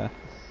sometimes, Yeah. like,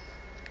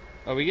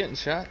 are we getting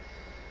shot?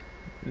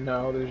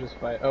 No, there's just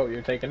fight. Oh,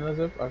 you're taking the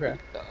zip? Okay.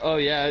 Oh,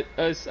 yeah,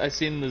 I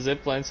seen the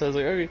zip line, so I was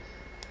like, okay.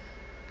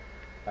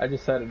 I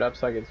just set it up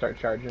so I could start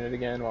charging it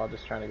again while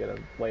just trying to get a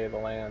lay of the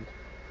land.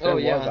 Oh, There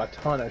was yeah. a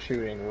ton of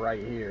shooting right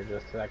here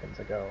just seconds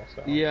ago,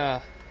 so. Yeah,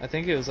 I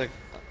think it was, like,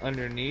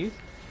 underneath.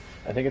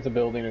 I think it's a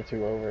building or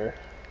two over.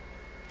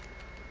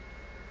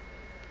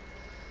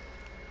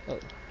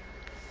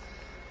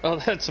 Oh,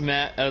 that's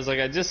Matt. I was like,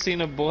 I just seen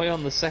a boy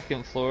on the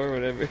second floor or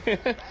whatever.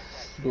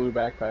 Blue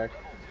backpack.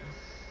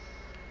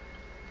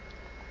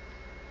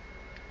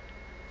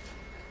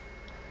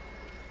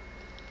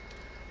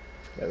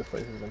 Yeah, this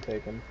place has been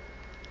taken.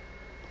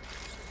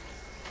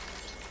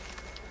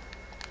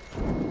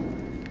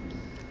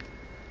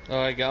 Oh,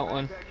 I got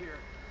one. Back here.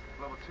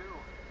 Level 2.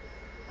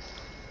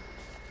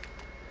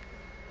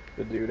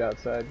 The dude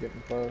outside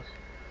getting close.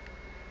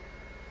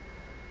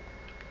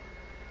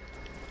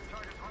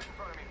 Target's right in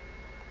front of me.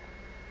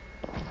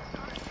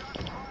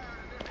 Shots fired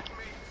and they're hitting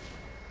me.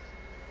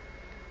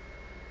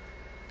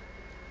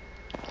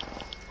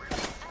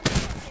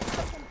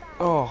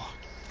 Oh,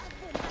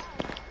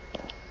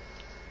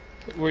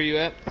 Where you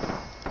at?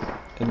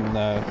 in the,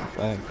 I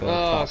think the Oh,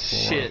 top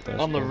floor shit. of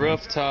this On the building.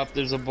 rooftop,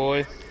 there's a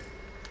boy.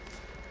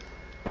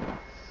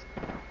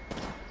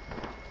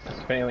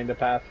 Just failing to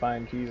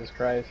pathfind, Jesus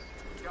Christ.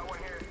 Got one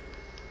here.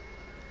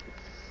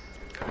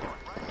 There's one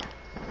right here.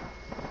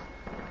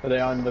 Are they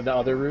on the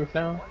other roof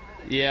now?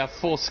 Yeah,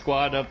 full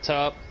squad up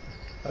top.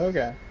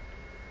 Okay.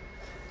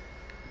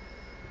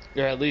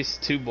 There are at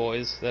least two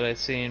boys that I've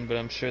seen, but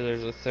I'm sure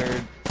there's a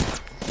third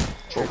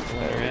trickling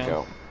There we around.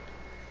 go.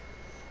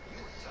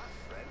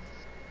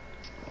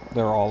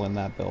 They're all in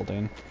that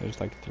building. There's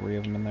like 3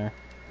 of them in there.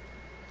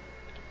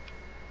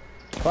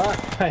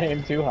 Fuck, I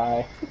aimed too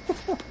high.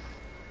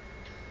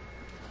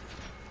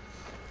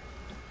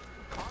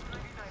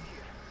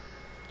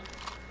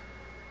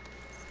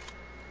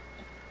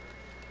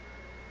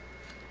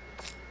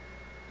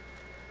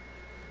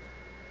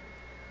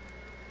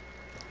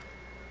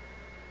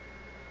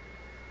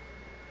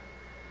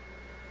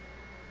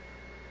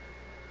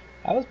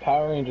 How is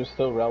Power Rangers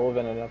still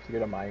relevant enough to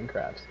get a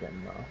Minecraft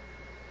skin,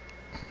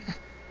 though?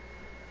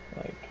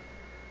 Like,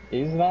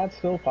 is that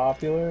still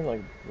popular?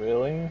 Like,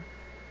 really?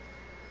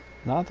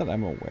 Not that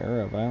I'm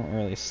aware of. I don't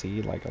really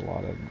see like a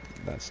lot of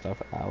that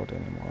stuff out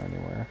anymore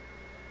anywhere.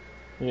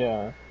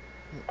 Yeah.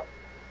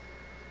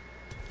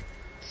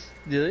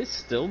 Do they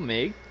still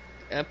make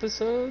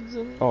episodes?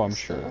 And Oh, I'm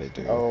sure stuff? they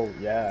do. Oh,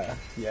 yeah.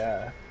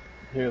 Yeah.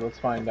 Here, let's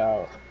find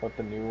out what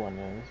the new one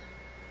is.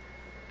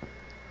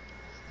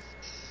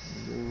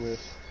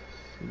 Newest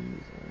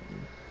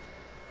season.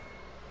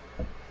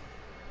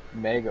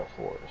 Mega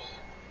Force.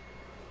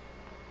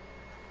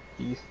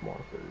 Beast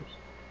Morphers.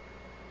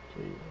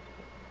 Jeez.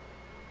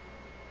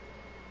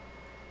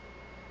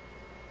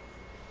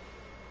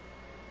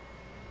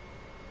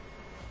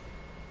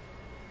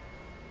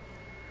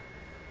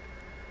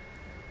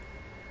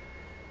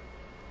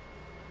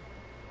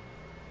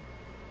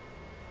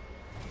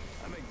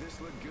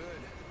 this look good.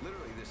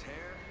 Literally, this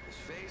hair, this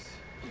face.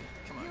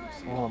 Come on, you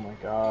see it. Oh my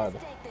god.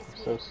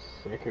 I'm so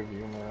sick of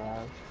you,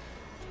 Mirage.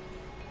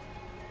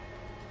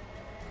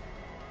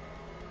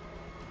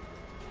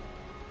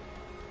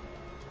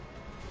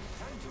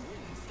 Time to win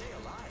and stay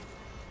alive.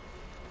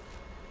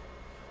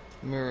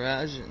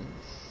 Miragin.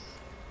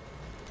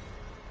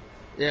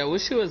 Yeah, I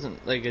wish he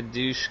wasn't like a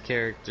douche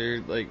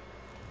character. Like,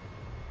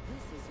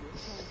 This is your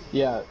champion.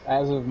 Yeah,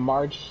 as of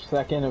March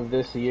 2nd of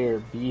this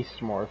year, Beast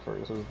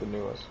Morphers was the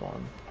newest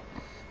one.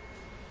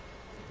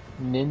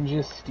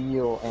 Ninja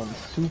Steel and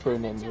Super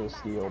Ninja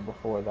Steel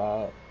before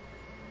that.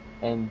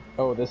 And,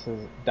 oh, this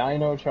is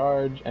Dino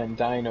Charge and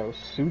Dino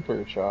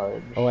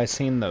Supercharge. Oh, I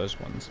seen those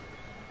ones.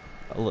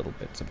 A little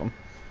bits of them.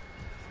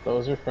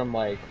 Those are from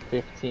like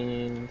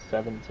 15,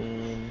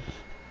 17.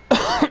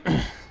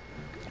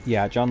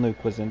 Yeah, John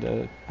Luke was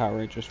into Power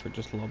Rangers for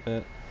just a little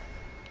bit.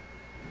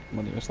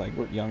 When he was like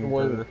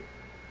younger.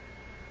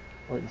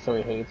 Wait, so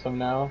he hates them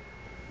now?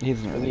 He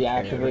doesn't Does really he care.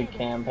 actively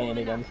campaign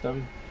against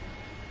them?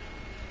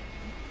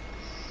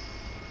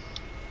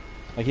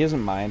 Like, he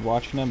doesn't mind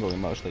watching them, but we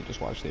mostly just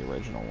watch the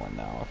original one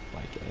now, if,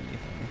 like,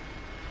 anything.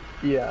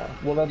 Yeah,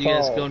 well that's you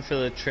guys all. going for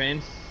the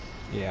train?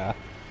 Yeah,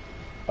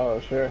 Oh,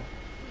 sure.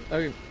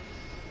 Okay.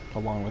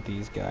 along with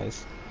these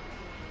guys.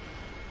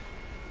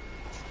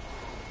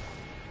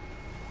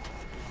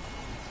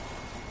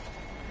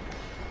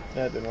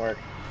 That didn't work.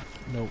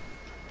 Nope.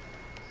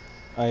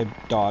 I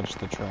dodged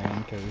the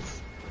train,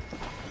 because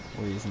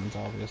reasons,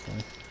 obviously.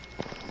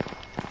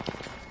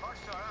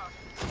 Arcstar out.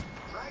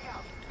 Drag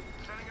out.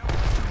 Setting up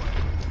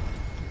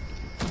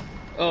this way.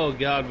 Oh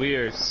god, we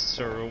are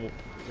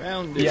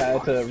surrounded. Yeah,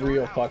 it's a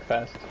real fuck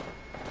fest.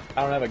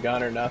 I don't have a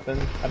gun or nothing.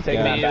 I'm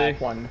taking Yeah. that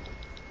back one.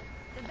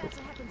 The battle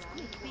happens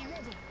quick. Be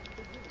ready.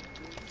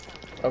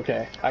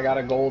 Okay, I got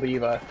a gold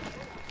Eva.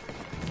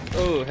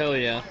 Oh, hell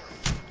yeah.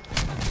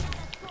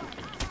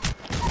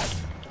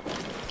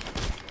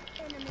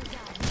 Enemy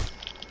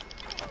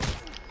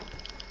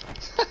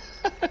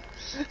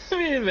down.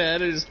 Me and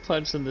Matt are just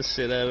punching the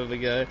shit out of a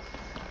guy.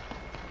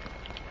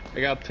 I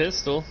got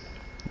pistol.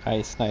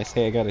 Nice, nice.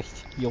 Hey, I got a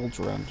heal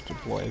drone to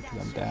deploy because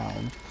I'm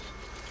down.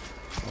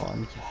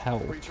 On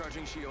health.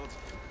 Recharging shields.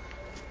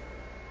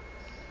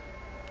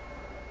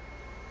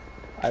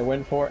 I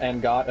went for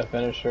and got a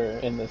finisher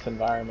in this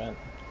environment.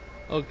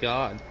 Oh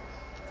god.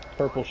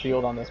 Purple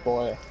shield on this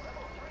boy.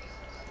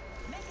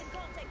 Making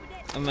contact with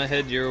it. I'm gonna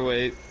head your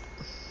way.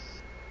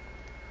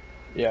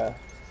 Yeah,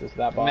 just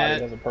that body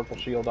Matt- has a purple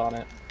shield on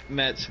it.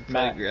 Matt should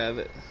probably Matt. grab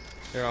it.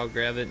 Or I'll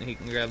grab it and he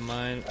can grab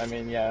mine. I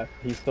mean, yeah,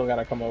 he's still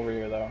gotta come over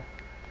here though.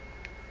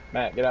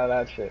 Matt, get out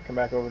of that shit. Come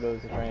back over to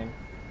the train.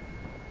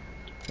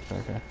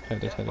 Okay,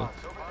 headed. So body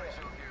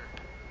shield here.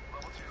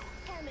 Level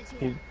 2. Helmet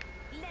He, here.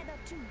 Leather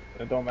 2.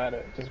 it don't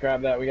matter. Just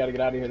grab that. We gotta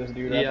get out of here. There's a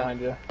dude right Yeah.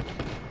 behind you.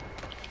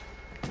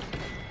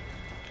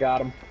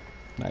 Got him.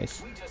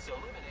 Nice. We just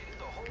eliminated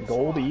the whole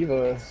Gold squad.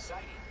 Eva.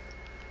 Exciting.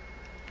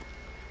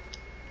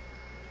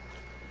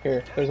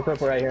 Here, there's a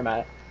purple right here,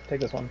 Matt. Take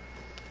this one.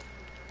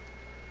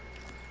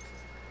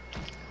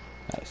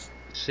 Nice.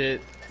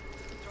 Shit.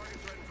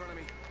 Target's right in front of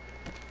me.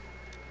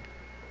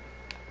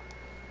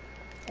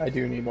 I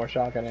do need more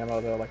shotgun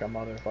ammo though, like a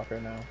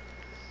motherfucker now.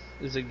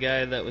 There's a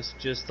guy that was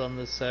just on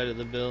the side of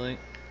the building.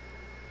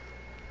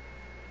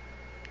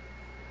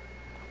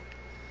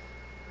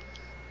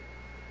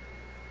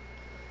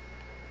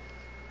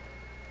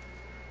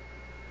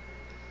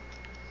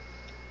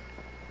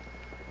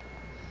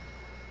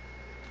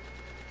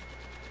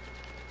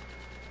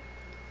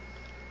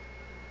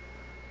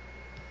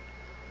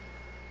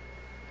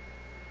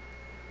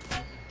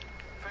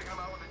 Faking him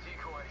out with a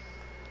decoy.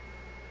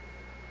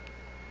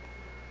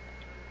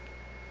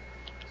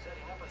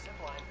 Setting up a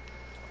zipline.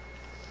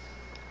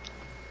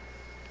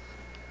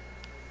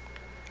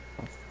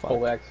 Oh, fuck.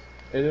 Hold X.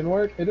 It didn't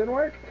work. It didn't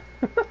work.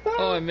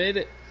 Oh, I made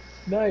it.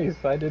 Nice.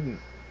 I didn't.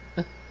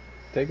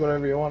 Take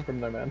whatever you want from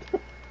there, man.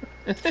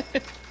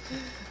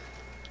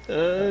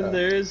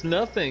 There is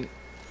nothing.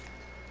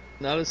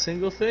 Not a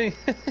single thing.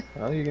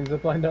 Well, you can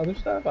zipline to other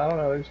stuff. I don't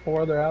know. There's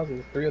 4 other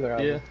houses. 3 other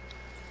houses.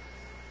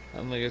 Yeah.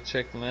 I'm gonna go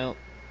check them out.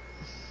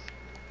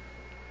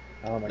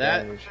 Oh my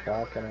That- god, there's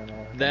shotgun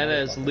ammo. That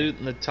has Motherfucker. loot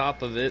in the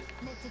top of it.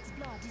 Let's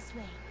explore this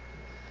way.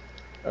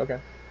 Okay.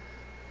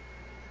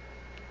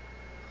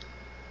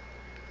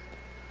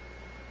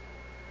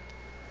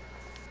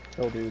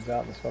 Kill dudes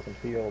out in this fucking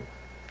field.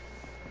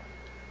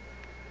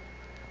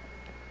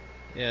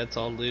 Yeah, it's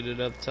all looted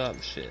up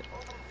top. Shit.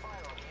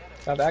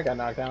 Got that guy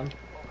knocked down.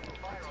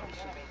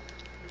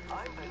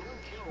 I'm the new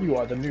kill. You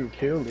are the new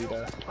kill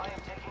leader. I am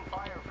taking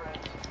fire,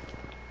 friends.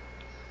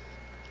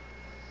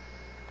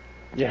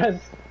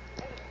 Yes.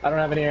 I don't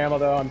have any ammo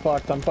though. I'm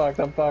fucked. I'm fucked.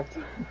 I'm fucked.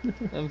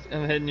 I'm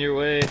heading your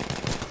way.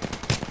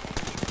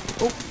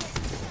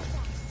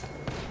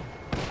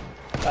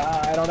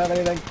 I don't have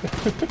anything.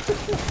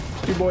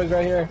 2 boys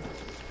right here.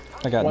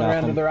 I got One ran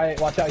to nothing. the right.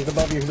 Watch out. He's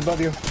above you. He's above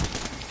you.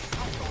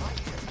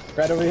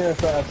 Right over here.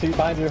 See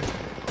behind you.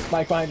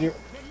 Mike behind you.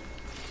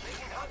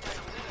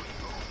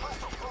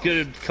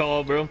 Good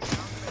call, bro.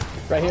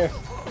 Right here.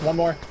 One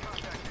more.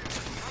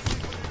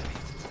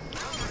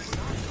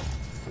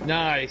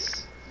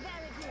 Nice.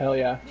 Hell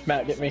yeah.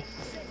 Matt, get me.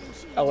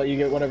 I'll let you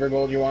get whatever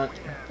gold you want.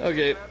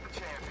 Okay.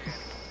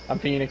 I'm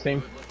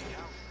Phoenixing.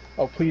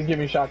 Oh, please give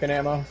me shotgun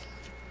ammo.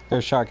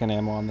 There's shotgun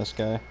ammo on this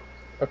guy.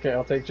 Okay,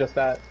 I'll take just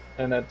that.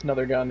 And that's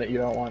another gun that you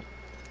don't want.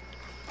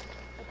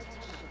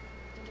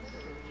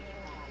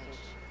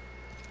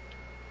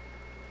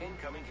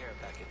 Incoming care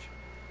package.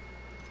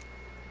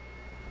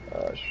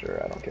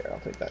 Sure, I don't care. I'll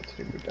take that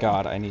stupid gun.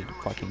 God, I need a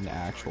fucking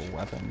actual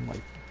weapon,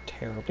 like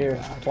terribly Here,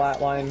 bad.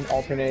 flatline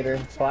alternator.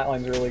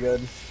 Flatline's really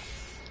good.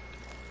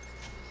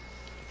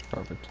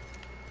 Perfect.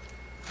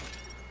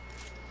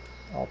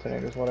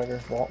 Alternators, whatever.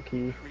 Vault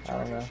key. I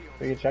don't know.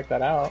 We can check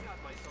that out.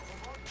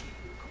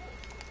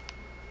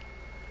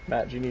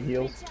 Matt, do you need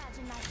heals?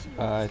 Recharging my shield.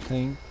 I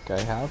think I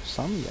have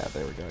some. Yeah,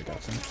 there we go. I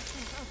got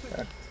some.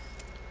 Okay.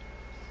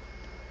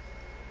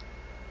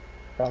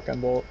 Shotgun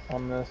bolt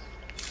on this.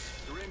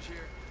 Syringe here.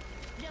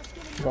 Just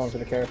getting I'm going for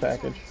the care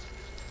package.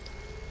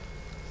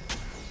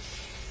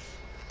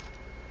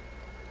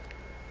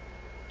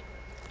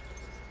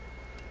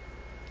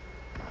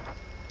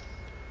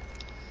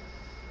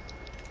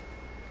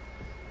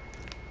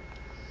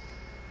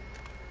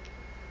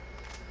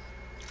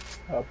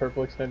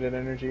 Purple extended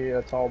energy,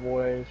 a tall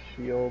boy,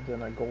 shield,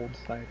 and a gold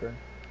sniper.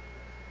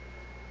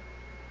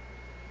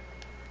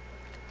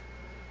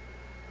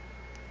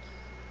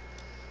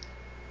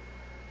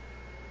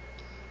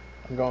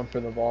 I'm going for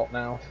the vault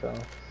now, so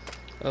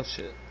Oh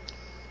shit.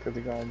 could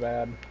be going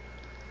bad.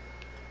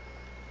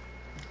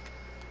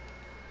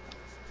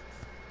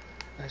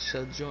 I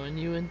shall join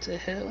you into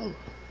hell.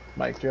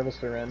 Mike, do you have a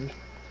syringe?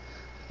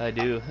 I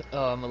do.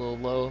 Oh, I'm a little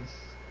low.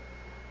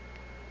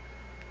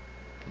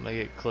 I'm gonna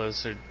get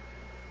closer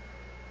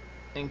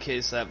in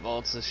case that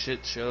vault's a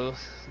shit show,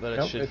 but I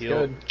Nope, should it's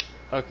heal. good.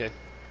 Okay.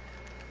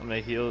 I'm gonna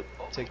heal.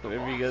 Take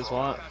whatever you guys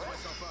want.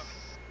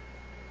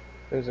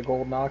 There's a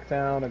gold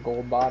knockdown, a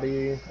gold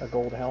body, a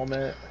gold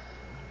helmet,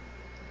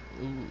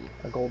 Ooh.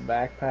 a gold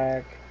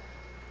backpack.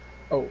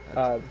 Oh, That's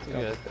don't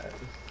good. take that.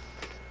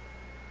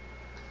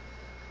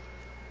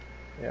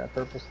 Yeah,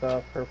 purple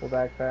stuff, purple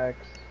backpacks,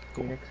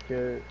 Phoenix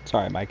kit.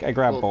 Sorry, Mike. I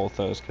grabbed Well- both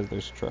those because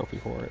there's a trophy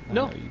for it. And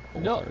No, I know you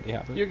both no, already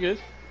have it. you're good.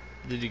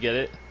 Did you get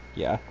it?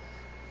 Yeah.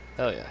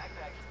 Hell yeah.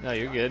 No,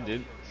 you're good,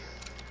 dude.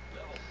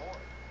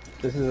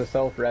 This is a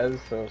self-res,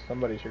 so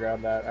somebody should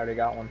grab that. I already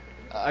got one.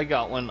 I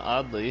got one,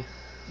 oddly.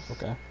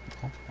 Okay.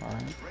 Oh, all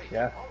right.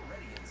 Yeah.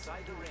 Already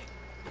inside the ring.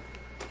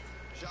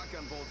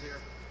 Shotgun bolt here.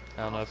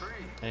 I don't know if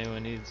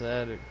anyone needs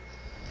that or...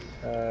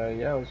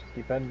 Yeah, let's just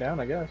keep heading down,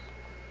 I guess.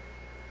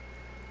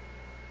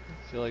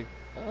 I feel like...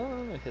 Oh,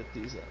 I'm gonna hit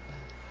these up.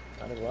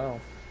 Might as well.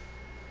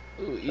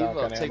 Ooh, Eve, I'll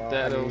Shotgun take ammo.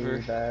 that I over.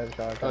 need that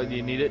shotgun Oh, do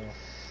you need it? ammo.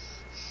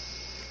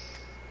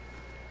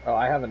 Oh,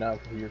 I have enough.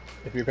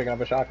 If you're picking up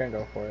a shotgun,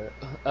 go for it.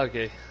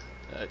 Okay.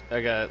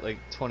 I got like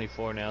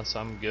 24 now, so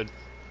I'm good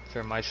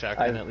for my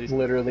shotgun at I've least.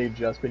 literally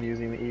just been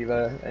using the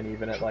EVA, and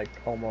even at like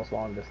almost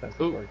long distance,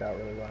 it's Ooh. worked out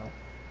really well.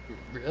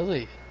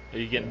 Really? Are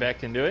you getting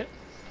back into it?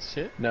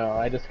 Shit. No,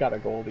 I just got a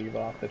gold EVA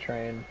off the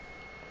train.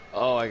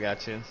 Oh, I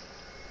got you.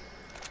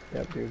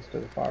 Yep, dude's to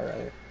the far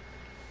right.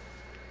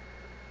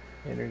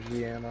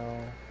 Energy ammo.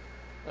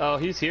 Oh,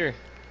 he's here.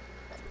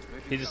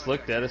 He just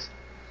looked at us.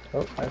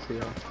 Oh, I see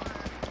him.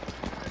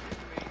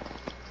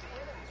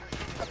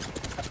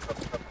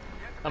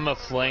 I'm gonna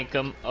flank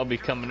him. I'll be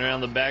coming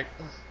around the back.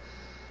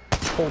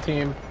 Full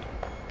team.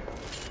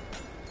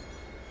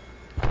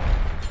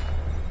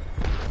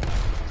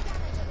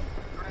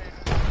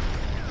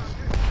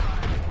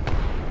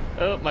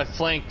 Oh, my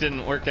flank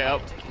didn't work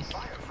out.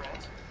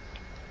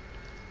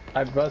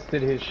 I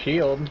busted his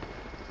shield.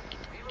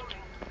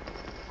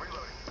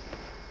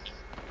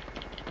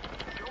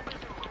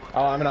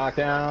 Oh, I'm knocked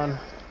down.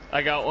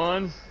 I got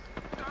one.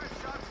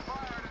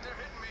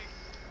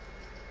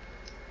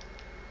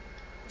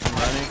 I'm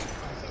running.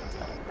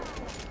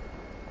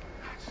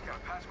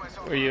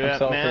 Where you I'm at, Matt?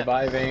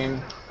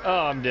 self-reviving.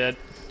 Oh, I'm dead.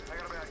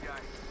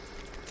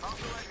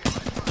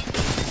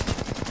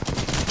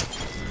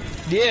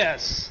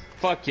 Yes!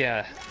 Fuck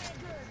yeah.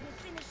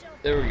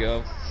 There we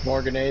go.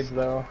 More grenades,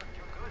 though.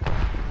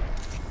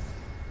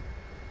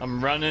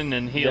 I'm running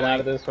and Get out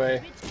of healing. this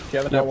way. Do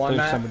you have a Yep, no one, there's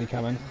Matt? somebody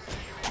coming.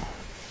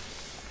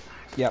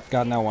 Yep,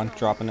 got no one.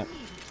 Dropping it.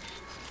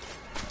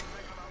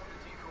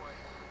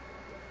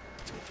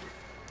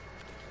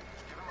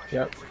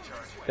 Yep.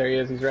 There he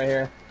is. He's right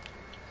here.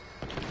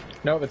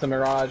 Nope, it's a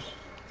mirage.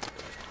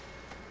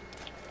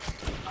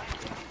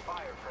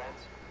 Fire,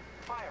 friends.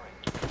 Firing.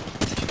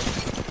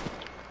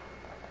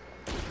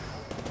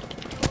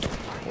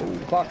 Oh,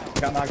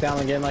 fuck. Got knocked down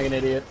again like an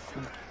idiot.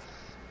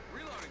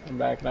 I'm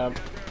backing up.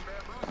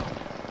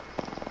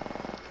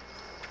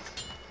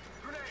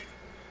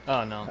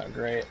 Oh no. Oh,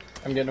 great.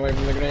 I'm getting away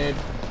from the grenade.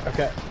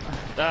 Okay.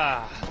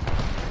 Ah.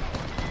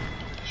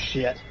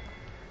 Shit.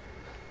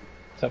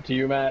 It's up to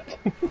you, Matt.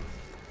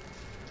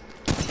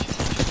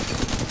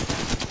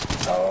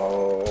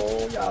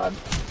 Oh, God.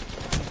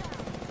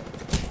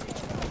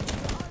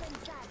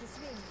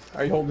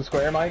 Are you holding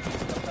square, Mike?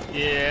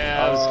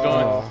 Yeah, I was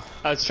going.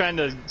 I was trying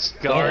to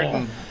guard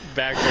and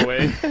back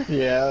away.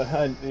 Yeah,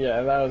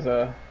 that was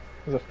a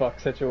fuck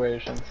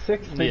situation.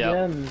 Sixth Yep.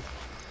 again.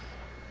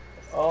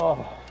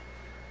 Oh,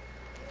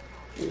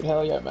 dude,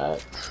 hell yeah, Matt. Your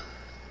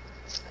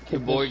Kick the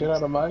boy shit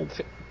out of Mike.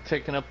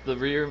 picking up the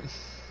rear.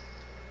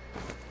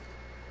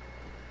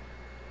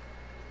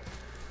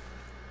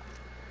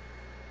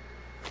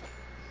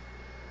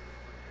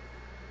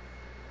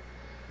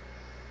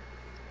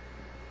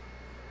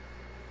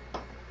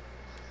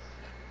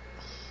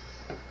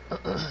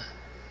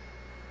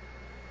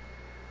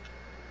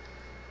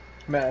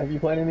 Matt, have you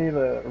played any of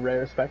the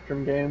Rare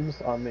Spectrum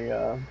games on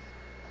the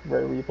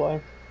Rare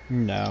Replay?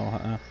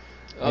 No,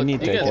 I Do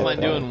need you to guys get mind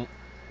that. doing?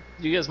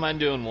 Do you guys mind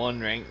doing one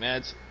ranked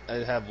match? I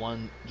have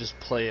one. Just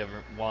play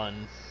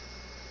one.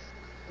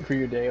 For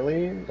your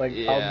daily? Like,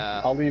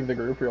 Yeah. I'll leave the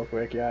group real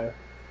quick, yeah.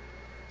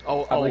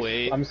 Oh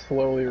wait. I'm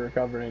slowly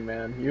recovering,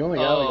 man. You only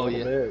got like a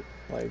little bit.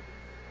 Like,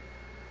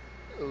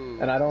 Ooh.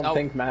 and I don't Oh,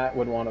 think Matt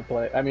would want to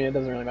play. I mean, it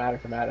doesn't really matter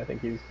for Matt. I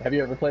think he's. Have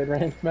you ever played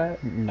ranked,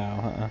 Matt?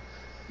 No,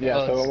 Yeah,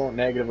 Oh, so it's- it won't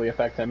negatively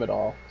affect him at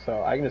all.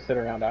 So I can just sit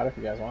around out if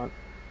you guys want.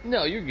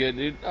 No, you're good,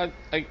 dude. I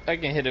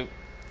can hit it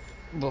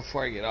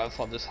before I get off.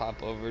 I'll just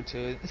hop over to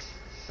it.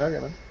 Okay,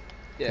 man.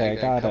 Yeah, I I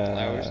got got a couple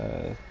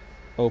hours.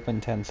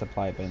 open 10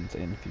 supply bins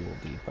in Fuel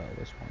Depot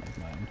is one of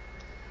mine.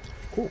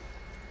 Cool.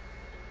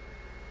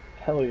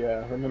 Hell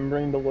yeah,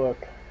 remembering the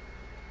look.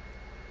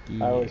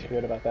 Yeah. I always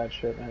forget about that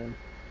shit, man.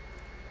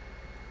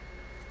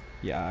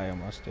 Yeah, I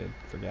almost did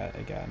forget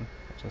again.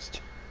 Just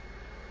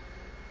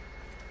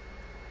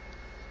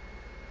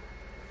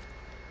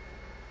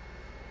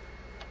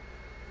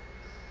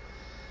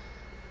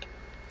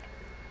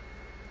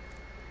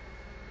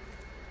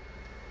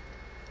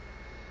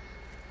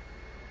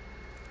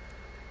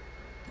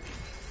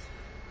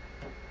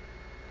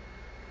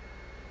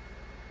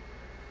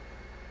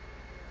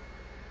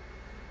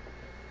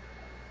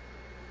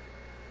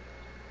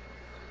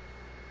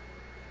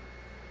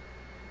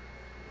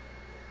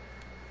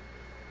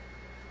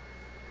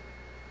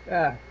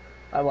Ah,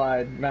 I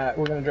lied. Matt,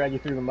 we're gonna drag you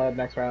through the mud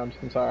next round.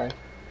 I'm sorry.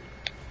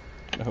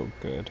 oh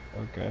good,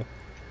 okay.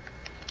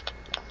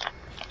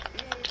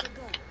 Ready to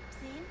go.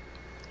 Seen?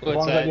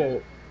 What's that?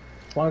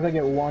 As long as I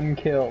get one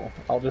kill,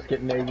 I'll just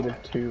get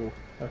 -2.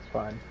 That's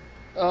fine.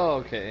 Oh,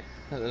 okay.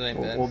 That ain't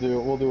bad.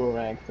 We'll do a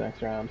ranked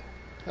next round.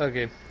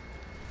 Okay.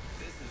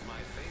 This is my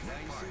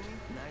favorite part.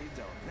 Now you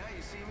don't. Now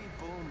you see me,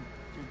 boom,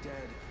 you're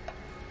dead.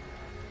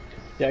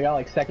 Yeah, I got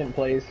like second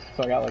place,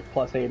 so I got like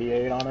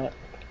 +88 on it.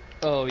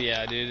 Oh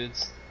yeah, dude.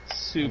 It's And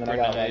super then I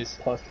got nice.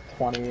 like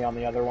 +20 on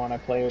the other one I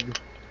played.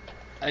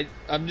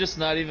 I'm just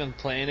not even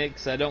playing it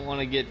because I don't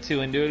want to get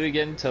too into it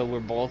again until we're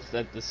both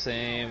at the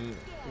same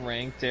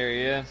ranked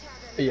area.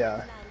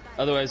 Yeah.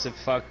 Otherwise, it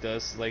fucked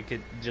us like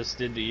it just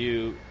did to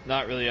you.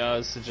 Not really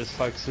us. It just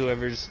fucks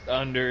whoever's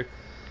under.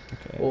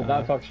 Okay. Well,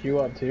 that fucks you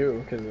up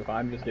too, because if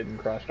I'm just getting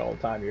crushed all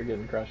the time, you're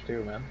getting crushed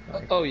too, man.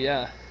 Like, Oh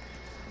yeah.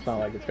 it's not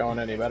like it's going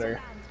any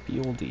better.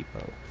 Fuel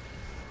Depot.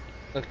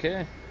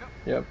 Okay.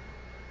 Yep.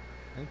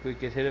 I think we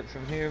could hit it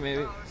from here,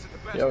 maybe. Oh, this is the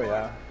best Oh part.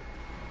 yeah.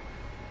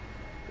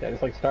 Yeah,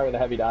 just like start with a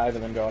heavy dive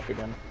and then go up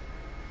again.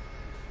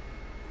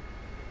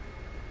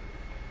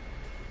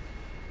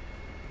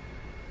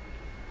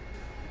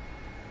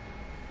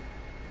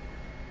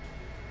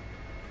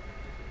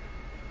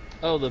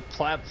 Oh, the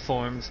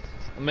platforms.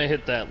 I may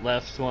hit that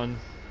left one.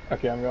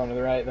 Okay, I'm going to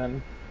the right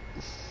then.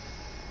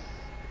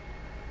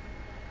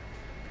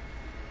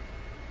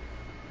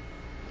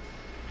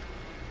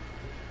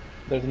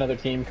 There's another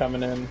team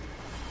coming in.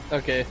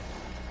 Okay.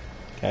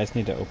 Guys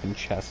need to open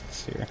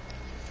chests here.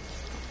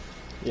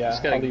 Yeah,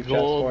 Just got I'll a leave chests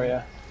gold. for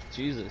you.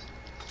 Jesus.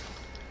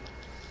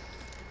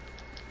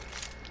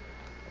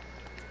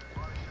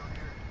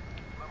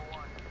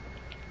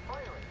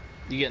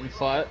 You getting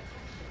fought?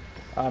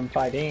 I'm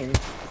fighting.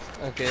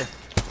 Okay.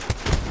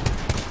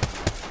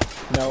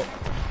 Nope.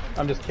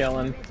 I'm just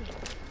killing.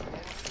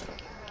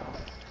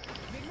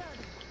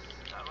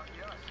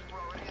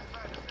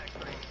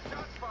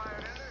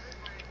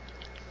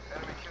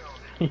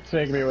 He's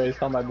making me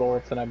waste all my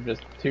bullets and I'm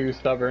just too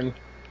stubborn.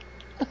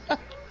 I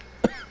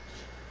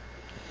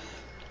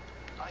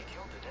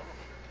killed an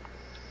enemy.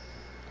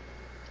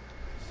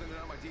 Sending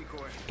out my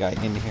decoy. Guy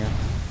in here.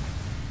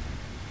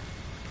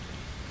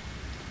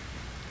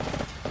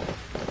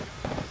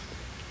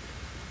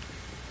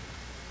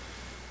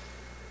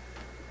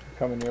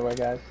 Coming your way,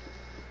 guys.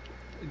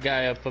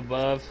 Guy up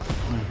above.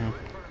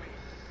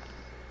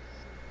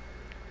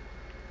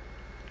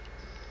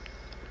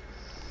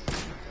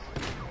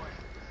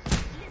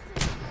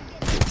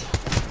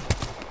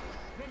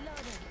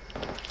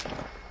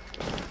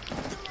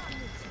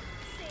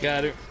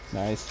 Got it.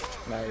 Nice.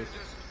 Nice.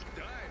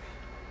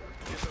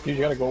 Dude,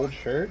 you got a gold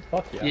shirt?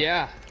 Fuck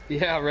yeah.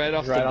 Yeah, right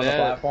off Right the on the bat.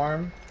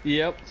 platform?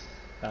 Yep.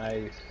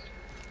 Nice.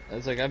 I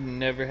was like, I've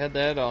never had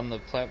that on the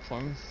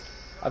platform.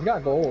 I've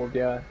got gold,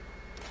 yeah.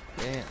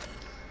 Damn.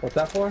 What's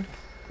that for?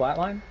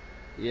 Flatline?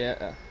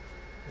 Yeah.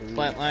 Ooh,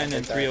 Flatline I'll and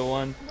take that.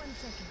 301.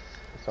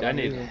 That's what I'm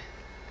using.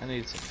 I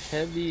need some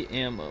heavy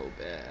ammo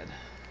bad.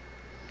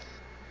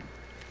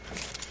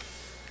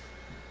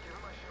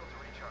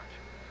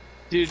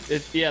 Dude,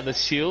 yeah, the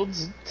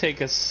shields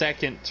take a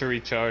second to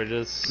recharge.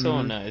 It's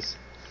so nice.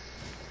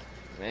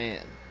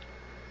 Man.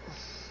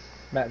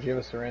 Matt, do you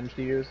have a syringe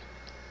to use?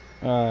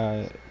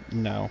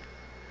 No.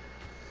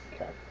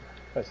 Okay.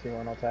 If I see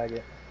one, I'll tag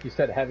it. You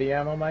said heavy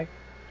ammo, Mike?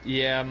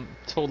 Yeah, I'm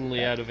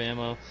totally out of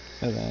ammo.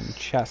 And then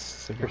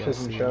chests, if you guys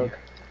Precision see. choke.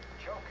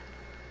 Choke.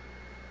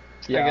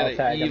 Yeah, I got I'll a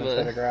tag him Eva.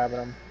 instead of grabbing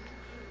him.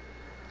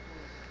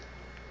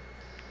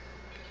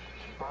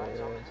 Keep eyes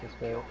on the It's new just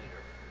kill wait. leader.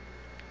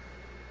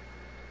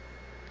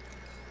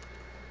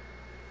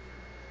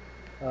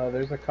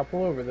 There's a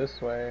couple over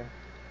this way.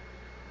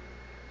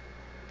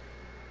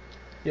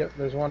 Yep,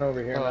 there's one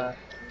over here, Oh, Matt.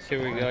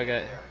 here we go.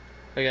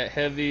 I got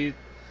heavy.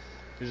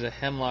 There's a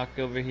hemlock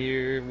over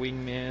here.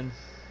 Wingman.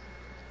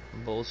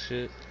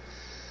 Bullshit.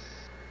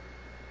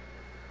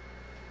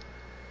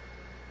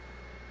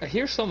 I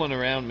hear someone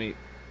around me.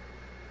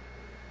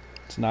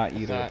 It's not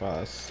either of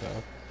us, so.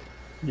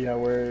 Yeah,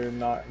 we're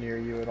not near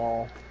you at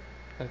all.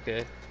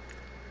 Okay.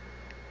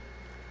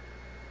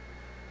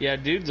 Yeah,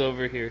 dude's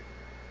over here.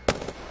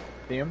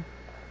 See him?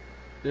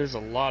 There's a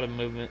lot of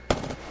movement.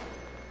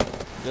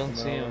 Don't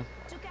see him.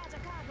 To catch a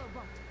cargo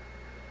boat.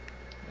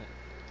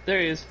 There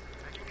he is.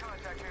 Making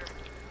contact here.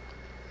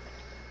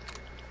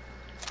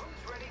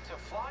 Who's ready to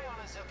fly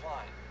on a zip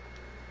line?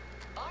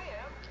 I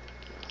am.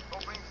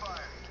 Opening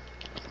fire.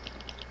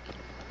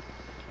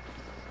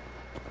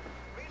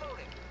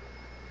 Reloading.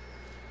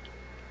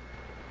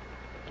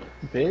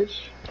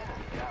 Bitch.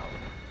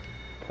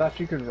 Thought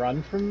you could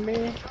run from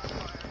me?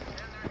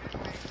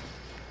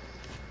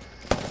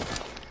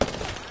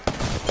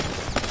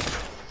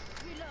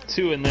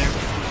 Two in there.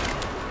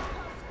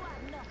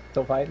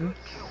 Still fighting?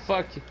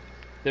 Fuck.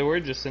 They were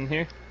just in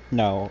here.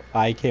 No,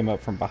 I came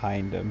up from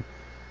behind him.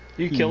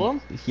 You kill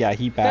him? Yeah,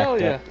 he backed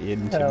Hell yeah. up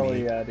into Hell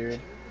me. yeah, dude.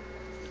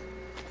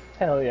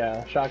 Hell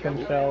yeah.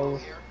 Shotgun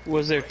shells.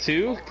 Was there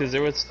two? Because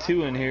there was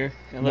two in here.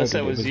 No, Unless dude,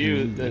 that it was you.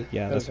 me.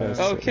 Yeah, that's what,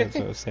 Okay. that's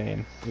what I was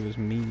saying. It was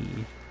me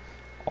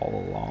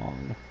all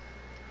along.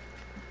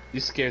 You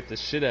scared the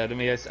shit out of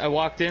me. I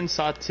walked in,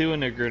 saw two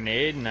and a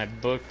grenade, and I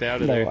booked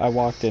out of No, there. I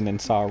walked in and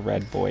saw a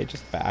red boy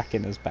just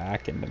backing his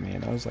back into me,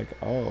 and I was like,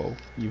 "Oh,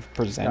 you've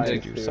presented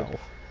Nice, dude. yourself."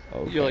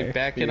 Okay. You're like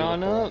backing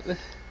on up.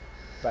 Beautiful.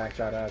 Back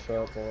that ass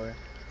up, boy.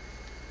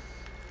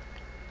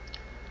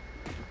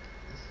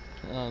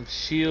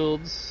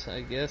 Shields,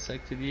 I guess I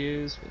could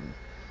use,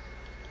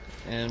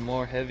 and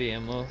more heavy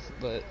ammo.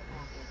 But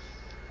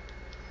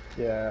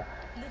Yeah.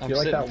 I'm You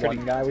like sitting that pretty.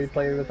 one guy we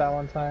played with that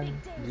one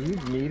time? Do you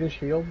need a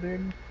shield,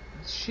 dude?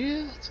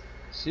 Shields,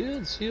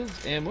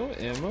 ammo. Body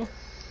shield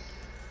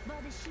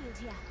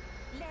here.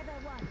 Level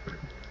 1.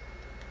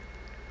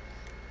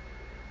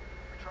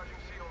 Recharging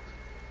shields.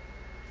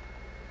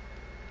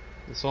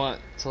 Just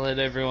want to let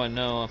everyone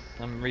know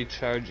I'm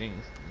recharging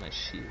my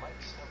shields. Might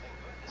be something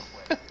good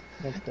this way.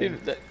 That's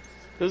good. Dude,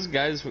 those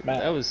guys,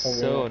 Matt, that was over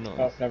so here. annoying.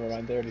 Oh, never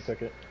mind. They already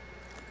took it.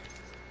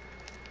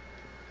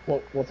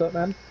 What's up,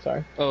 man?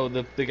 Sorry. Oh,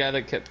 the guy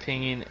that kept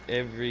pinging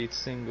every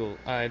single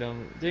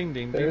item. Ding,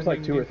 ding, There's ding, like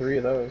ding, two or ding. three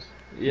of those.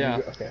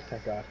 Yeah. Okay,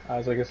 thank God. I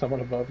was like, is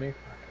someone above me?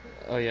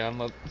 Oh yeah, I'm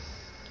up.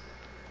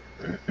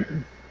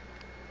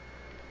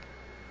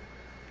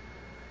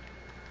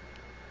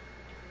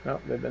 No,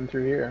 they've been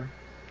through here.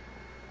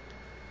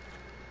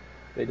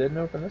 They didn't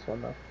open this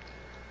one, though.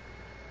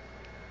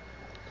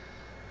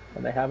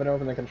 And they haven't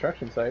opened the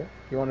construction site.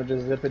 You want to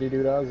just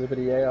zippity-doo-dah,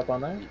 zippity-yay up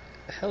on that?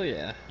 Hell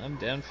yeah, I'm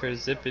down for a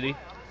zippity.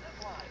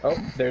 Oh,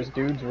 there's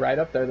dudes right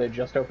up there. They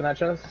just opened that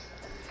chest.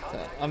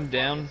 I'm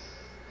down.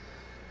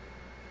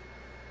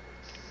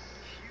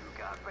 You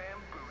got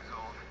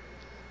bamboozled.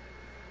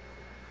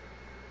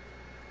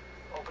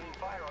 Opening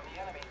fire on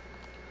the enemy.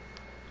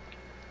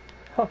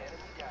 Huh. Enemy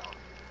down.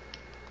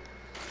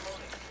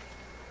 Reloading.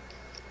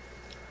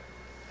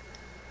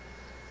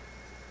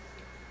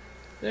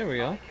 There we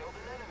go. Killed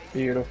an enemy.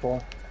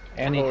 Beautiful.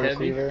 Any Ammo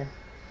heavy? receiver.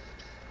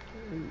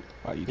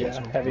 Wow, you guys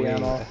Yeah, are heavy way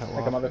ammo. the hell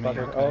Like a off me,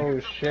 motherfucker. okay. Oh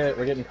shit,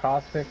 we're getting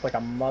caustic like a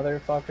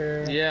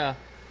motherfucker. Yeah,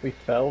 We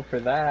fell for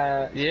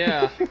that.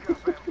 yeah. Got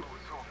bamboozled.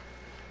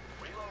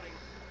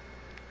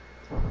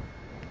 Reloading.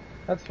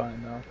 That's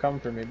fine though. Come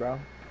for me, bro.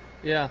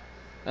 Yeah.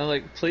 I'm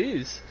like,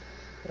 please.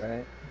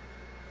 Right?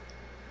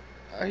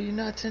 Are you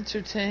not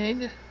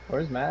entertained?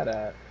 Where's Matt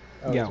at?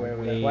 Oh, Yeah, he's way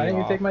over way there. Why didn't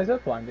you off. take my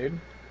zip line, dude?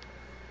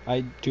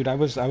 Dude, I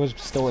was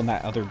still in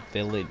that other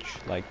village,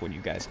 like, when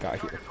you guys got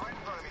here.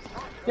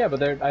 Yeah,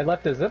 but I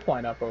left a zip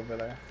line up over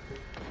there.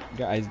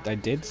 Yeah, I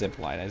did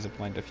zipline. I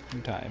ziplined a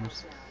few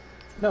times.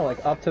 No,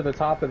 like up to the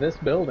top of this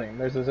building.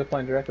 There's a zip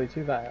line directly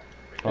to that.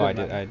 Oh, I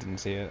Never mind. didn't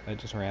see it. I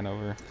just ran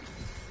over.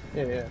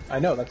 Yeah, yeah. I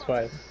know, that's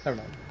why. Never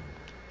mind.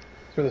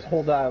 That's where this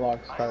whole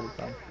dialogue started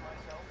from.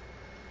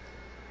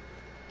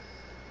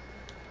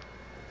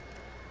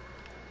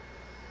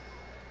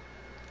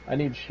 I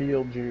need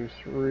shield juice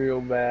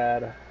real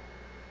bad.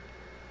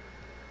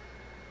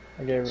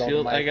 I gave it all to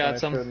Shield, Mike I got when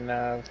some. shouldn't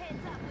have.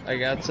 I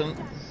got some.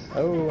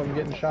 Oh, I'm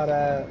getting shot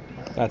at.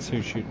 That's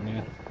who's shooting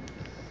you.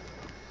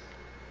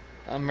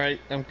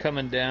 I'm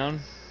coming down.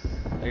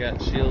 I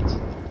got shields.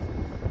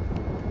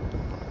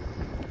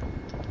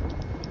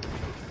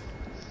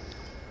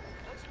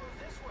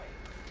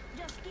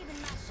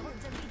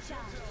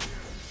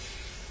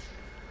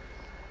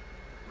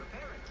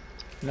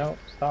 Nope,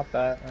 stop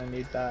that. I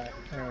need that.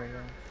 There we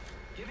go.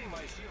 Giving my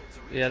shields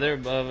a Yeah, they're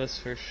above us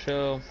for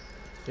sure.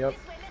 Yep.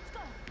 This way, let's go.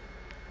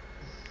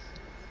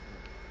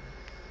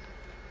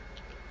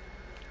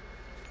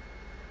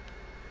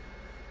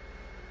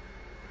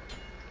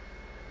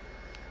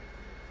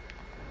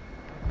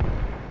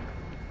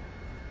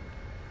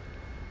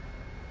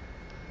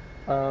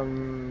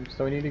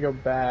 So we need to go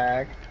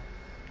back.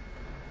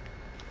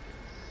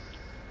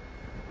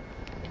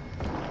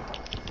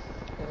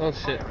 Oh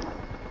shit.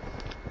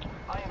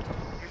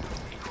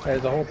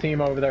 There's a whole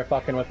team over there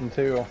fucking with them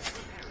too.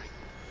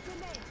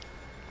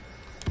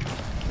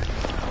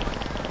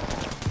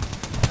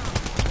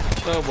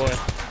 Oh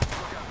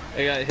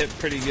boy. I got hit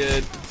pretty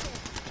good.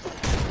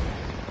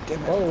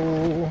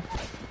 Oh,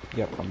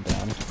 Yep, I'm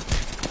down.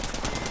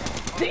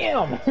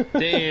 damn!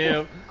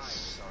 Damn.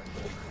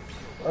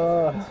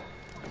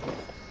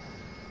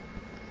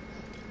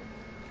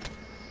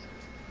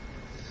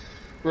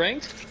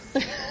 Ranked?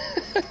 I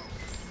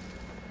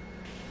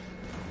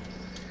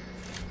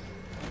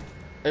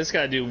just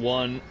gotta do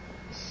one.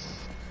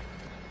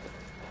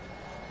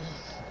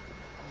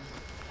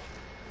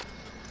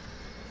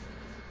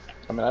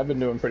 I mean, I've been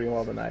doing pretty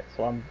well tonight,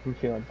 so I'm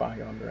feeling fine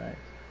going direct.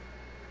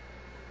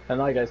 And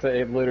like I said,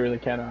 it literally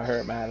cannot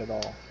hurt Matt at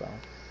all, so.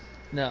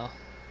 No.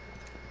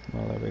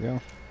 Well, there we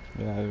go.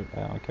 Yeah,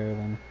 I don't care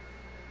then.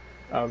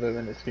 Other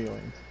than his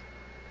feelings.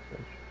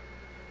 Which...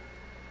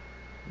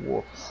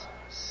 Woof.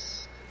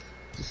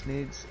 Just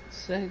needs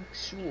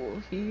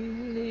sexual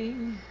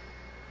healing.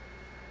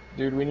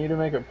 Dude, we need to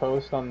make a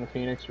post on the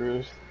Phoenix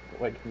Roost,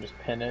 like, and just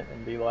pin it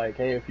and be like,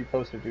 hey, if you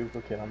post a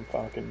duplicate, I'm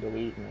fucking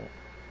deleting it.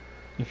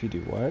 If you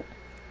do what?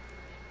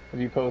 If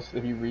you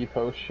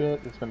repost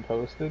shit that's been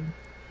posted,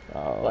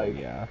 Oh, like,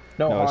 yeah.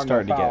 no it's harm, no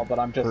starting to foul, get but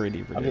I'm just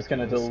pretty gonna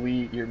ridiculous.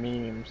 delete your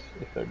memes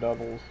if they're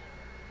doubles.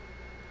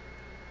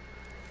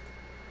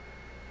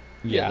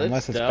 Yeah, Yeah, that's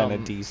unless it's been a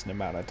dumb. decent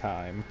amount of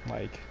time.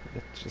 Like,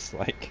 it's just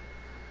like...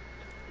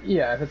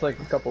 Yeah, if it's like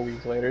a couple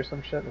weeks later or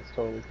some shit, that's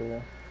totally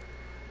cool.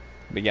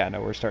 But yeah,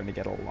 no, we're starting to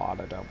get a lot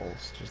of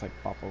doubles. Just like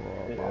blah, blah,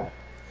 blah, Yeah. blah.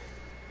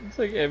 It's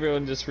like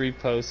everyone just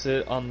reposts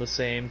it on the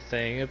same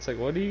thing. It's like,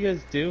 what are you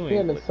guys doing?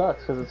 Yeah, and it Like,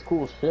 sucks because it's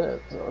cool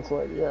shit, so it's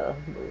like, yeah.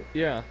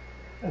 yeah.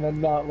 And I'm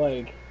not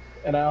like,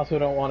 and I also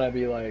don't want to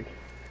be like,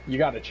 you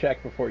got to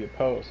check before you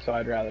post, so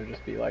I'd rather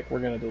just be like, we're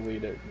gonna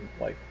delete it, and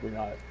like, we're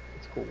not,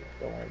 it's cool,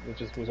 don't worry, it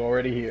just was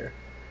already here.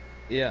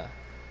 Yeah.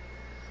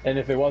 And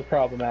if it was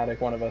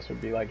problematic, one of us would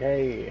be like,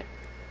 hey,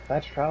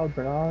 that's child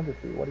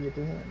pornography, what are you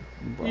doing?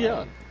 Right.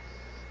 Yeah.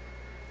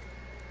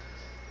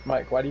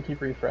 Mike, why do you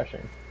keep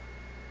refreshing?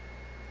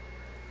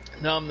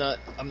 No, I'm not.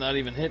 I'm not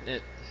even hitting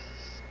it.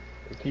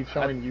 It keeps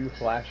showing you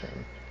flashing,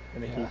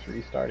 and it Yeah. keeps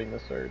restarting the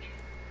search.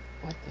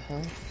 What the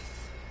hell?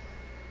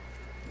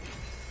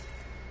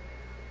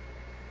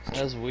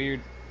 That's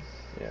weird.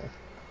 Yeah.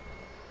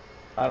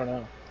 I don't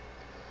know.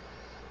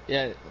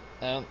 Yeah.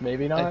 I don't,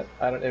 Maybe not.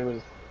 I don't know.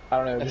 It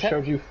I've just had-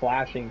 showed you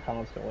flashing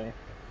constantly,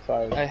 so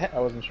I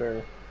wasn't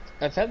sure.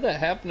 I've had that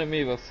happen to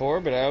me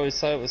before, but I always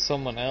thought it was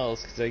someone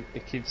else because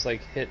it keeps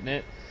like hitting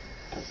it.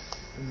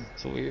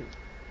 It's weird.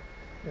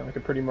 Yeah, like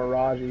a pretty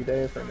mirage-y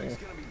day for me. It's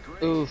gonna be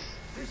great. Oof.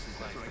 This is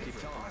that's what I keep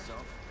telling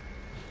myself.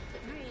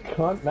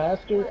 Cunt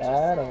Master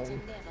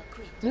Adam.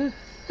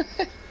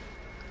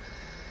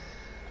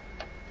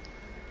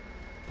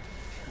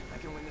 I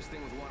can win this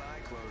thing with one eye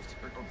closed,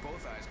 or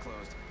both eyes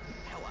closed.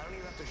 Hell, I don't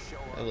even have to show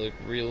I up. look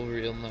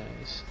real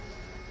nice.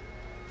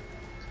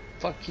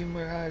 Fuck you,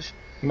 Mirage.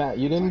 Matt,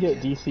 you didn't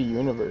get DC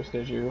Universe,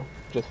 did you?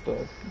 Just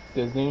the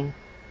Disney?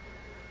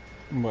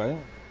 What?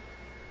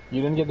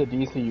 You didn't get the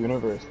DC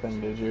Universe thing,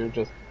 did you?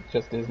 Just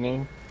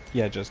Disney?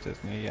 Yeah, just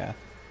Disney, yeah.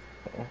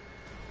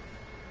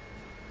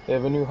 They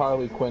have a new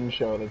Harley Quinn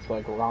show that's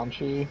like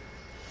raunchy.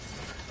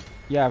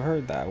 Yeah, I've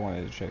heard that. I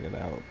wanted to check it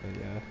out,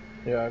 but yeah.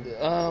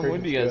 Yeah.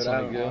 When do you guys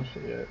I want haven't to go? watched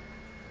it yet.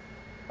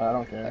 I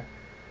don't care.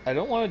 I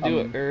don't want to do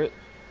it early.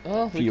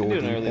 Oh, we can do an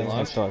Field early thing, I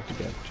launch. still have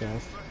to get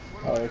Jess.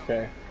 Oh,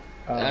 okay.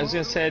 I was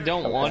gonna say I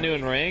don't Okay. want to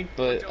in rank,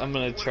 but I'm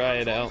gonna try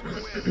it out.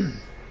 Let's go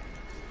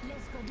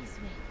this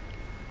way.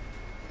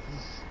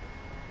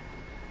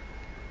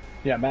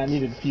 Yeah, Matt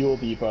needed Fuel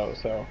Depot,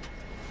 so.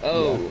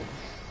 Oh.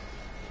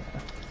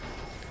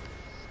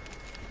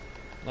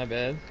 My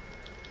bad.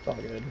 It's all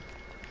good.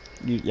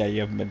 Yeah,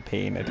 you haven't been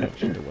paying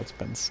attention to what's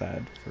been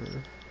said for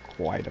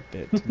quite a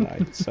bit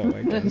tonight, so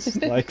I guess,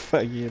 like,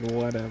 fucking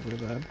whatever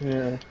then.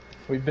 Yeah.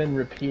 We've been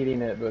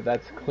repeating it, but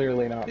that's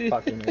clearly not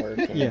fucking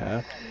working.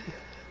 Yeah.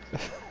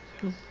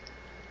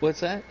 What's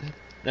that?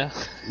 No.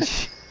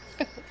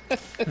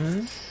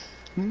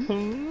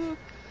 Hmm.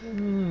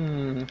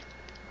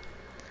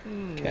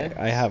 Okay,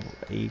 I have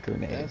a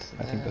grenade. That's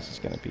I think this is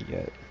gonna be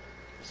it.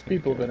 It's gonna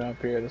People have be been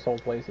up here. This whole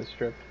place is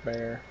stripped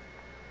bare.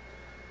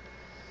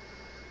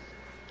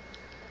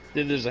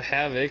 Dude, there's a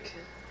Havoc.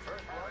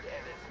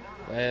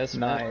 That's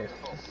Nice.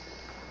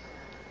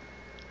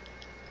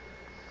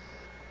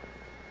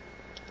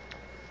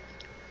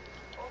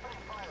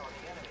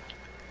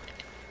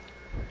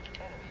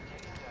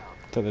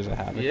 So there's a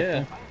Havoc.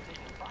 Yeah.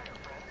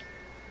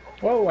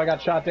 Whoa, I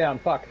got shot down.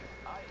 Fuck.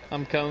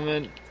 I'm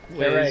coming.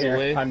 They're right Ways here.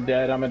 away. I'm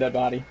dead. I'm a dead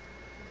body.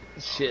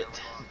 Shit.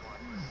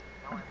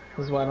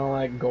 This is why I don't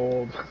like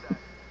gold.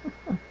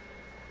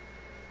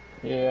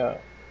 Yeah.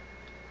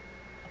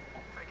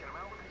 Taking him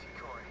out with a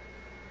decoy.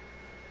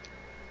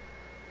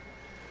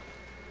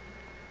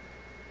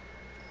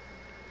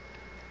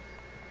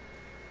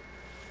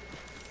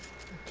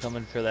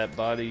 Coming for that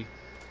body.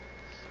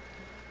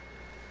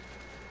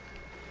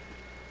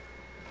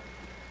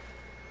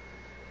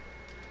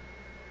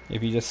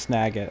 If you just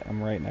snag it,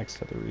 I'm right next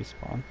to the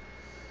respawn.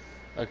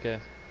 Okay.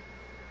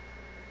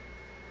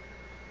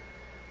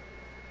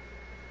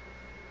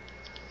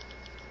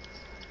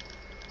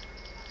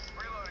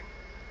 Reloading.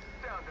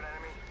 Downed an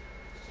enemy.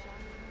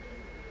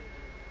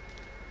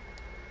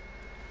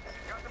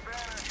 Got the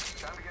banner.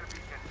 Time to get a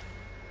beacon.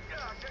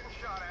 Yeah, getting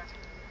shot at.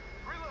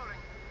 Reloading.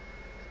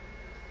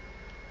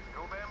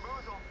 Go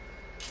bamboozle.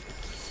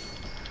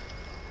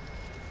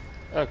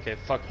 Okay,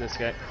 fuck this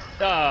guy.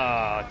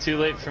 Ah, too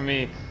late for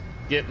me.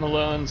 Get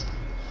Malone's.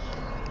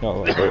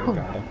 Oh, okay,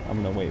 got him.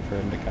 I'm gonna wait for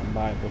him to come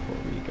by before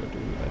we go do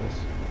this.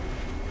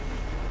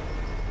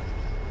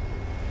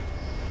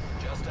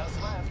 Just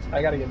us left.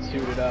 I gotta get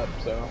suited up,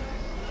 so.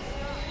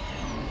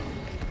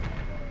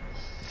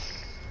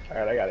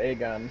 Alright, I got a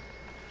gun.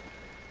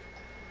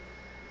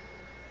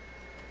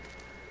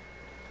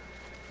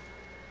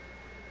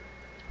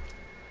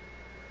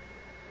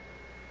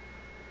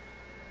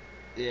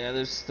 Yeah,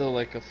 there's still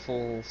like a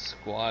full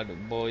squad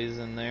of boys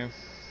in there.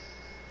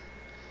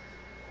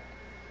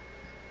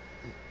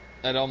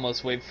 I'd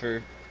almost wait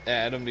for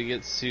Adam to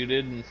get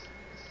suited and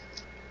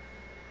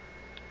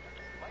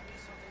Might be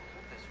something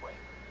good this way.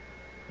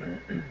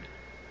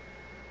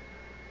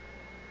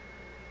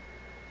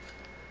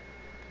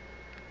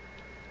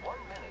 1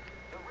 minute.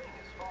 The ring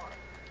is far.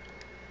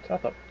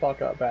 Shut the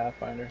fuck up,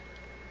 Pathfinder.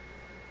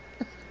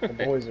 The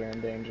boys are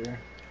in danger.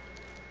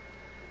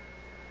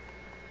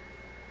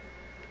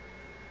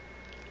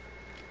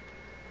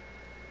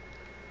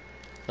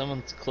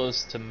 someone's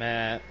close to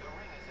Matt. The ring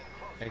is in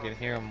close I can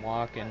hear him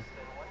walking. less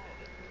than 1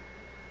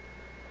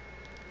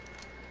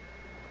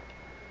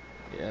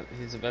 minute. Yep,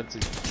 he's about to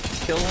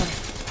kill him.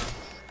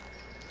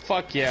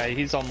 Fuck yeah,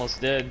 he's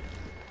almost dead.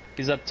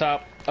 He's up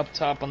top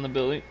on the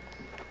building.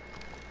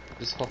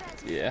 Just hold,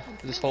 yeah,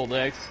 just hold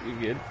X, you're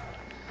good.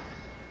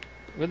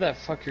 Where'd that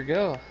fucker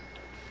go?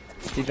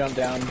 He jumped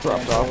down. Dropped ran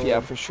off, forward. yeah,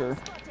 for sure.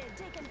 Spotted,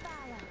 taking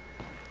fire.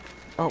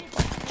 Oh.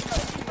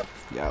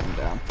 Yeah, I'm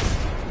down.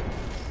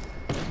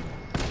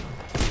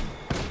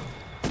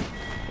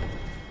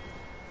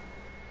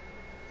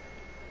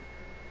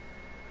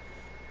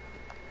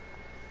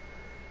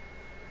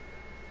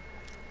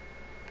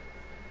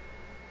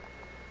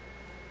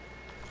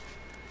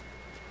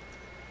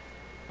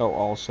 Oh,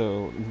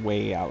 also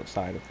way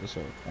outside of the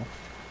circle.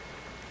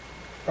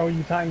 Oh,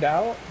 you timed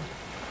out?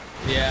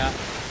 Yeah.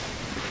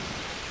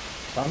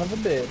 Son of a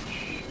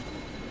bitch.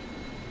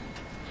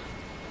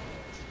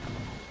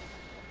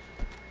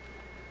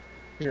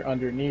 You're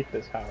underneath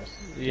this house.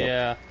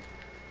 Yeah.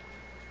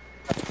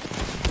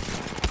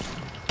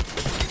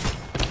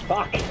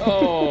 Fuck!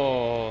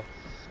 Oh.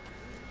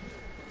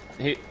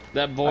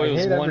 That boy I was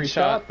hit one every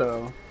shot.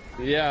 though.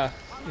 Yeah,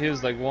 he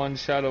was like one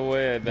shot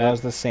away, I That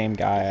was bet. the same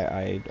guy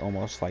I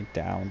almost like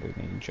downed and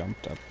he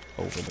jumped up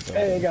over the building.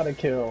 Hey, got a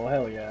kill.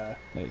 Hell yeah.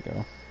 There you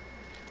go.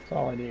 That's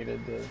all I needed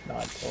to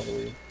not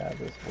totally have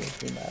this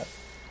be mad.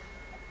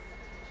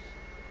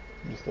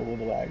 I'm just a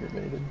little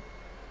aggravated.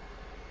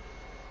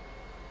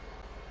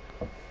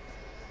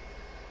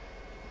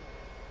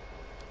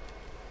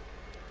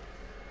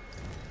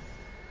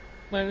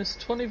 Minus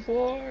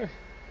 24.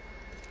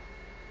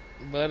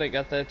 But I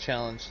got that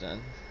challenge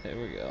done. There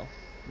we go.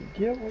 You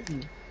get what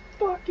you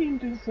fucking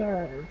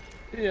deserve.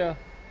 Yeah.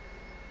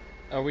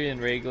 Are we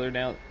in regular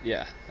now?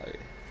 Yeah. Okay.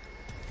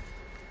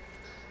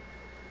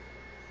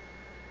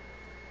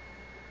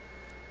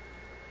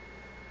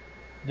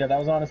 Yeah, that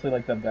was honestly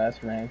like the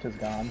best ranked has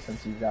gone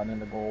since you've gotten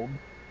into gold.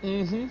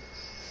 Mm-hmm.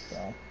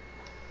 So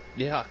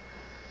Yeah.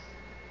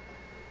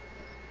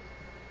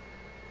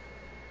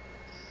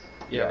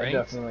 Yeah, right?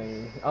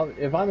 definitely.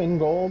 If I'm in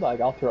gold,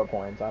 like I'll throw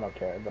points. I don't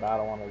care, but I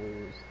don't want to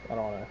lose. I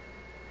don't want to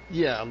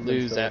Yeah,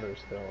 lose that. silver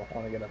still. I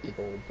want to get up to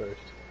gold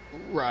first.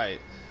 Right.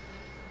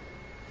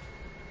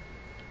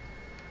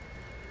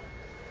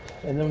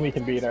 And then we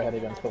can beat our head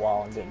against the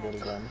wall and get good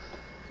again.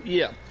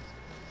 Yeah.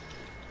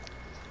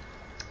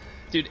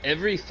 Dude,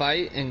 every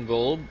fight in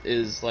gold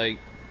is like,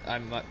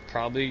 I'm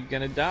probably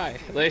gonna die.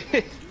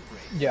 Like,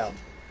 Yeah.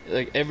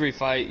 like every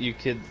fight you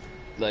could,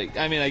 like,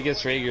 I mean, I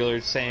guess regular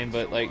is same,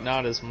 but like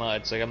not as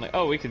much. Like, I'm like,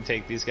 oh, we can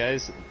take these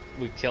guys.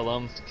 We kill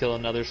them, kill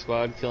another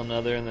squad, kill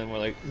another, and then we're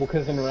like, Well,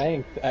 because in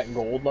ranked at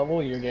gold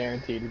level, you're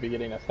guaranteed to be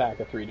getting a stack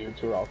of 3 dudes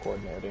who are all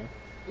coordinating.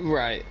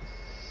 right.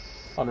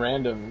 On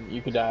random,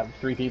 you could have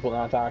 3 people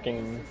not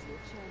talking,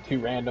 2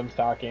 randoms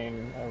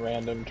talking, a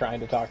random trying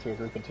to talk to a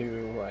group of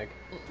 2, like,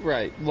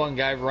 Right. One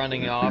guy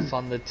running off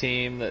on the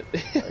team that.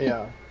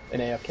 yeah, an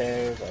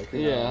AFK, like, who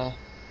Yeah. knows?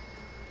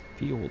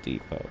 Fuel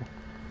depot.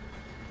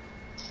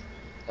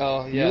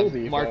 Oh yeah. Fuel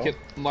depot.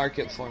 Mark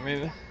it for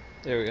me.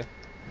 There we go.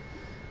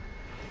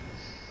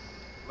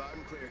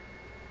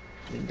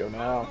 You can go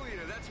now. Leader,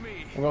 that's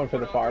me. I'm going for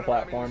the far I mean,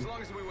 platform. as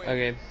long as we win.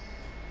 Okay.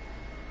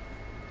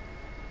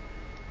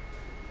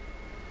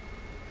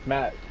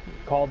 Matt,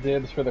 call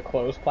dibs for the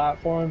closed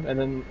platform, and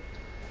then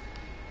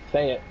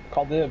say it.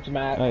 Call dibs,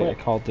 Matt. Oh, yeah, Quick.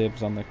 call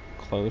dibs on the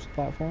closed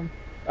platform?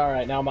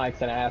 Alright, now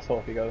Mike's an asshole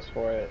if he goes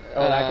for it.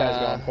 Oh, that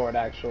guy's going for it,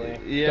 actually.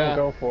 yeah. Don't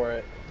go for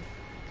it.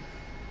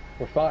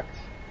 We're fucked.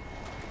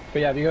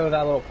 But yeah, if you go to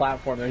that little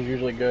platform, there's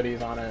usually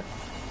goodies on it.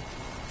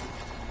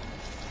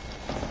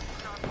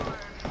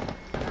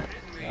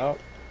 Oh,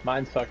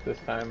 mine sucked this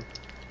time.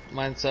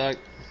 Mine sucked.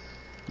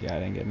 Yeah, I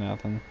didn't get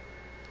nothing.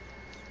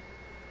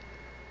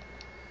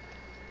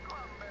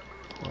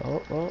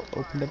 Oh, oh,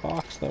 open the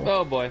box though.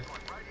 Oh boy.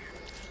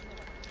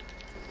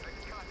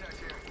 Contact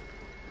here.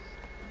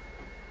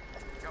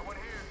 Got one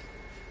here.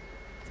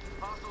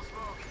 Hostile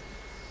smoke.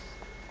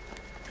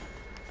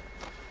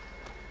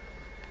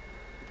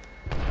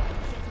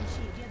 Setting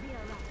shield, you'll be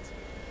alright.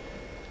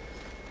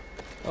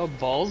 Oh,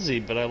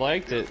 ballsy, but I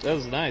liked it. That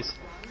was nice.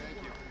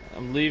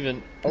 I'm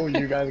leaving. Oh,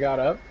 you guys got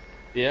up?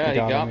 Yeah, he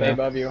got got him, me. They're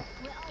above you.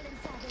 We're all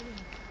inside the ring.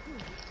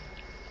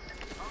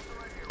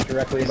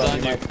 Directly He's above on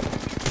you, you. Mike.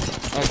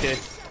 Okay.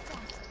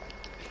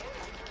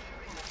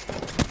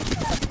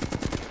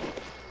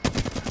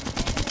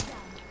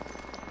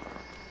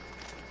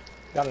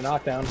 Got a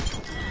knockdown.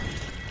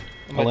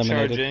 I'm gonna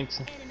charge Eliminated. Jinx.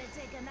 Enemy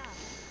taken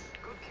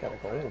out. Got a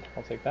gold.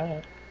 I'll take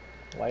that.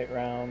 Light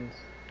rounds.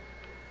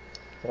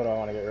 What do I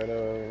want to get rid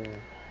of?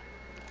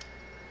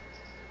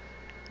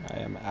 I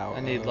am out.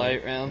 I need of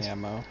light rounds.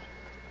 ammo.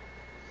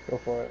 Go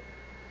for it.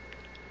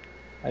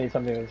 I need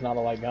something that's not a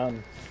light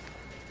gun.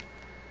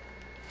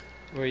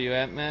 Where you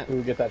at, Matt?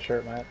 Ooh, get that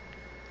shirt, Matt.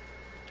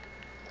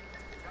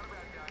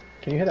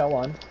 Can you hit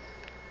L1?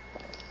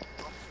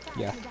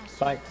 Yeah.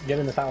 Mike, get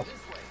in this house.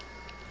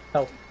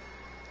 Health.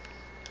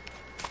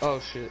 Oh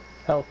shit.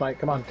 Health, Mike.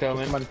 Come on. I'm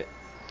coming. Come on.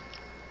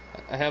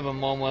 I have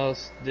him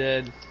almost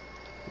dead.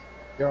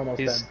 You're almost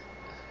He's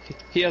dead.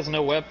 he has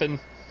no weapon.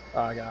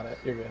 Oh, I got it.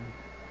 You're good.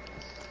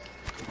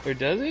 Or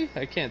does he?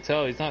 I can't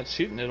tell. He's not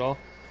shooting at all.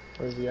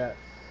 Where's he at?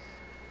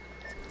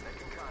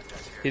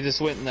 He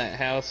just went in that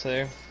house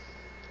there.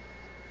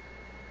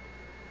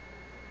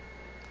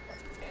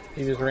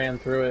 He just ran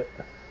through it.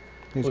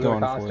 He's Was it a going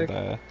for caustic?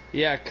 the...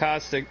 Yeah,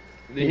 caustic.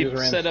 He just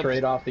ran set up.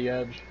 straight off the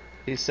edge.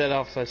 He set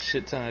off a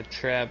shit ton of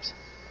traps.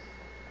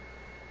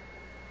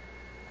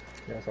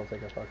 Guess I'll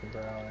take a fucking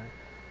prowler.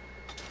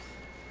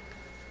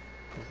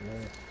 Who's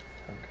this?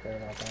 I don't care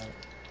about that.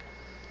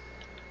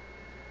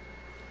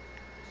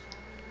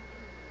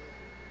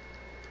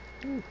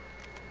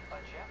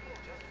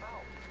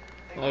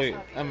 Oh,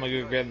 I'm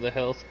gonna go grab the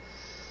health.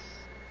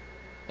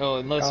 Oh,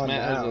 unless Oh,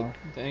 Matt has no.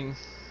 a thing.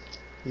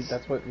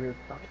 That's what we were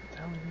fucking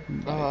telling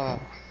you. Ah.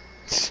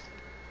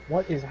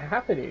 What is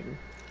happening?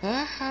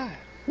 Ah.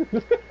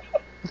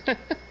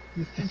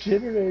 He's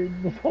degenerating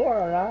before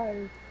our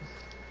eyes.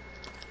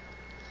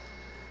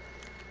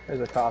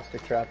 There's a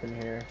caustic trap in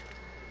here.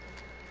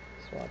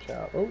 Just watch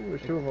out. Oh,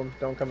 there's two of them.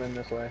 Don't come in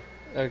this way.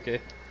 Okay.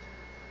 Is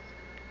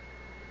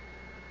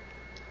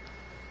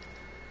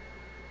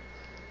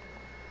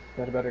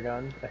that a better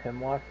gun? A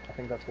hemlock? I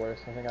think that's worse.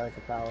 I think I like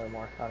the prowler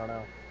more. I don't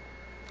know.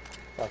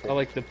 Fuck it. I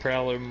like the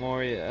prowler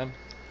more, yeah.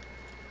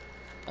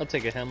 I'll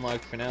take a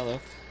hemlock for now, though.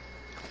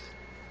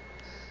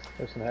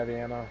 There's some heavy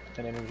ammo,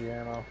 and energy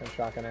ammo, and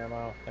shotgun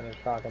ammo, and a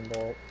shotgun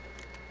bolt.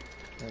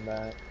 And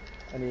that.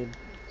 I need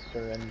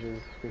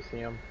syringes if we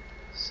see them.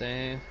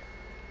 Same.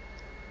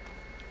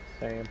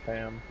 Same,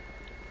 fam.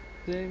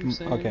 Same.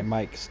 Okay,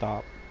 Mike,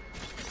 stop.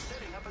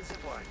 Setting up a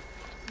zip line.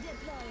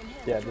 Deploying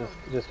head. Yeah,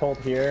 just hold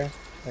here,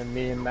 and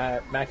me and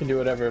Matt can do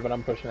whatever, but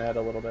I'm pushing ahead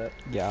a little bit.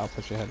 Yeah, I'll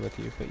push ahead with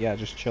you. But yeah,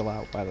 just chill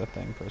out by the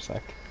thing for a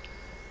sec.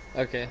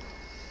 Okay.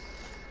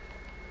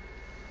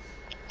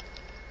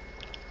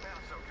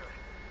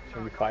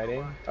 Are you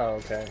fighting? Oh,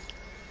 okay.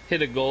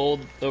 Hit a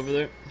gold over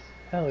there.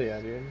 Hell yeah,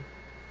 dude.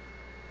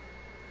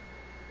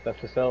 That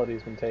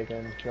facility's been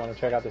taken. You want to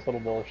check out this little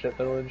bullshit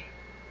village?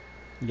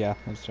 Yeah,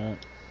 let's do it.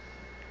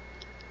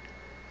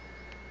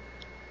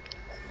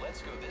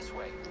 Let's go this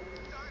way.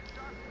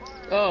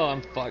 Oh,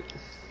 I'm fucked.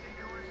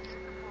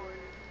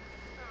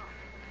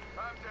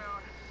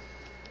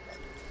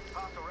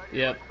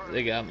 Yep,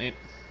 they got me.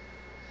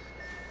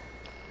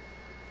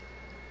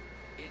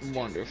 It's just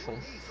Wonderful. you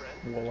and me,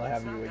 friend. We'll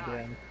have you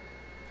again.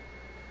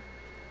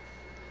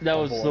 That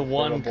Oh was boy, the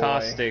what a one boy.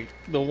 caustic.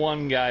 The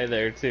one guy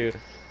there, too.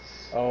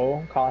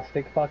 Oh,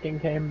 Caustic fucking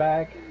came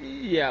back?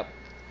 Yep.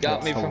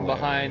 Got me That's from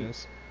behind.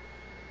 hilarious.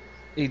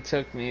 He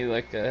took me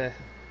like a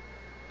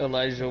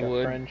Elijah Like a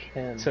Wood French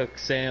hen. took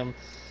Sam.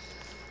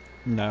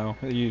 No,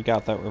 you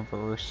got that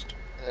reversed.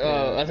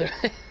 Oh, other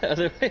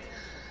other way.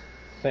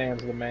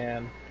 Sam's the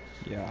man.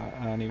 Yeah,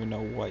 I don't even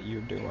know what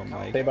you're doing,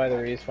 Mike. Stay by the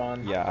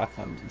respawn. Yeah,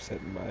 I'm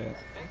sitting by it.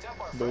 Picked up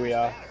our Booyah. friend's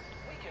banner.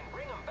 We can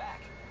bring 'em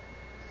back.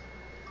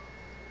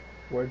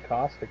 Where'd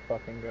Caustic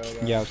fucking go,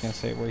 though? Yeah, I was gonna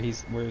say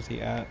where is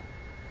he at?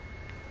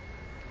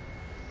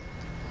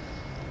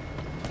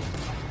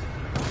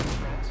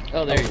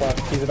 Oh, there Oh, you go.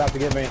 fuck. He's about to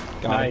get me.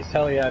 Got Nice. him.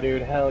 Hell yeah,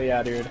 dude. Hell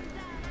yeah, dude.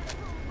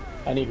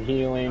 I need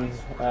healing.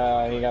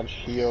 He got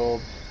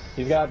shield.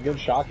 He's got good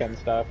shotgun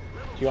stuff.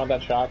 Do you want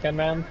that shotgun,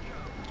 man?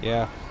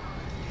 Yeah.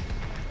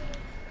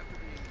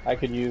 I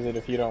could use it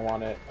if you don't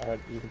want it. Or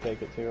you can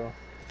take it too.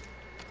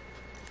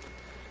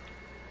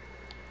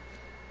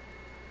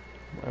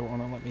 Why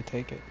won't it let me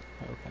take it?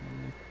 Okay.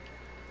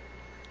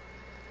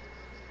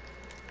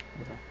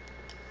 Okay.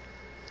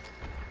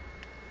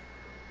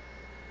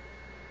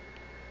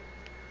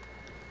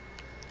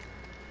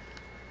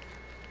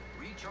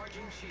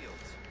 Recharging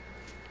shields.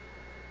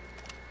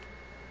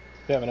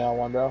 You have an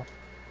L1, bro?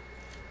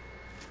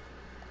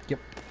 Yep.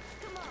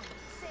 Come on,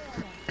 sail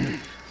it.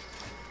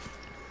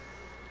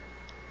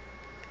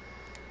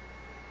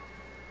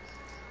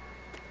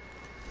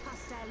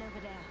 Hostile over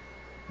there.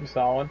 You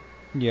saw one?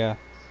 Yeah.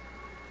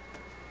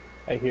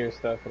 I hear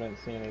stuff, but I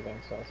didn't see anything,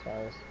 so that's why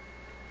I was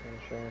making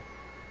sure.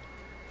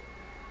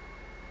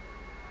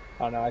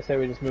 Oh no, I say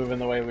we just move in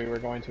the way we were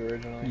going to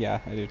originally. Yeah,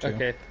 I do too.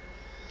 Okay.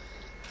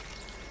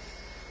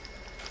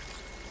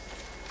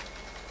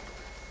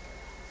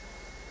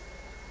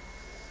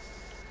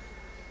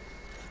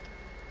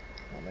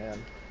 Oh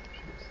man,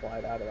 should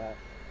slide out of that.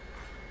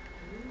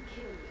 New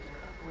kill leader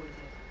appointed.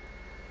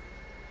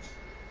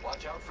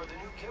 Watch out for the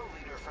new kill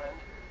leader, friend.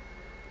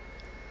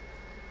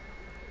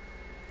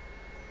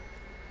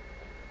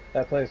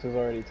 That place was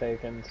already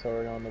taken, so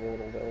we're going to the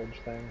little village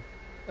thing.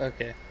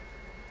 Okay. Get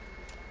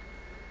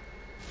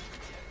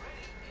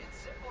ready,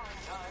 it's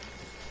zipline time.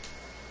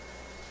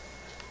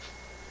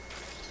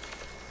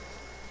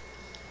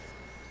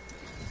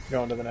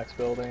 Going to the next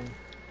building.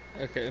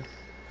 Okay.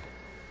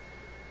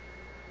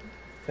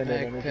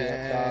 Pinhead energy up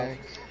top. Backpack.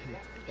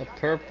 A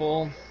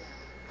purple.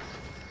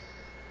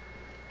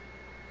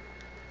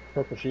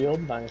 Purple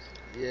shield, nice.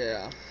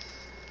 Yeah.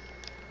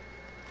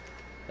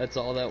 That's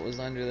all that was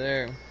under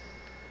there.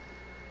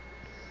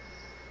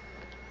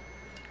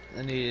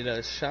 I need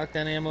a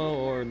shotgun ammo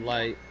or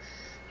light.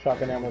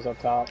 Shotgun ammo's up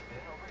top. Pin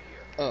over here.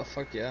 Oh,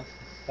 fuck yeah.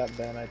 That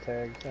Ben I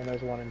tagged, and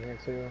there's one in here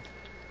too.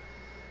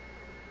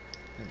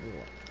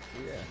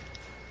 Yeah.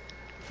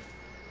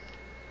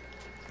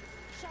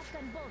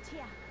 Shotgun bolt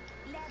here.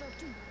 Level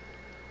 2.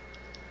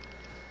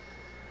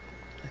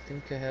 I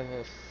think I have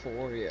a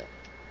 4, yeah.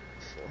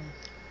 4.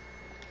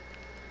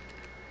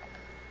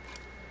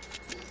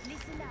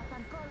 Listen up,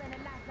 I'm calling a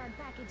lifeline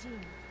package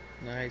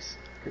in. Nice.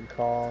 Good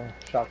call.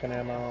 Shotgun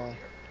ammo.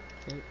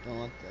 Oh, I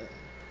want that.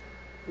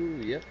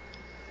 Ooh, yep.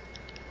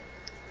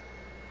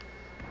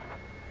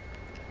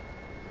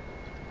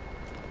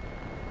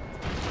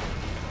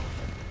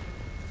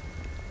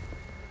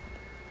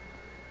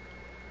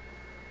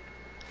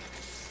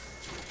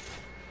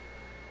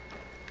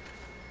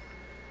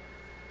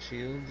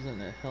 Shields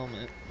and a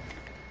helmet.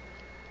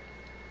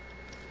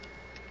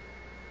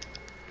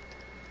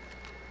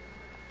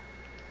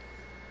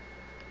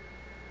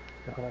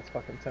 Oh, that's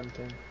fucking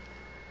tempting.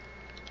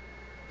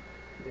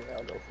 Yeah,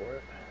 I'll go for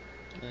it.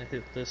 I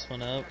hit this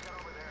one up.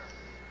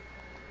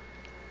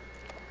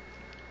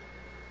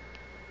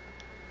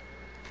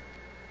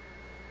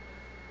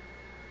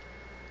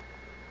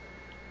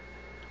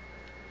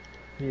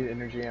 Need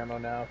energy ammo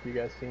now if you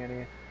guys see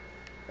any.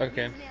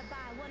 Okay. Use nearby,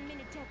 1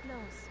 minute tech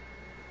close.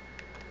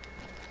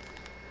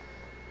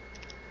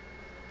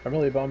 I'm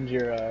really bummed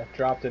your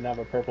drop didn't have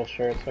a purple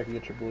shirt so I could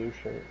get your blue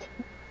shirt.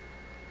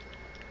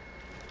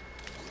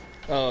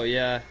 Oh,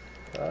 yeah.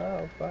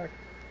 Oh, fuck.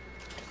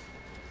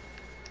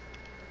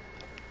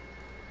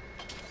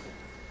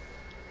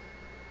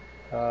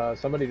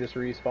 Somebody just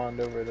respawned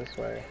over this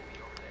way.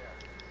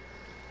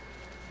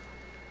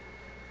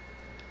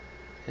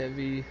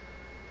 Heavy.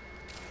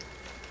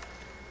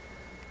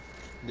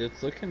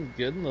 It's looking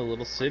good in the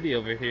little city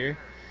over here.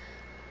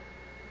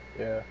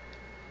 Yeah.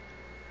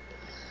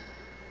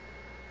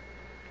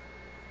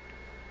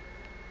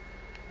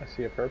 I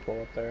see a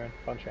purple up there and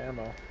a bunch of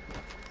ammo.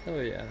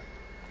 Oh, yeah.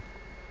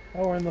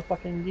 Oh, we're in the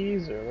fucking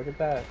geyser. Look at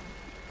that.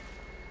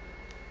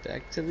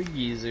 Back to the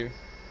geyser.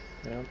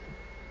 Yep.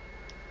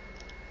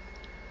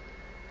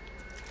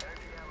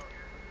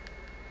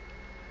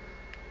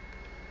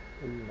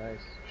 Ooh, nice.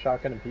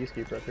 Shotgun and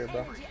peacekeeper up here,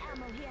 bro. Energy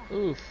ammo here.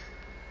 Oof.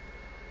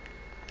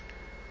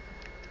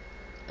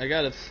 I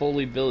got a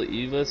fully built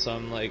Eva, so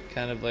I'm like,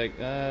 kind of like,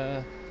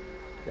 Gotcha,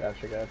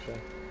 gotcha.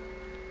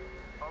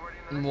 Already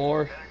in the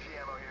more. energy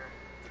ammo here.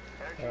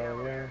 Energy Hell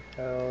ammo yeah. here.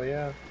 Hell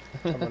yeah.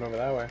 Coming over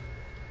that way.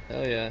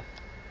 Hell yeah.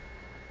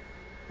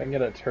 I can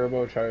get a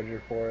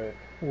turbocharger for it.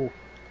 Oof.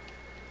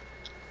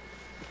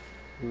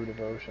 Ooh,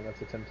 devotion. That's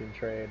a tempting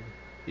trade.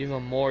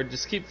 Even more.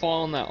 Just keep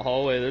following that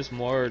hallway. There's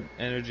more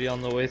energy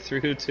on the way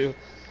through, too.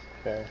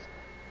 Okay.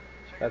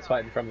 That's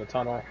fighting from the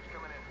tunnel.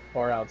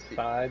 Or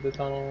outside the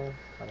tunnel.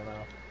 I don't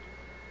know.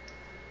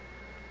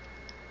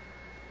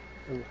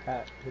 Ooh,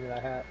 hat. Give me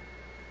that hat.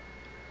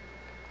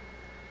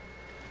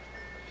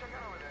 Check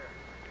out over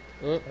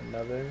there. Oh,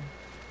 Another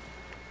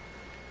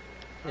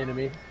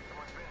enemy.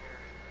 Someone's been here.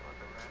 Let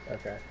them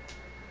rest. Okay.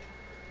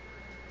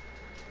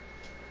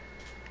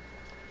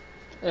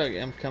 okay,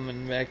 I'm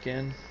coming back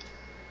in.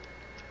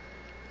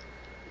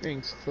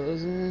 Ring's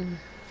closing.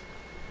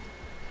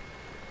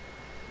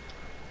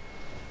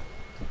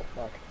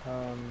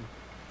 Um,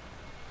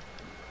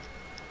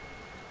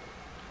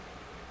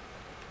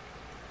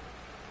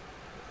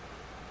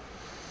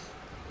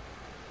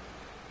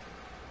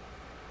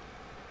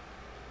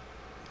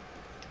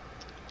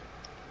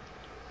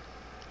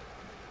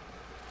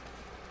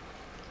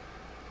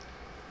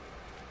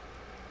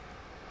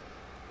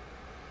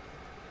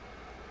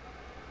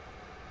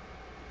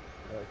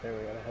 okay,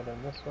 we gotta head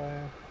in this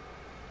way.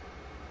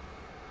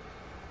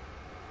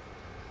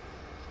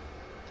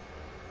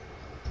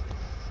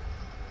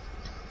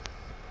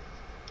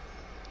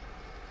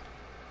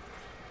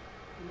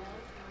 Level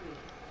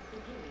 3.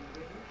 Beginning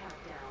ring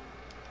countdown.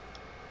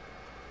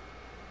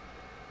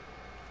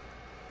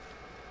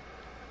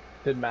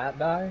 Did Matt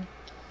die?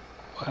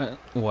 What?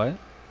 What?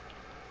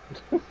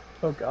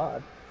 Oh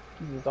god.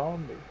 He's a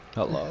zombie.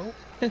 Hello?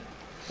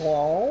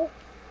 Hello?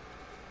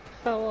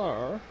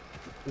 Hello.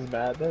 Is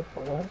Matt dead?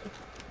 What?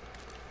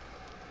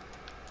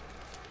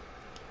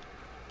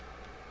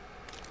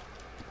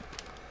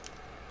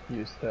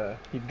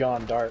 He'd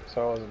gone dark,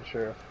 so I wasn't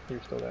sure if he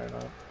was still there or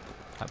not.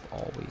 I've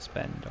always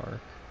been dark.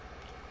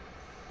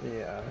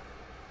 Yeah.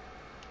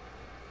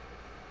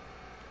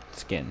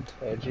 Skinned.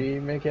 Edgy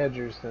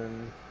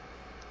McEdgerson.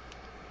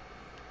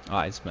 Oh,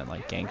 I just meant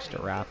like gangster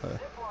rapper.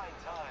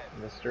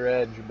 Mr.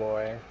 Edge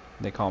boy.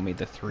 They call me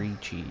the 3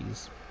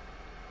 cheese.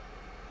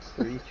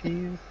 3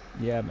 cheese?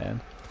 Yeah, man.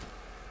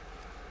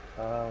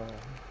 Oh,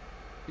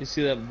 You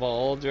see that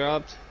ball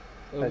dropped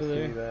over I see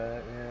there?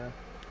 that,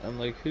 yeah. I'm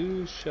like,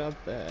 who shot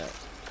that?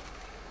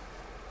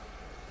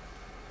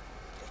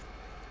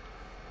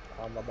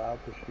 I'm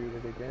about to shoot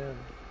it again.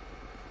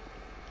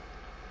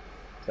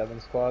 7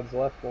 squads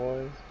left,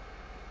 boys.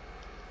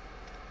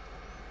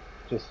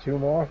 Just 2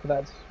 more for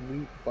that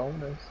sweet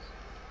bonus.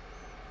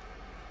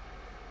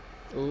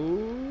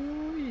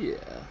 Oh yeah.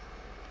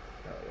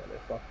 Oh yeah, they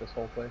fucked this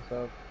whole place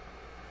up.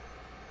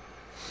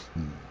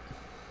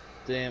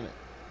 Damn it.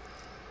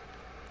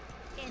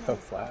 So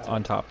flat.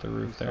 On top of the You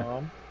roof there. saw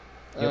 'em?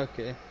 Yep.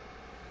 Okay.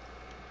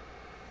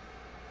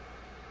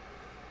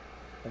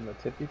 In the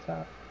tippy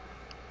top?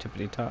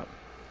 Tippity top.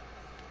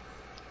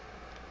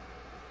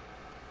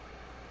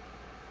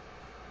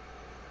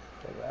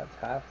 So that's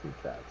halfsy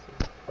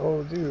tatsy.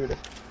 Oh dude, you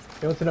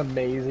know what's an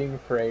amazing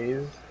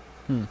phrase?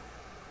 Hmm.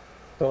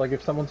 So like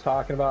if someone's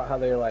talking about how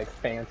they like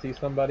fancy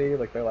somebody,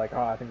 like they're like,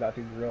 oh I think that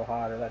dude's real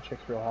hot or that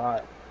chick's real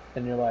hot,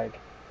 and you're like,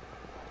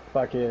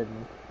 fucking,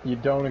 you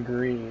don't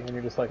agree, and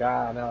you're just like,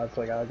 ah no, it's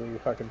like ugly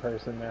fucking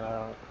person, man. I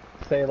don't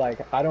say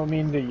like, I don't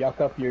mean to yuck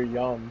up your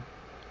yum.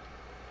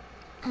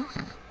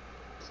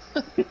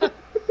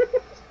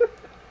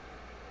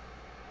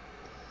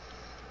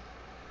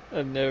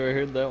 I've never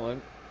heard that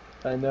one.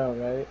 I know,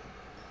 right?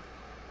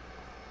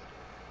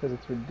 Because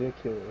it's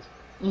ridiculous.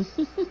 I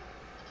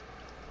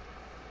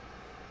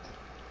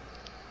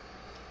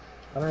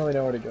don't really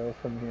know where to go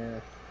from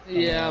here.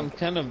 Yeah, I'm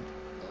kind of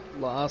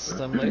lost.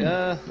 I'm like,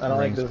 I don't like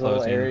Ring's this little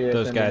closing. area.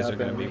 Those ending guys up are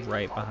going to in. be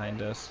right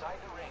behind us.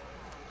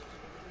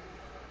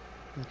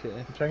 okay.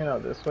 I'm checking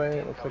out this way.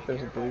 It looks like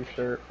there's a blue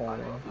shirt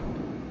forming.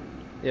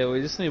 Yeah,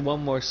 we just need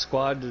one more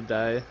squad to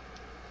die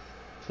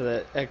for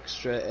that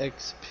extra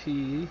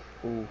XP.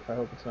 Ooh, I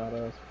hope it's not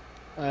us.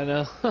 I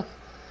know.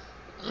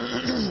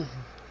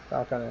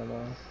 Shotgun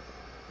ammo.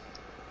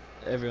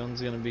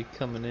 Everyone's gonna be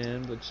coming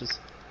in, but just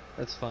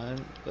that's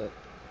fine. But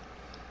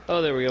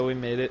oh, there we go. We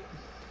made it.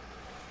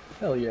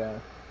 Hell yeah.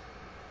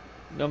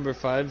 Number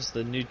 5's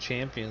the new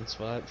champion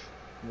spot.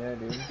 Yeah,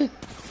 dude.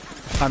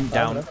 I'm Oh,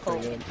 down. that's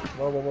pretty good.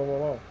 Whoa, whoa, whoa, whoa,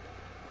 whoa.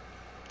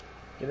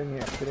 Get in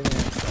here, get in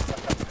here.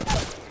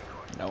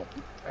 Nope.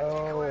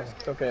 Oh,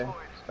 it's okay.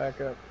 Just back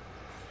up.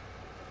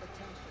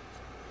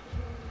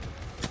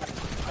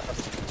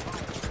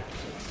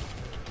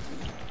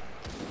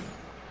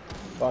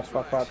 Watch. I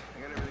got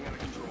everything under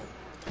control.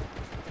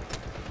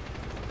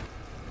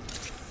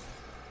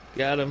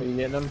 Got Are him. you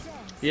getting him?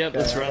 Yep,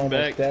 let's Okay, I'm run almost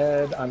back.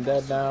 dead. I'm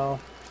dead now.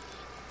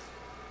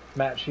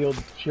 Matt, shield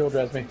res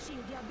me. Shield,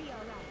 you'll be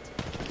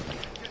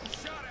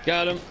alright.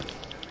 Got him.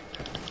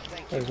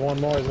 There's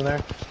one more, isn't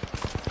there?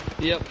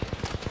 Yep.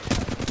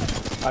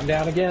 I'm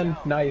down again.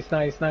 Nice.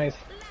 Sorry, Matt.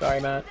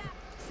 Setting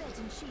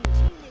shield,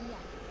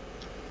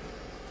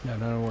 healing ya.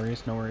 No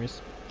worries, no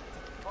worries.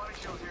 Body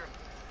shield here.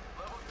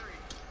 Level 3.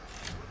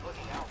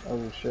 Looking out.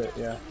 Oh shit,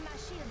 yeah. Giving my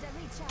shields a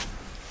recharge.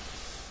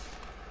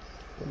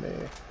 Give me.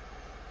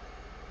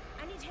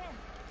 I need help.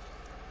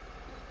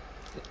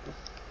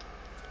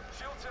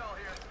 Shield cell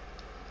here.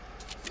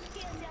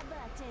 Here's your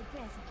birthday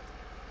present.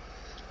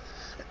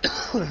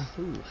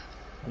 Ooh.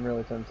 I'm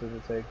really tempted to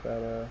take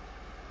that,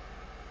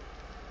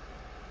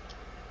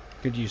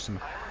 Could use some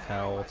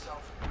health.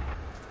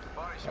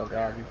 Body oh shield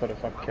god, you put a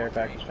fucking care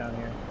package down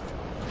here.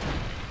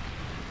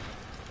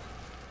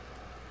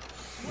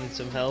 Need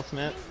some health,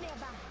 Matt. He's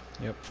nearby.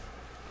 Yep.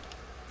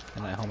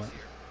 And that helmet.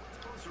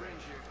 Close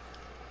range here.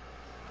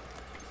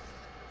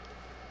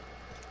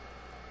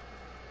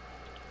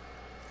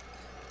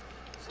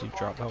 Did you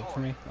drop help for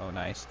me? Oh,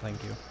 nice.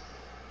 Thank you.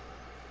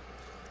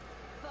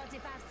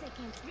 45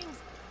 seconds. Rings.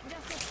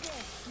 Just a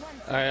step. 1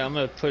 second. Alright, I'm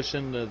gonna push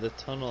into the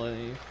tunnel in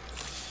you.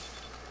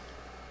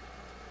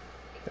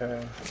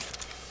 Okay.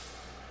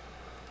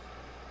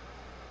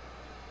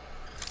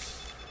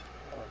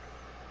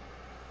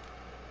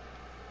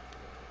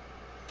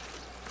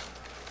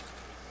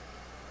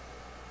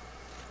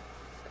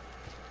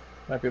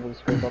 Might be able to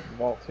scrape up the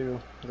vault too.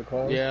 Is it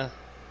closed? Yeah,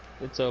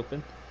 it's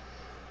open.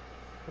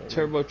 Okay.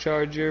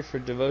 Turbocharger for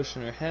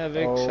Devotion or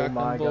Havoc. Oh Shotgun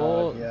my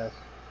bolt. god, yes.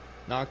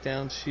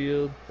 Knockdown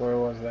shield. Where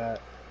was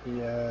that?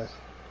 Yes.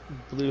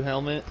 Blue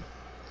helmet.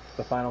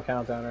 The final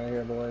countdown right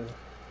here, boys.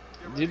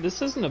 Dude,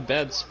 this isn't a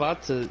bad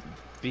spot to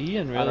be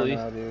in, I don't really.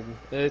 know, dude.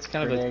 It's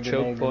kind of a Grenade,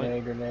 choke grenade,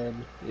 point. grenade, grenade.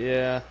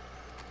 Yeah.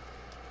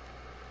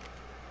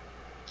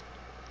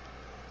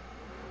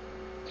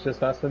 It's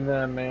just us and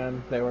them,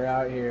 man. They were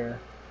out here.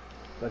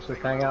 Let's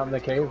just hang out in the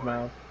cave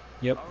mouth.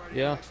 Yep. Already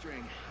Yeah. back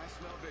string. I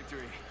smell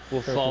victory.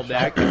 We'll Sure, fall for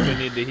back if we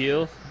need to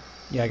heal.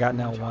 Yeah, I got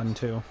now 1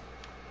 too.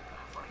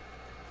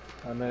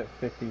 I'm at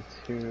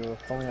 52.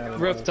 If only I had an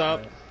Rooftop.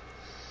 ultimate.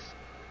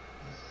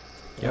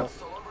 Yep.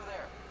 Still over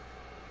there.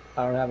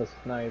 I don't have a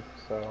snipe,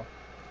 so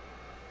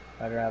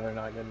I'd rather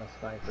not get in a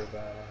sniper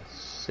battle.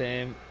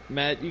 Same.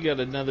 Matt, you got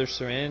another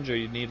syringe or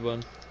you need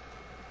one?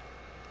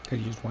 Could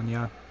use one,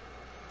 yeah.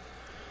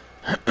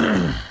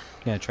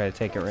 Gonna try to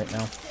take it right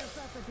now. Safe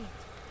up a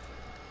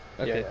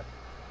bit. Okay. Yeah.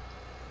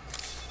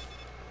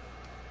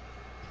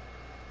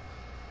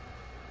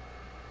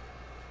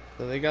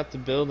 So they got the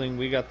building,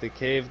 we got the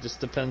cave. Just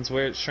depends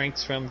where it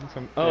shrinks from. Yeah,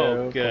 Oh,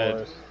 of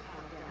good.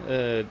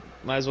 course.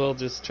 Might as well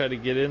just try to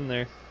get in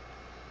there.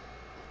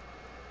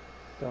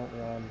 Don't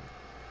run.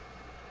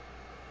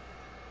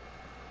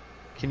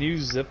 Can you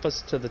zip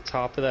us to the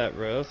top of that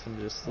roof and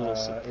just a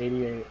little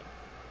 88.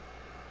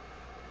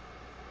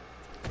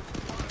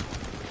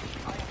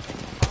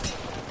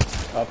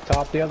 Up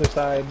top, the other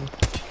side.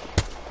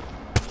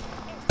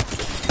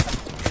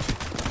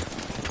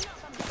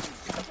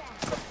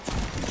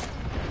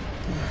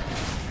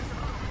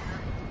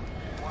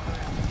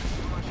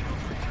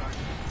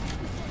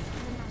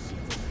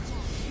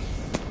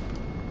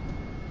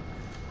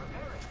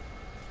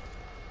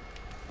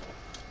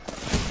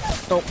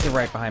 Oh, they're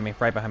right behind me.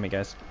 Right behind me,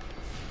 guys.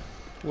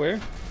 Where?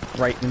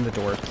 Right in the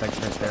door. Like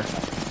right there.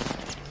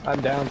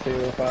 I'm down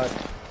too, but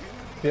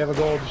if you have a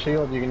gold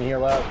shield, you can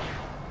heal up.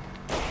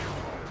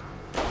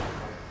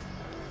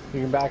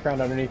 You can back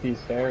around underneath these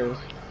stairs.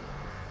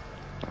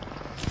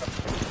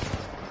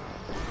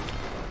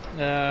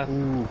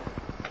 Ooh.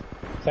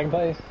 Second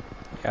place?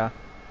 Yeah.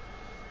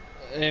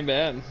 Ain't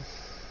bad.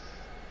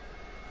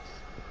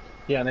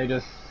 Yeah, and they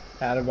just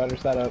had a better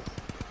setup.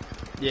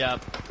 Yeah.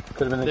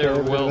 Could have been the They're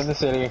cave, could well- have been the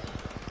city.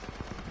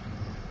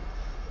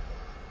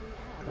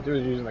 That dude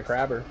was using the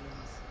crabber.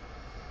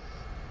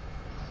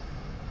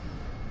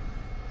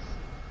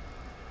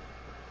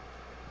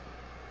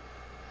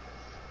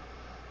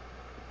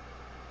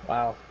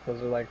 Wow,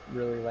 those are like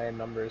really lame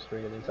numbers for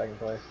getting second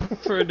place.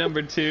 For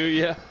number 2,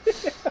 yeah.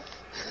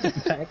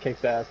 That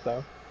kicked ass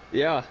though.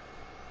 Yeah.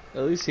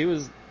 At least he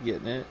was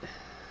getting it.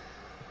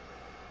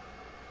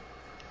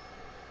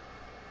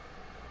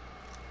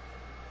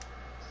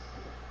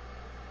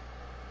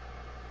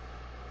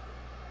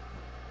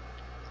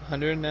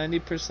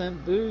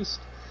 $190% boost.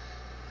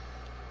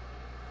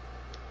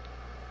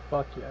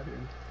 Fuck yeah, dude.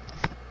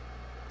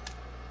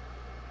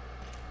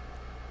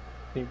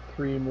 Need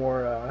 3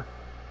 more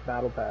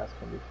battle pass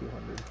from the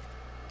 200.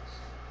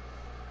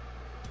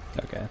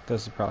 Okay,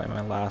 this is probably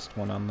my last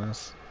one on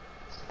this.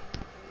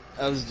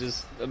 I was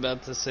just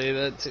about to say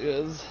that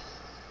to us.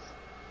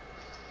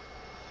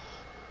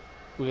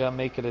 We gotta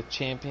make it a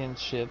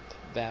championship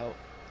bout.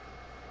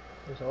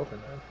 It's open,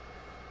 man.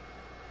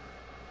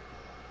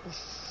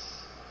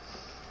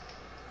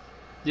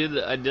 Dude,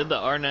 I did the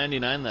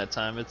R99 that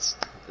time. It's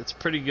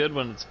pretty good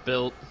when it's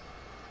built.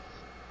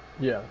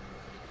 Yeah.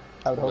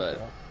 I would hope But-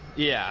 so.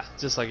 Yeah,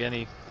 just like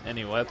any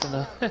weapon.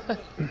 I'm ready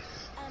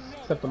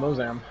Except the for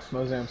Mozam.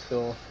 Mozam's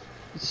still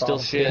Still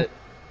Problem. shit.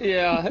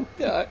 Yeah,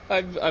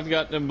 I've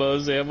gotten a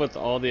Mozam with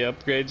all the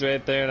upgrades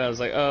right there, and I was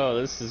like, oh,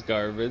 this is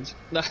garbage.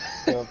 Yep. I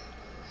am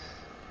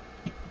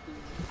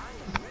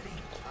ready.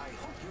 I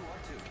hope you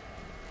are too.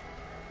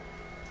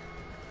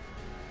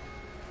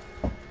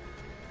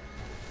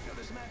 Now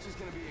this match is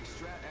going to be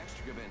extravagant.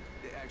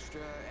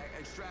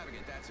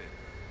 That's it.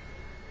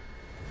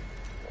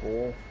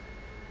 Cool.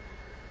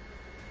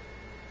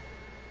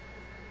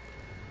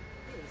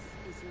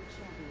 This is your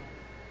champion.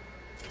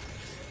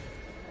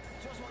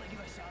 Just want to give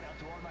a shout out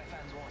to all my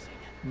fans watching.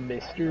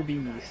 Mr.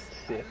 Beast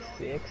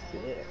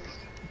 666.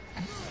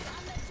 I'm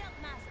the jump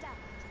master.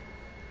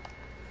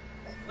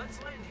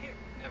 Let's land here.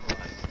 Never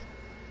mind.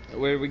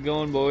 Where are we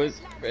going,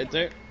 boys? Right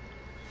there.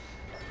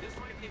 This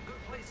might be a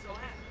good place to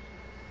land.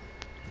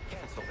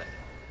 Cancel that.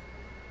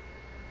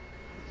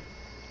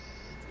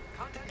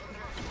 Contact with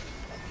her.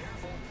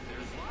 Careful,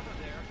 there's lava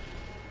there.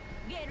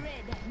 Get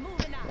ready.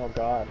 Moving Oh on.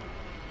 god.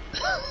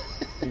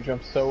 You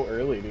jumped so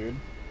early, dude.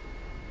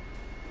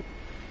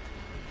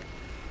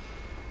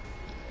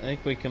 I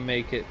think we can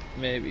make it,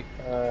 maybe.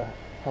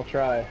 I'll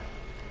try.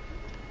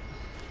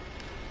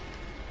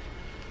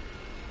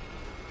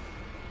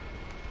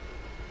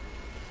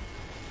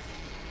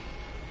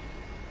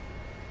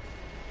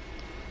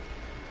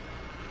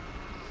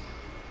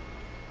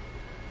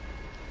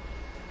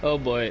 Oh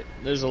boy,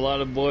 there's a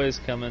lot of boys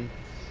coming.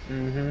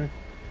 Mm-hmm.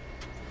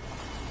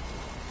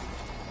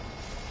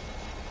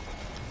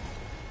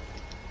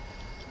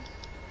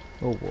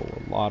 Oh,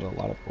 whoa, a lot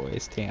of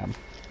boys. Damn.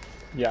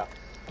 Yeah.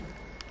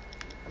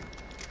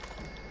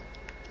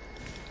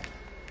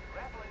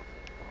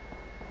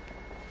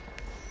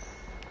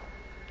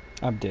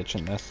 I'm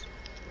ditching this.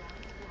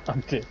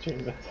 I'm ditching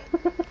this.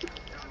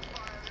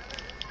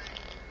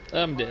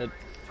 I'm dead.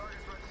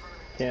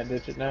 Can't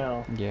ditch it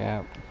now.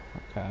 Yeah.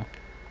 Okay.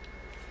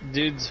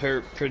 Dude's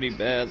hurt pretty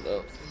bad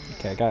though.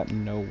 Okay, I got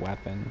no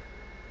weapon.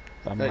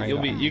 I'm right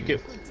You'll be. on You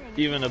could.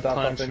 Even a Stop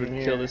up punch in would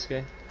here. kill this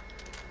guy.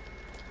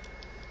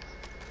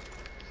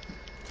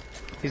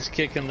 He's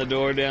kicking the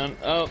door down.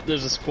 Oh,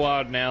 there's a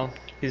squad now.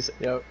 He's.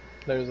 Yep.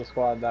 There's a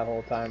squad that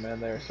whole time, man.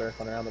 They were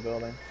circling around the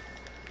building.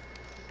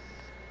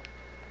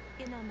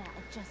 You know, Matt,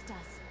 it's just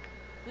us.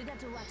 We got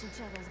to watch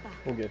each other's back.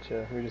 We'll get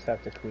you. We just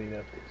have to clean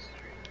up these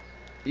streets.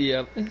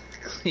 Yep.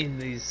 Clean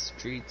these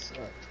streets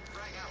up.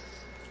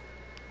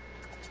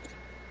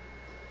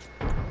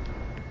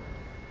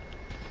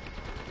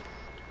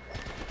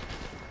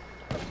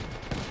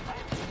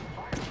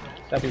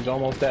 That dude's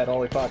almost dead.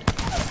 Holy fuck. Listen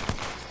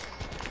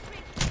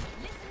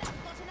up,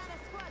 there's another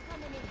squad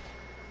coming in.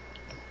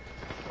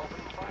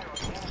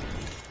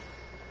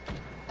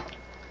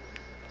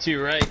 To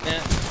your right,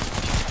 Matt.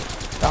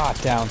 Ah,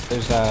 down.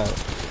 There's a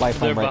lifeline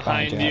They're right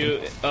behind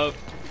you. Oh,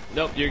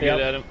 nope, you're Yep.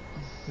 good at him.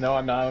 No,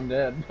 I'm not. I'm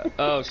dead.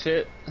 Oh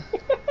shit.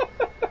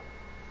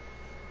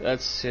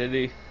 That's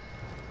shitty.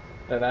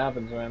 That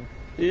happens, man.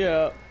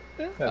 Yeah.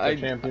 That's a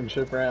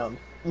championship round.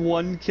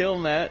 1 kill,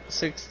 Matt.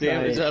 6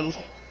 damage. Nice.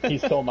 He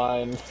stole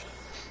mine.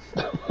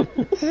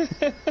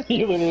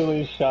 He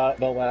literally shot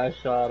the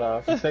last shot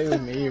off. He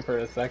saved me for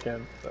a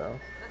second, so.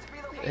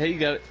 He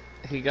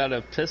got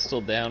a pistol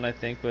down, I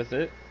think, with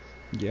it.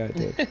 Yeah, I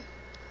did. That's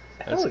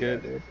Hell yeah,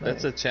 good. dude.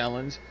 That's Nice. a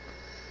challenge.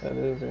 That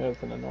is, yeah,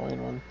 it's an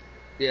annoying one.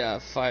 Yeah,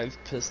 5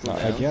 pistol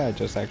down. Yeah, I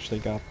just actually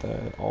got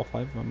all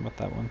 5 of them with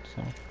that one,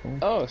 so cool.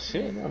 Oh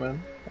shit. Yeah,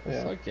 man.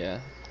 Yeah, Fuck yeah.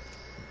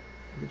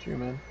 look at you,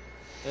 man.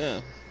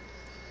 Yeah.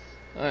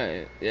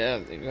 Alright, yeah,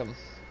 I think I'm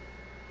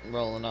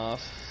rolling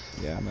off.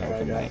 Yeah, I'm gonna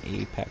Alright, open my guys.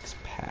 Apex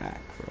pack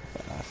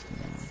real fast.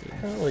 And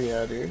then Hell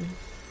yeah, dude.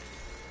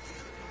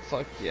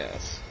 Fuck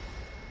yes.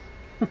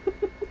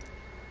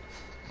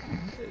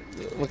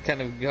 What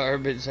kind of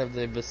garbage have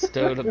they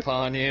bestowed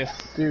upon you?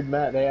 Dude,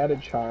 Matt, they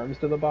added charms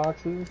to the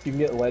boxes. You can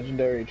get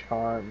legendary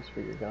charms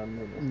for your guns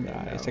in this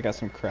game nice. now. I got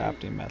some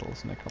crafting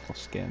medals and a couple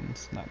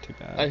skins. Not too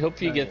bad. I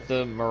hope you Nice. get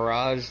the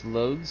Mirage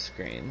load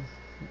screen.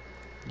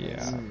 Yeah.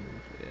 Mm,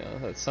 Yeah,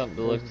 that's something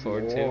to look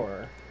forward to.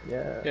 war.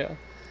 Yeah.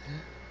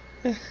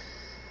 Yeah.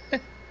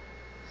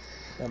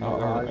 The All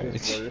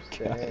Mirage's right, worst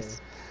day.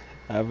 guys.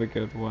 Have a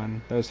good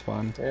one. That was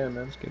fun. Yeah,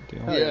 man. It's a good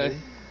deal. Hell Yeah. dude.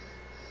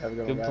 Have a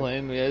good Good one, guys.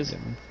 playing, guys. Yeah,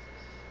 man.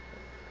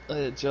 I'll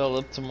hit y'all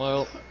up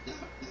tomorrow.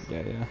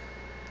 Yeah.